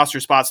ton of roster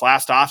spots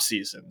last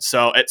offseason.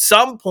 So at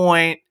some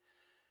point,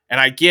 and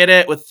I get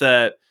it with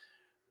the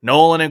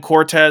Nolan and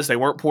Cortez, they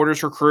weren't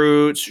Porter's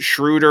recruits.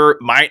 Schroeder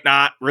might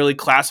not really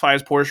classify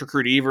as Porter's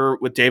recruit either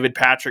with David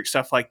Patrick,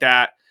 stuff like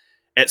that.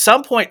 At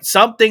some point,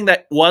 something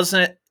that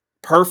wasn't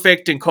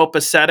perfect and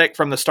copacetic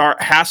from the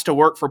start has to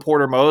work for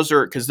Porter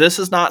Moser because this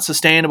is not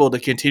sustainable to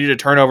continue to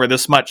turn over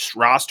this much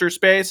roster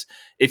space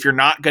if you're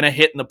not going to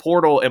hit in the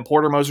portal, and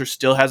Porter Moser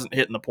still hasn't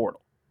hit in the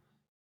portal.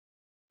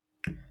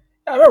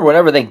 I remember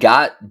whenever they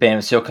got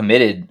Bamisile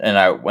committed,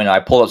 and when I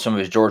pulled up some of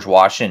his George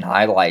Washington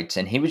highlights,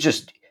 and he was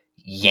just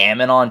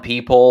yamming on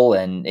people,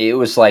 and it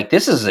was like,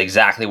 this is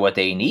exactly what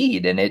they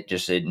need, and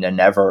it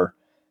never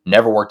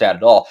worked out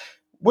at all.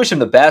 Wish him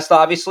the best,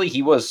 obviously.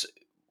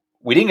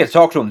 We didn't get to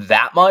talk to him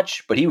that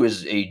much, but he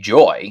was a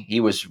joy. He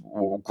was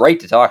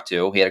great to talk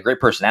to. He had a great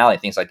personality,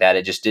 things like that.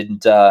 It just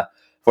didn't, for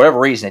whatever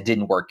reason, it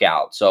didn't work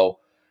out. So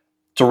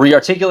to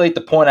re-articulate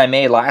the point I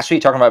made last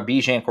week, talking about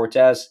Bijan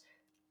Cortez,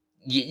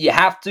 you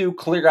have to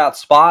clear out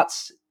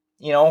spots,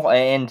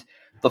 and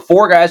the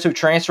 4 guys who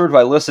transferred, who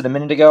I listed a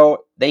minute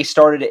ago, they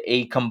started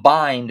a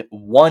combined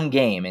 1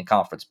 game in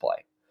conference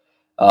play.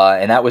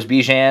 And that was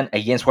Bijan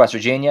against West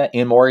Virginia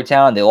in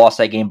Morgantown. They lost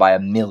that game by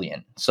 1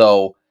 million.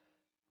 So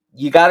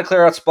you got to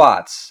clear out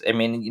spots. I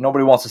mean,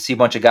 nobody wants to see a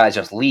bunch of guys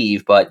just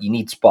leave, but you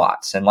need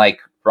spots. And like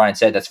Ryan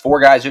said, that's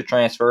 4 guys who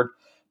transferred,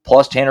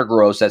 plus Tanner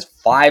Gross. That's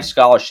 5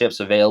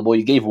 scholarships available.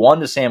 You gave 1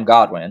 to Sam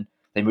Godwin.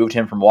 They moved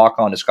him from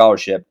walk-on to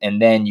scholarship.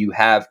 And then you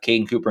have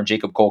Caden Cooper and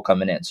Jacob Cole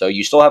coming in. So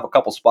you still have a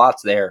couple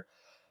spots there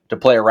to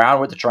play around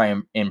with to try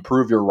and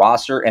improve your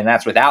roster. And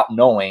that's without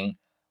knowing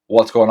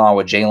what's going on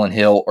with Jalen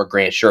Hill or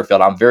Grant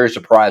Sherfield. I'm very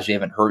surprised we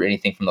haven't heard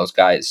anything from those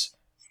guys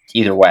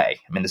either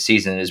way. I mean, the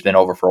season has been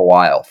over for a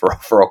while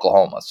for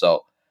Oklahoma.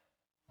 So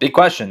big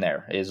question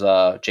there. Is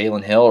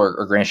Jalen Hill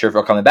or Grant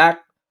Sherfield coming back?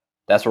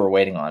 That's what we're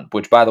waiting on.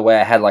 Which, by the way,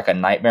 I had like a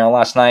nightmare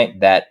last night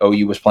that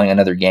OU was playing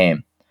another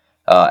game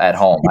at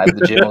home. I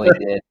legitimately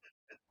did.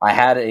 I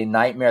had a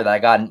nightmare that I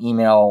got an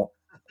email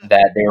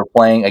that they were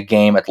playing a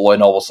game at the Lloyd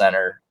Noble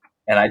Center.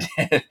 And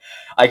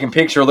I can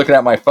picture looking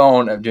at my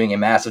phone of doing a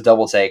massive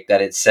double take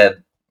that it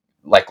said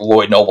like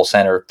Lloyd Noble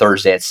Center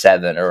Thursday at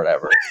 7 or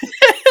whatever.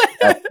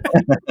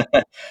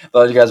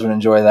 Thought you guys would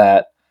enjoy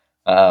that.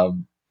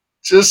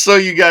 Just so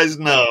you guys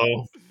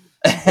know,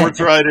 sports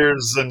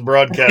writers and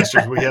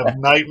broadcasters, we have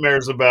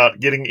nightmares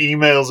about getting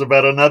emails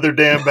about another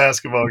damn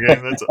basketball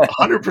game. That's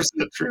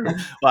 100% true.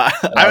 Well,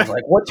 I was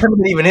like, what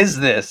tournament even is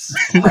this?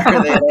 Why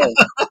are they in?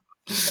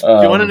 If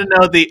you wanted to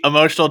know the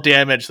emotional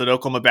damage that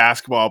Oklahoma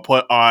basketball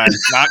put on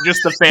not just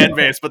the fan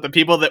base, but the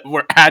people that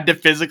had to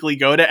physically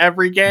go to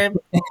every game,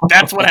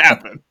 that's what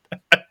happened.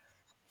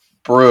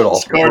 Brutal.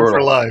 Scarred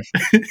for life.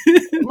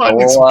 Might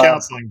need some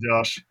counseling,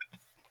 Josh.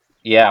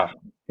 Yeah,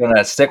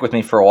 gonna stick with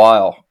me for a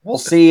while. We'll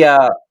see.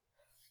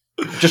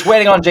 Just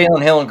waiting on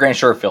Jalen Hill and Grant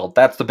Sherfield.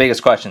 That's the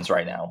biggest questions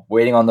right now.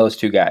 Waiting on those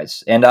 2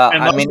 guys, and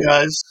I mean,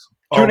 guys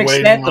to an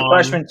extent, the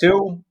freshmen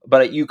too.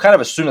 But you kind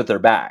of assume that they're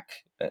back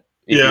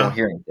if you don't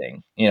hear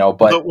anything,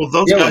 But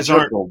those guys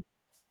aren't.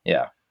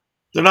 Yeah,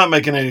 they're not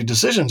making any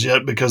decisions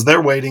yet because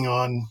they're waiting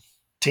on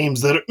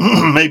teams that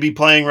may be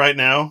playing right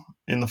now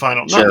in the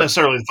final, Sure. not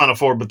necessarily the Final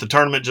Four, but the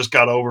tournament just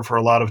got over for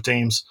a lot of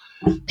teams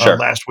Sure.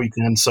 last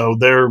weekend. So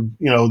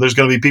there's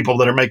going to be people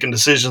that are making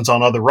decisions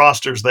on other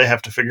rosters. They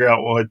have to figure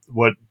out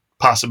what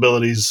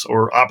possibilities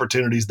or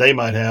opportunities they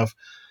might have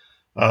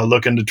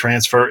looking to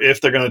transfer,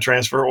 if they're going to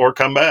transfer or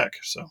come back.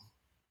 So,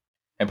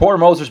 and Porter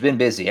Moser's been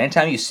busy.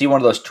 Anytime you see one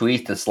of those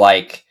tweets that's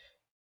like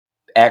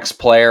X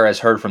player has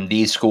heard from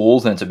these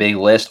schools and it's a big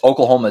list,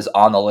 Oklahoma is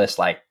on the list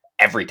like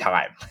every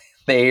time.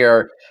 They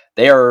are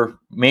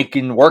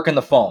working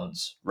the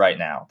phones right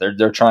now.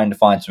 They're trying to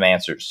find some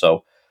answers.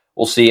 So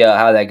we'll see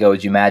how that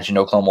goes. You imagine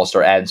Oklahoma will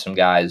start adding some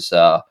guys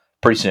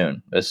pretty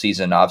soon this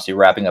season, obviously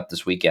wrapping up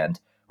this weekend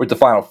with the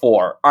Final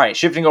Four. All right,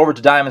 shifting over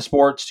to Diamond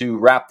Sports to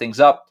wrap things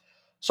up.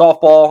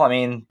 Softball, I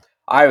mean,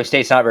 Iowa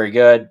State's not very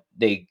good.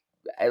 The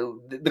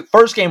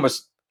first game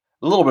was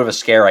a little bit of a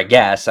scare, I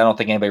guess. I don't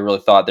think anybody really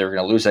thought they were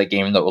going to lose that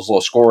game, even though it was low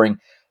scoring.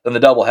 Then the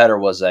doubleheader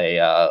was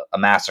a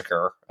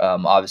massacre,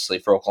 obviously,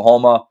 for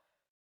Oklahoma.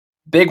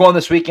 Big one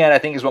this weekend, I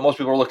think, is what most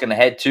people are looking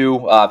ahead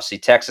to. Obviously,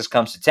 Texas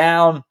comes to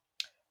town.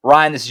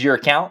 Ryan, this is your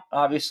account,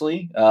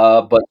 obviously,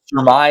 but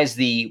surmise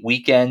the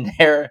weekend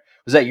there.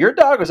 Was that your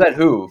dog or was that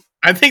Hoove?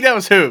 I think that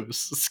was Hooves.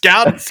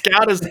 Scout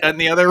is in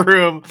the other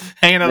room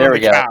hanging out on the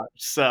couch.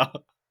 So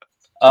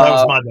that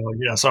was my dog.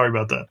 Yeah, sorry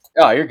about that.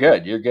 Oh, you're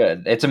good. You're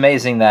good. It's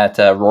amazing that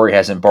Rory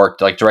hasn't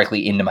barked like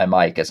directly into my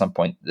mic at some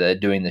point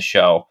doing the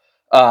show.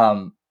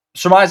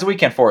 Surmise the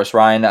weekend for us,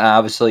 Ryan.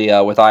 Obviously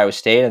with Iowa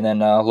State, and then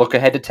look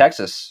ahead to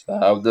Texas,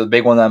 the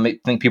big one that I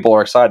think people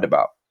are excited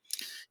about.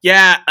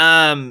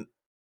 Yeah.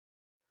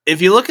 If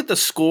you look at the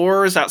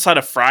scores outside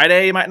of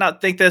Friday, you might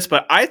not think this,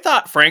 but I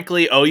thought,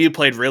 frankly, OU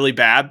played really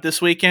bad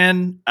this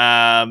weekend.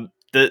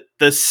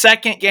 The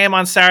second game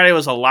on Saturday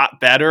was a lot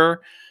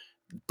better,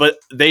 but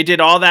they did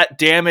all that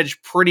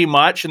damage pretty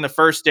much in the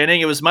first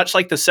inning. It was much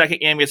like the second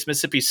game against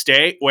Mississippi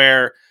State,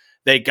 where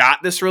they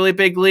got this really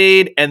big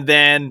lead, and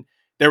then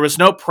there was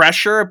no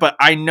pressure, but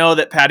I know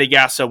that Patty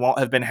Gasso won't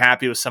have been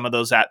happy with some of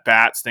those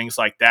at-bats, things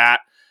like that.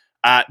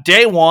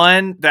 Day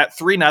one, that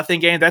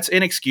 3-0 game, that's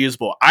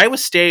inexcusable. Iowa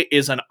State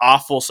is an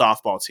awful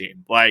softball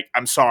team. Like,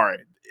 I'm sorry.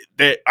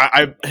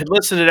 I had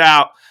listed it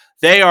out.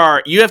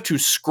 You have to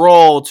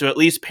scroll to at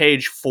least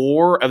page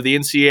 4 of the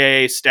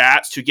NCAA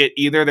stats to get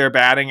either their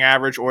batting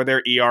average or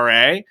their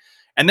ERA.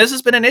 And this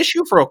has been an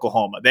issue for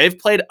Oklahoma. They've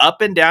played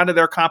up and down to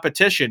their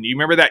competition. You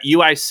remember that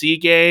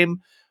UIC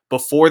game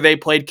before they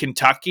played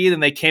Kentucky? Then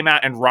they came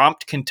out and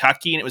romped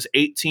Kentucky, and it was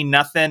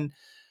 18-0.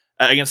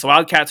 Against the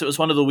Wildcats. It was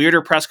one of the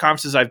weirder press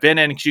conferences I've been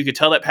in, because you could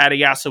tell that Patty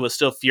Gasso was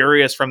still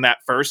furious from that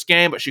first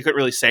game, but she couldn't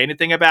really say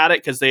anything about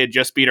it because they had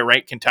just beat a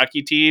ranked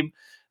Kentucky team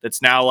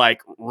that's now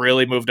like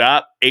really moved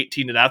up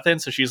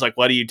 18-0. So she's like,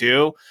 what do you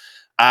do?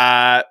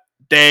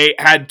 They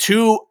had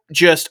 2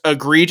 just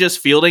egregious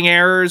fielding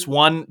errors.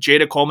 One,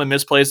 Jada Coleman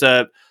misplays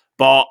a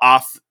ball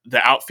off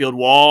the outfield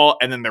wall,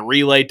 and then the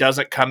relay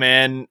doesn't come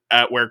in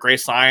where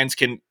Grace Lyons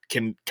can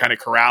kind of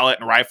corral it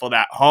and rifle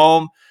that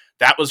home.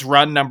 That was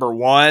run number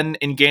 1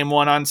 in game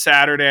 1 on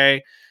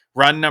Saturday.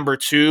 Run number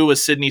 2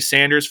 was Sydney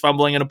Sanders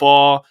fumbling in a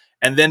ball.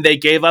 And then they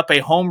gave up a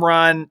home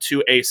run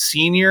to a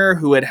senior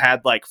who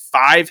had like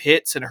 5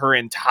 hits in her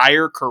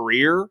entire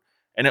career,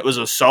 and it was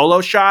a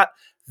solo shot.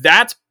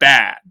 That's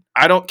bad.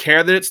 I don't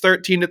care that it's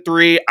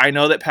 13-3. I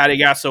know that Patty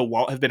Gasso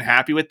won't have been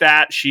happy with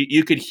that.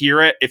 You could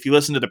hear it if you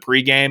listen to the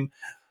pregame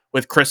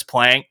with Chris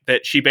Plank,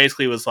 that she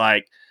basically was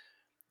like,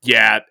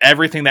 yeah,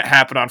 everything that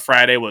happened on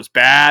Friday was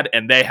bad,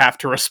 and they have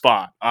to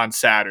respond on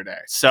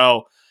Saturday.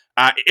 So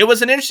it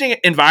was an interesting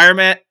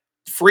environment,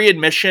 free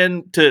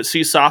admission to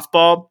see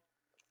softball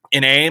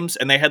in Ames,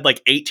 and they had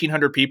like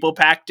 1,800 people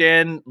packed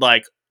in,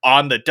 like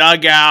on the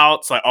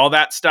dugouts, like all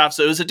that stuff.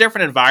 So it was a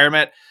different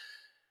environment.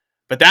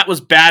 But that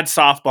was bad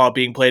softball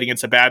being played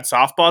against a bad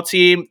softball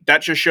team.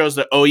 That just shows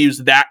that OU's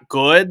that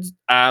good.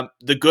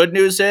 The good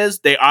news is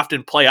they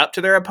often play up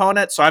to their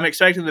opponent. So I'm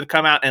expecting them to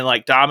come out and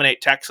like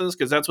dominate Texas,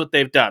 because that's what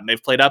they've done.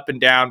 They've played up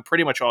and down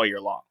pretty much all year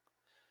long.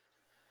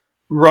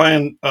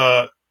 Ryan,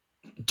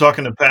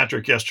 talking to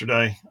Patrick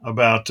yesterday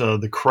about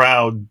the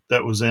crowd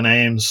that was in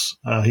Ames,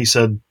 he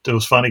said it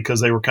was funny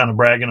because they were kind of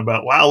bragging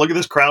about, wow, look at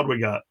this crowd we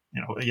got.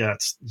 Yeah,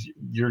 it's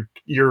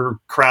your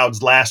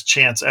crowd's last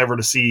chance ever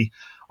to see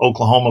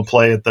Oklahoma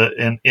play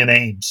in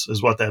Ames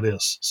is what that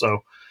is. So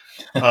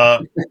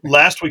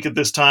last week at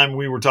this time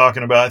we were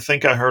talking about, I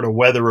think I heard a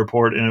weather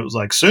report, and it was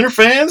like, Sooner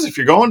fans, if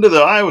you're going to the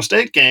Iowa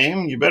State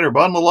game, you better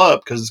bundle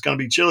up because it's going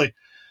to be chilly.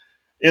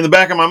 In the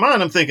back of my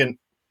mind, I'm thinking,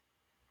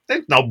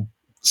 there's no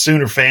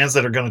Sooner fans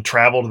that are going to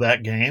travel to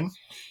that game.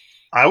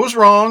 I was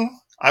wrong.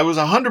 I was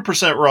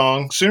 100%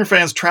 wrong. Sooner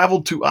fans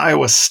traveled to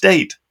Iowa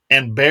State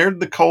and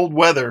bared the cold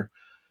weather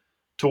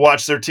to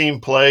watch their team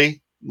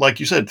play, like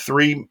you said,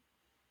 3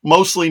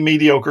 mostly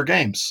mediocre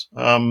games.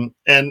 And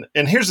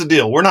here's the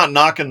deal. We're not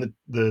knocking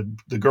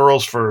the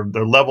girls for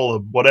their level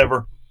of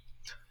whatever.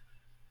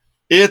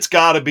 It's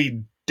got to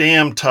be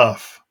damn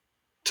tough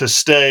to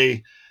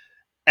stay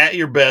at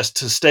your best,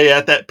 to stay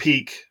at that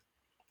peak.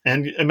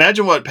 And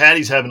imagine what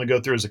Patty's having to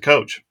go through as a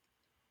coach,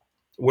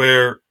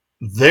 where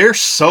they're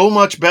so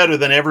much better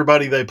than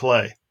everybody they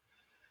play.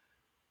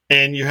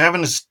 and you're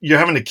having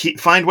to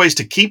find ways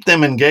to keep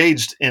them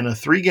engaged in a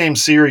 3-game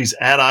series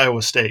at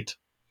Iowa State.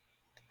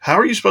 How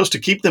are you supposed to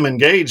keep them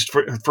engaged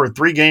for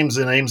 3 games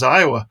in Ames,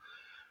 Iowa,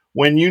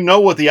 when you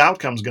know what the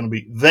outcome's going to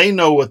be? They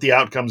know what the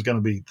outcome's going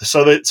to be.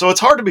 So it's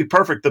hard to be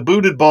perfect. The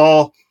booted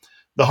ball,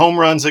 the home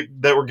runs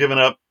that were given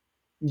up,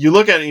 you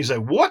look at it and you say,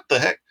 what the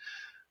heck?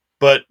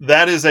 But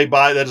that is a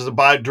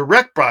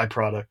direct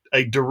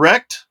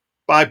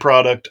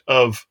byproduct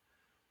of,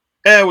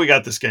 we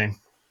got this game.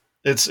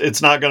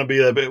 It's not going to be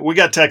that big. We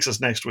got Texas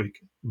next week.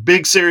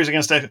 Big series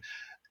against Texas.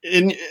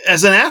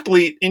 As an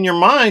athlete, in your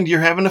mind, you're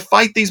having to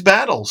fight these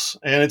battles,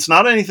 and it's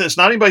not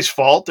anybody's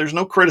fault. There's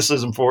no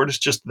criticism for it. It's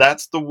just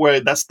that's the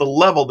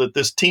level that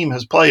this team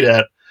has played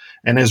at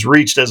and has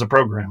reached as a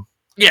program.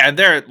 Yeah,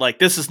 they're like,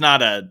 this is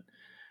not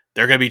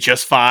they're going to be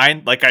just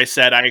fine. Like I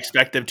said, I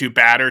expect them to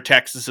batter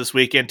Texas this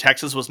weekend.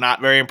 Texas was not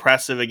very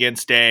impressive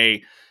against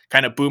a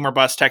kind of boomer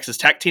bust Texas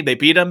Tech team. They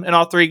beat them in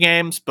all 3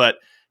 games, but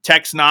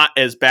Tech's not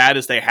as bad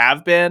as they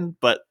have been,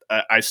 but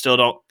I still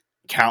don't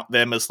count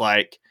them as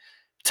like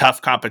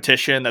tough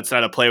competition. That's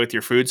not a play with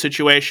your food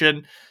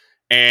situation.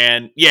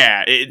 And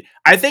yeah,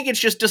 I think it's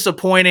just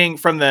disappointing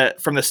from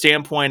the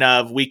standpoint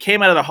of, we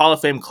came out of the Hall of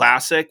Fame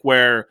Classic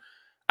where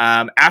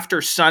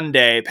after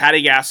Sunday,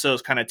 Patty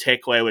Gasso's kind of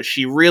takeaway was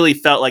she really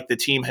felt like the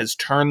team has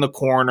turned the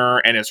corner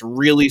and is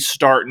really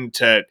starting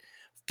to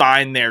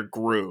find their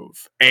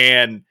groove.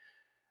 And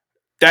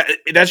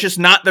that's just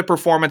not the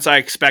performance I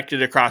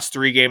expected across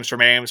 3 games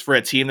from Ames for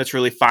a team that's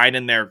really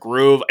finding their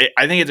groove.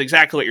 I think it's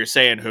exactly what you're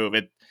saying,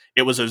 Hoove.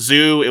 It was a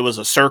zoo. It was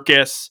a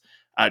circus.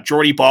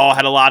 Jordy Ball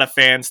had a lot of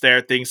fans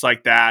there, things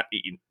like that,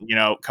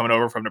 coming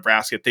over from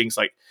Nebraska, things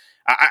like,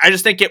 I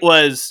just think it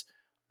was,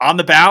 on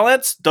the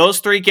balance, those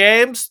 3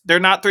 games, they're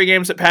not 3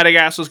 games that Patty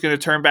Gasso is going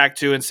to turn back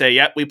to and say,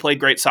 yep, we played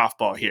great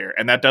softball here.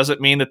 And that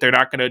doesn't mean that they're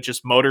not going to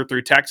just motor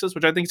through Texas,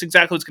 which I think is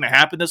exactly what's going to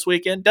happen this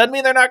weekend. Doesn't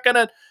mean they're not going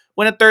to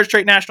win a 3rd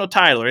straight national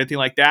title or anything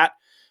like that.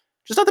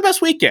 Just not the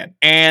best weekend.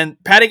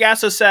 And Patty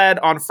Gasso said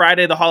on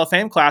Friday, the Hall of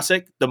Fame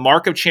Classic, the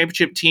mark of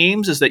championship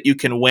teams is that you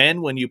can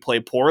win when you play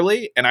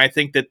poorly. And I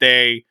think that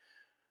they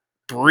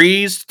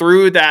breezed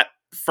through that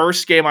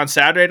first game on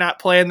Saturday not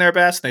playing their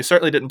best. They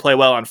certainly didn't play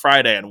well on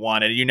Friday and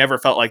won, and you never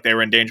felt like they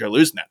were in danger of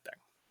losing that thing.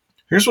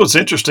 Here's what's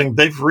interesting.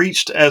 They've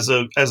reached, as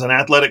an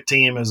athletic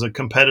team, as a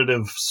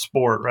competitive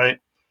sport, right?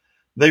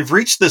 They've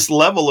reached this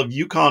level of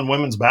UConn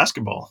women's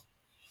basketball.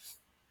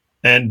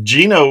 And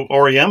Gino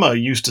Auriemma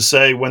used to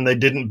say, when they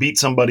didn't beat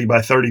somebody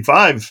by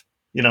 35,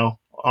 on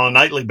a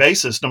nightly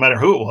basis, no matter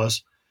who it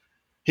was,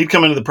 he'd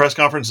come into the press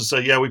conference and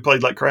say, yeah, we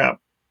played like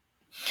crap.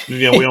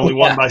 We only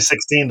won by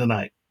 16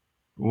 tonight.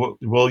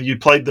 Well, you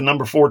played the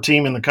number 4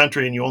 team in the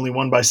country and you only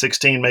won by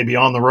 16, maybe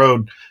on the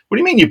road. What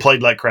do you mean you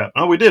played like crap?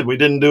 No, we did. We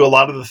didn't do a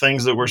lot of the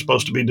things that we're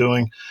supposed to be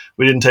doing.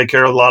 We didn't take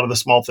care of a lot of the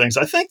small things.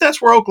 I think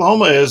that's where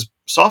Oklahoma is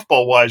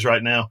softball-wise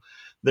right now.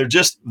 They're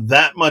just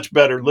that much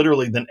better,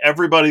 literally, than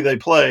everybody they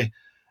play.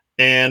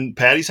 And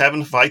Patty's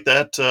having to fight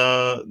that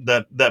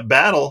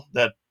battle,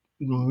 that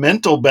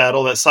mental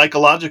battle, that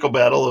psychological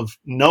battle of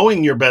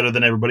knowing you're better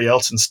than everybody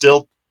else and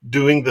still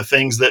doing the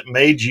things that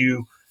made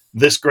you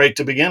this great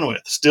to begin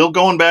with. Still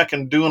going back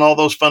and doing all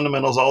those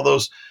fundamentals, all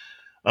those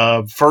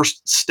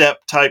first step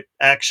type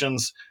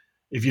actions.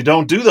 If you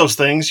don't do those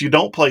things, you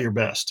don't play your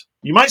best.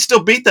 You might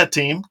still beat that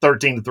team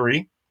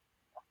 13-3,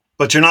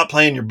 but you're not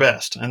playing your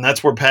best. And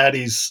that's where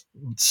Patty's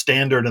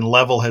standard and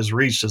level has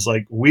reached, is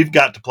like, we've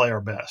got to play our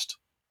best.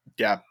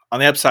 Yeah. On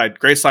the upside,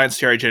 Grace Lyons,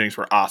 Terry Jennings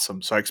were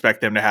awesome. So I expect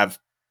them to have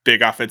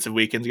big offensive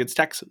weekends against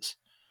Texas.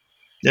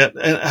 Yeah,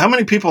 and how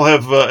many people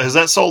has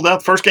that sold out?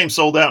 The first game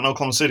sold out in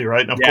Oklahoma City,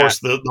 right? And of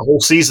course, the whole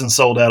season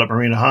sold out at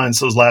Marina Hines,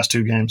 those last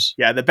 2 games.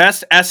 Yeah, the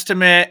best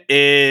estimate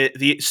is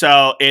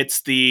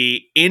it's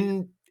the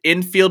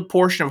infield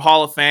portion of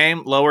Hall of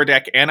Fame, lower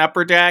deck and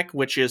upper deck,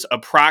 which is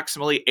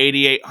approximately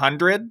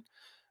 8,800.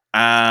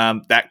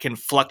 That can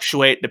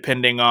fluctuate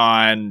depending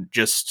on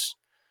just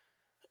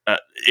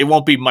it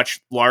won't be much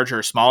larger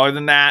or smaller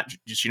than that.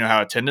 Just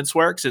how attendance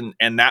works,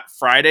 and that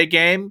Friday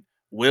game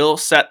will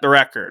set the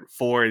record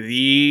for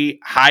the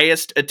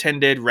highest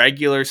attended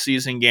regular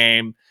season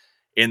game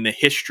in the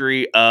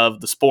history of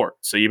the sport.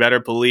 So you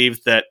better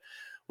believe that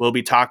we'll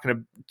be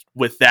talking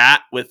with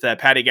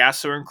Patty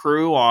Gasso and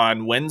crew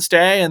on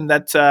Wednesday, and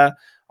that's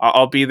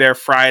I'll be there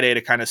Friday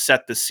to kind of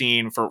set the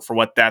scene for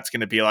what that's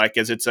going to be like,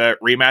 as it's a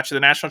rematch of the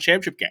national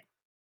championship game.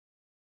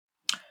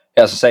 Yeah,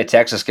 I was to say,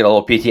 Texas get a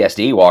little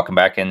PTSD walking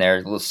back in there, a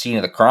little scene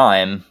of the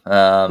crime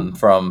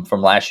from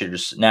last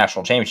year's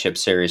national championship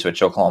series,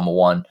 which Oklahoma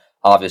won.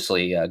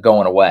 Obviously,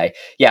 going away.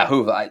 Yeah,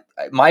 Hoove,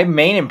 my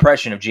main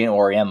impression of Gino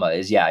Auriemma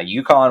is,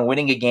 UConn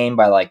winning a game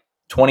by like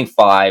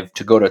 25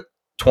 to go to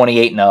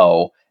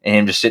 28-0, and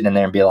him just sitting in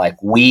there and be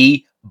like,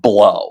 we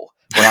blow.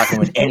 We're not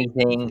going to win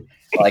anything.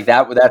 Like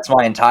that. That's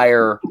my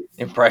entire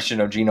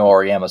impression of Gino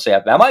Auriemma. So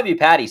that might be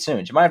Patty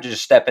soon. She might have to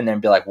just step in there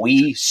and be like,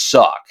 we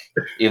suck,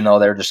 even though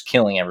they're just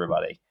killing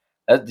everybody.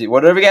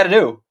 Whatever we got to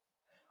do.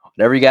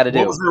 Whatever you got to do.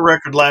 What was their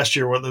record last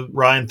year?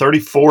 Ryan,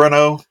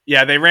 34-0?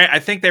 Yeah, I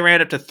think they ran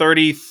up to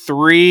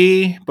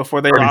 33 before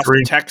they 33. lost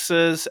to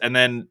Texas, and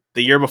then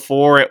the year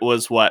before it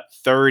was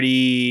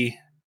 38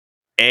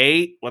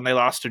 when they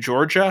lost to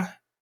Georgia.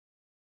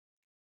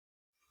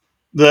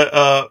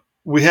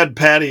 We had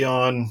Patty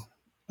on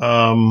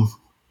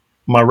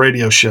my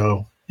radio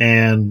show,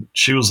 and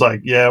she was like,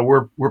 "Yeah,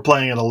 we're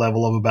playing at a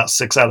level of about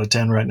 6 out of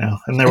 10 right now,"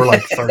 and they were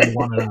like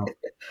 31-0.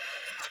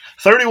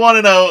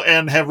 31-0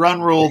 and have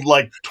run ruled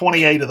like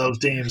 28 of those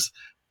teams,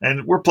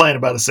 and we're playing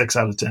about a 6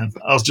 out of 10.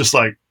 I was just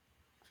like,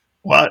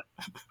 what?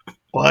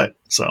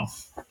 So,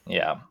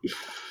 yeah.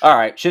 All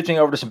right, shifting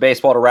over to some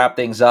baseball to wrap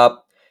things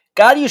up.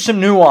 Got to use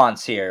some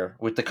nuance here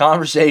with the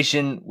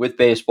conversation with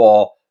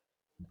baseball.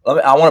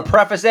 I want to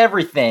preface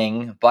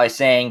everything by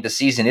saying the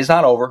season is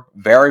not over.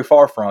 Very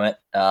far from it.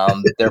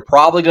 They're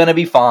probably going to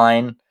be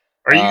fine.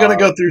 Are you going to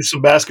go through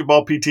some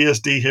basketball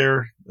PTSD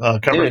here?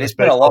 Dude, it's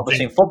been a lot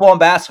between football and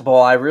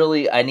basketball. I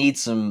need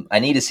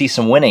to see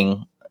some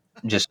winning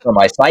just for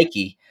my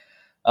psyche.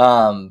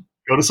 Go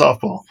to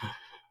softball.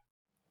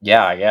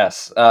 Yeah, I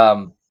guess.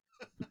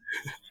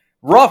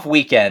 Rough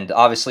weekend,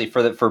 obviously,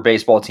 for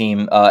baseball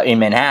team in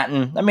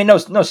Manhattan. I mean, no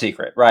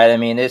secret, right? I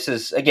mean, this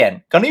is,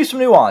 again, going to use some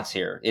nuance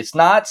here. It's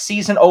not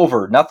season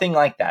over, nothing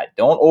like that.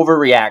 Don't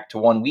overreact to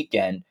one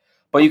weekend.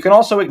 But you can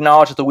also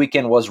acknowledge that the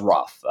weekend was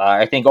rough.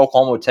 I think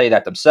Oklahoma would tell you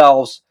that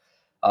themselves.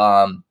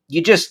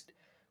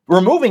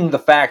 Removing the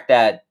fact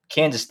that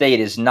Kansas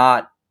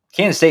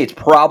State's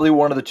probably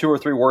one of the 2 or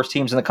 3 worst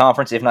teams in the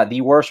conference, if not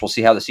the worst. We'll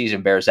see how the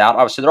season bears out.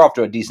 Obviously, they're off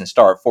to a decent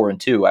start,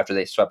 4-2 after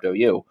they swept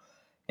OU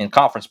in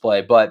conference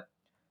play. But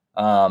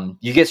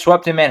you get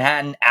swept in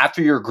Manhattan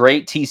after your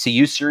great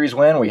TCU series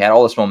win, where you had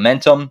all this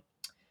momentum.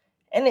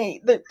 And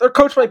they're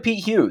coached by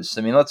Pete Hughes.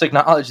 I mean, let's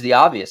acknowledge the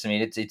obvious. I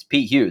mean, it's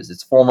Pete Hughes.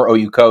 It's former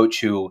OU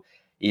coach who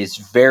is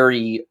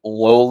very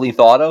lowly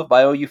thought of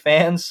by OU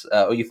fans.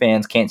 OU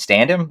fans can't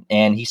stand him,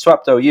 and he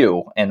swept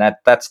OU, and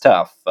that's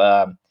tough.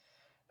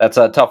 That's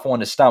a tough one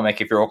to stomach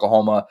if you're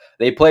Oklahoma.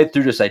 They played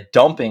through just a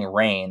dumping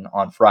rain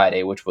on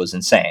Friday, which was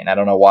insane. I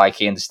don't know why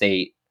Kansas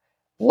State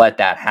let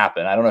that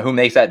happen. I don't know who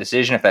makes that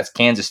decision, if that's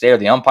Kansas State or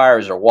the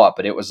umpires or what,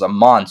 but it was a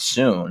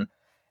monsoon.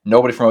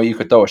 Nobody from OU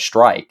could throw a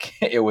strike.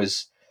 It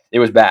was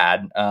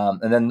bad.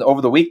 And then over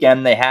the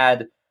weekend, they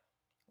had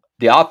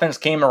the offense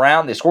came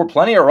around. They scored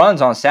plenty of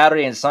runs on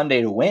Saturday and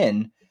Sunday to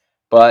win,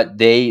 but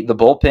the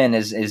bullpen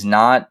is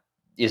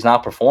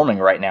not performing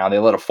right now. They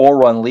let a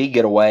 4-run lead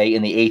get away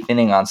in the 8th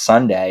inning on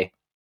Sunday.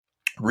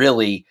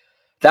 Really,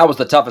 that was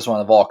the toughest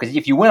one of all, because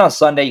if you win on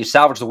Sunday, you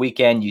salvage the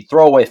weekend, you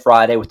throw away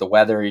Friday with the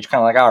weather, you're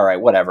kind of like, all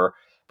right, whatever.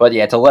 But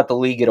yeah, to let the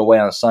lead get away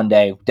on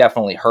Sunday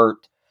definitely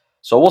hurt.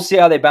 So we'll see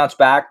how they bounce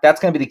back.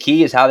 That's going to be the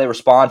key, is how they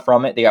respond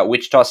from it. They got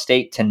Wichita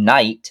State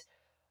tonight,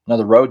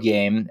 another road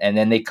game, and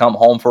then they come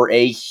home for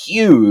a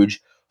huge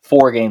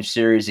 4-game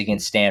series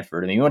against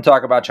Stanford. I mean, you want to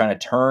talk about trying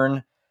to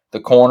turn the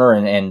corner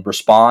and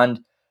respond.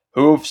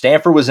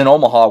 Stanford was in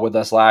Omaha with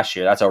us last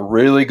year. That's a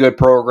really good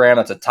program.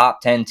 That's a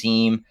top 10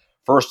 team.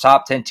 First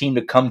top 10 team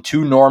to come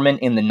to Norman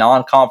in the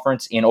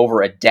non-conference in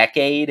over a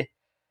decade.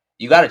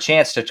 You got a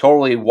chance to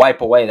totally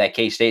wipe away that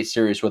K-State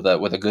series with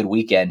a good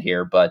weekend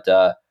here, but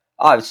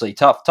obviously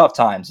tough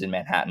times in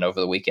Manhattan over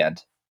the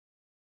weekend.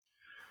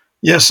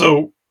 Yeah,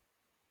 so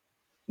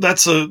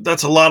that's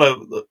a lot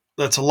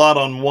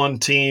on one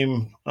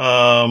team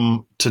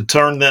to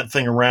turn that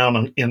thing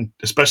around,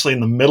 especially in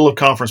the middle of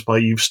conference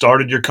play. You've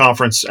started your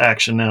conference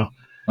action now.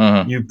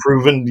 Mm-hmm. You've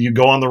proven you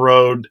go on the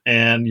road,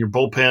 and your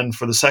bullpen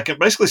for the second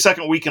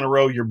week in a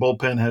row, your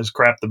bullpen has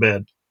crapped the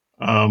bed.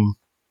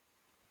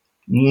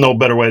 No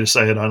better way to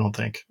say it, I don't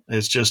think.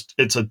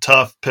 It's a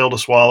tough pill to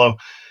swallow,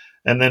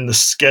 and then the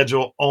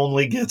schedule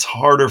only gets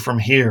harder from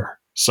here.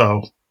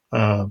 So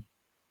I'm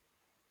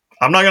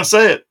not going to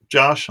say it,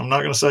 Josh. I'm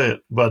not going to say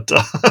it, but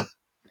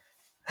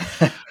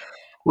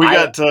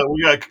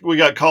we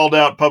got called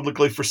out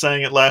publicly for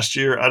saying it last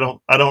year. I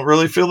don't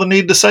really feel the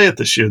need to say it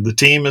this year. The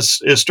team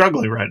is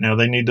struggling right now.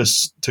 They need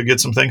to get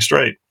some things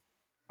straight.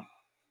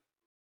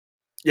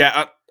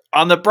 Yeah,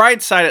 on the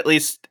bright side, at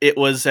least, it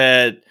was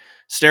a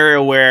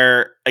scenario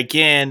where,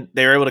 again,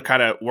 they were able to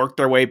kind of work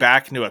their way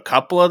back into a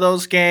couple of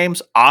those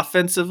games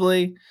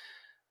offensively.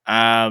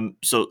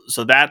 So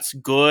that's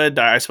good.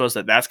 I suppose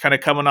that's kind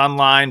of coming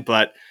online,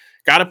 but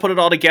got to put it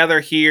all together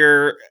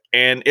here.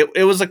 And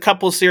it was a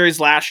couple series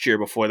last year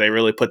before they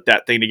really put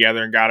that thing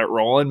together and got it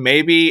rolling.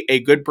 Maybe a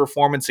good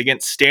performance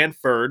against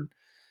Stanford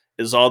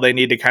is all they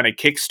need to kind of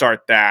kickstart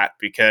that,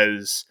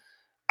 because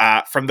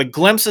from the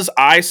glimpses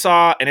I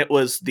saw, and it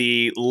was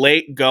the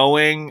late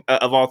going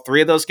of all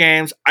 3 of those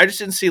games, I just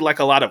didn't see like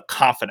a lot of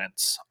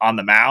confidence on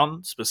the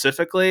mound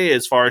specifically,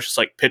 as far as just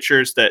like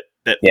pitchers that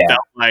felt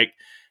like,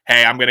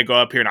 hey, I'm going to go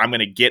up here and I'm going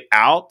to get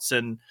outs.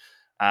 And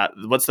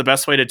what's the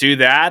best way to do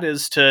that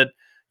is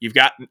you've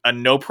got a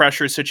no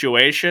pressure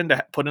situation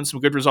to put in some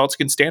good results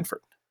against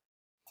Stanford.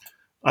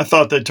 I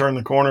thought they turned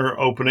the corner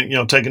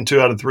opening, taking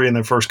 2 out of 3 in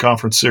their first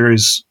conference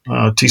series.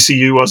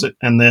 TCU was it?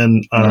 And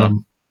then,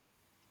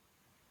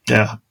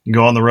 you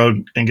go on the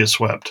road and get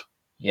swept.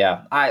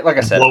 Yeah. Like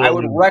I said, I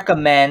would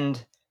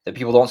recommend that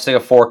people don't stick a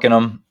fork in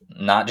them.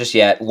 Not just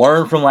yet.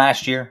 Learn from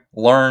last year.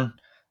 Learn.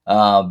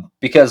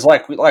 Because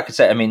like I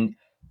said, I mean,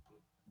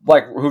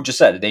 like who just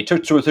said it, they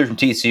took 2 or 3 from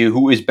TCU,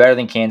 who is better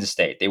than Kansas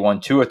State. They won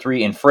 2 or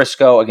 3 in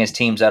Frisco against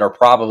teams that are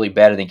probably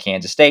better than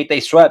Kansas State. They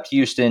swept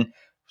Houston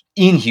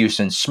in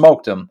Houston,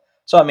 smoked them.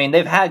 So, I mean,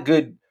 they've had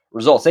good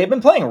results. They've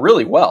been playing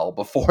really well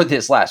before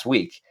this last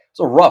week. It's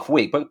a rough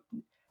week, but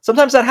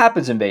sometimes that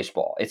happens in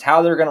baseball. It's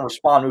how they're going to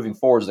respond moving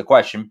forward is the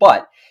question.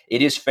 But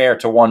it is fair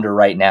to wonder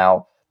right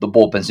now the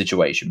bullpen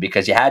situation,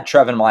 because you had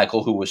Trevin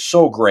Michael, who was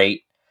so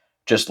great,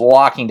 just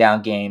locking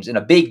down games. In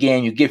a big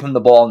game, you give him the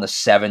ball in the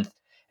 7th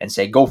and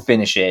say, go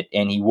finish it,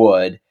 and he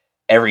would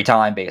every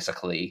time,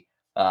 basically.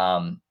 They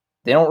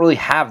don't really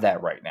have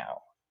that right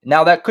now.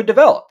 Now, that could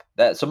develop.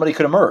 That somebody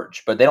could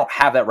emerge, but they don't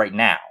have that right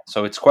now.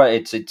 So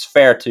it's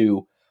fair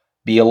to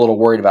be a little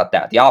worried about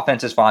that. The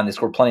offense is fine. They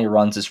scored plenty of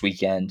runs this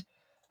weekend.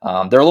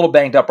 They're a little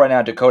banged up right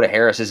now. Dakota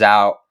Harris is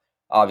out.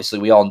 Obviously,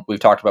 we've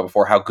talked about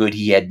before how good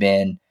he had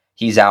been.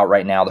 He's out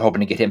right now. They're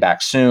hoping to get him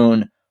back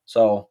soon.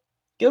 So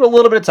give it a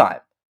little bit of time.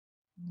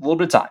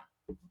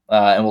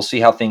 And we'll see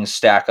how things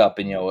stack up.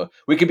 And,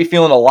 we could be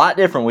feeling a lot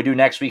different when we do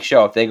next week's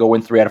show if they go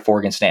win 3 out of 4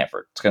 against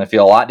Stanford. It's going to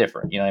feel a lot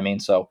different. You know what I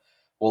mean? So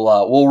we'll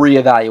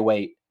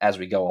reevaluate as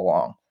we go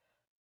along.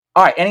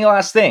 All right. Any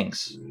last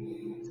things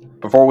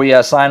before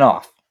we sign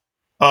off?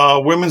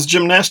 Women's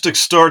gymnastics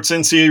starts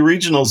NCAA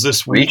regionals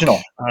this week.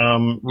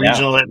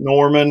 Regional at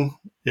Norman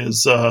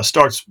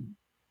starts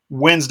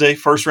Wednesday.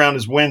 First round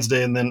is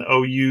Wednesday, and then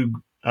OU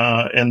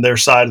and their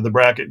side of the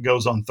bracket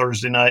goes on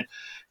Thursday night.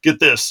 Get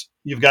this.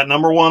 You've got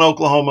number 1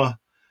 Oklahoma,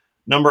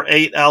 number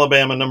 8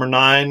 Alabama, number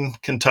 9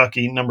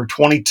 Kentucky, number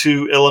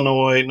 22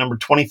 Illinois, number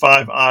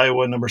 25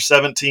 Iowa, number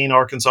 17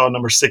 Arkansas,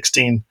 number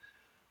 16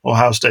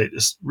 Ohio State.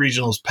 This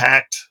regional is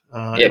packed.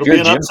 It'll be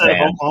an upset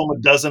if Oklahoma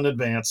doesn't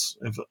advance.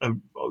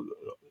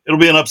 It'll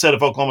be an upset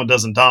if Oklahoma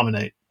doesn't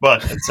dominate.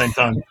 But at the same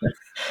time,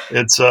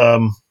 it's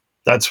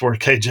that's where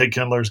KJ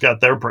Kindler's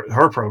got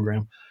her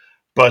program.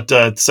 But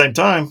at the same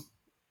time,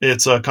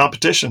 it's a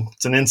competition.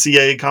 It's an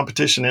NCAA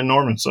competition in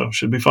Norman, so it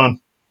should be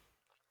fun.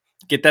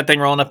 Get that thing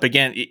rolling up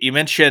again. You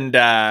mentioned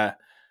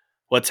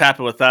what's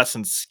happened with us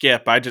and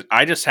Skip. I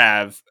just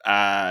have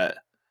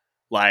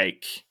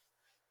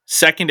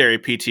secondary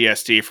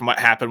PTSD from what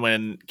happened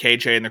when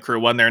KJ and the crew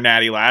won their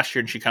natty last year,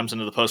 and she comes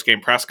into the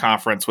post-game press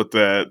conference with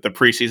the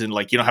preseason,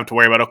 like, you don't have to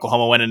worry about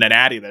Oklahoma winning a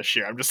natty this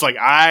year. I'm just like,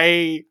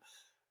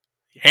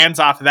 hands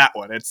off that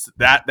one. It's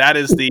that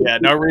is the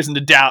no reason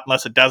to doubt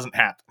unless it doesn't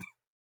happen.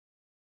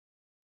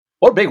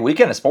 What a big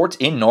weekend of sports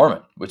in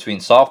Norman, between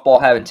softball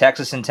having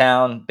Texas in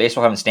town,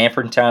 baseball having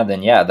Stanford in town,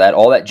 and then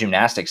all that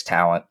gymnastics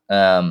talent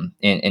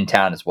in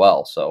town as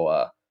well.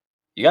 So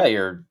you got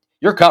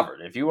you're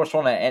covered. If you just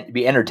want to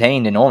be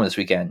entertained in Norman this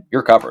weekend,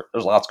 you're covered.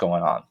 There's lots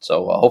going on.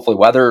 So hopefully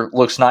weather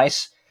looks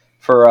nice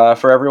for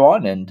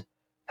everyone, and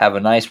have a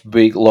nice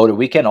big loaded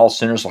weekend.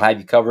 AllSooners will have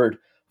you covered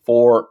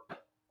for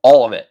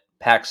all of it,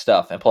 packed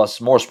stuff, and plus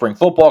more spring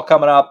football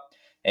coming up,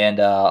 and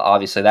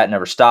obviously that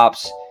never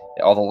stops.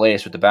 All the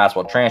latest with the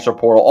basketball transfer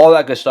portal, all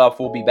that good stuff.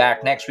 We'll be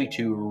back next week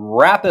to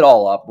wrap it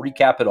all up,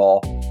 recap it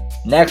all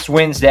next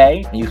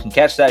Wednesday. You can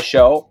catch that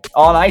show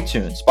on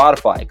iTunes,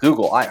 Spotify,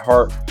 Google,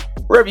 iHeart,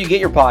 wherever you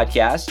get your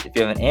podcasts. If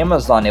you have an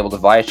Amazon-enabled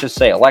device, just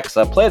say,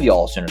 Alexa, play the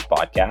AllSooners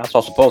podcast.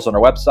 Also post on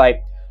our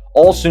website,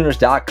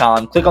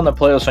 allsooners.com. Click on the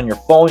playlist on your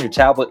phone, your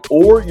tablet,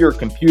 or your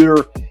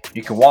computer.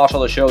 You can watch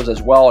all the shows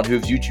as well on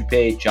Hoover's YouTube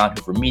page, John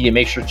Hoover Media.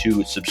 Make sure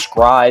to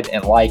subscribe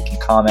and like and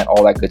comment,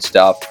 all that good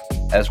stuff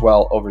as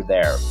well over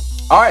there.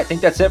 All right, I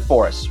think that's it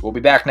for us. We'll be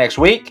back next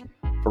week.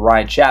 For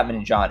Ryan Chapman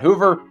and John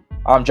Hoover,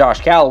 I'm Josh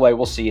Callaway.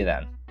 We'll see you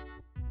then.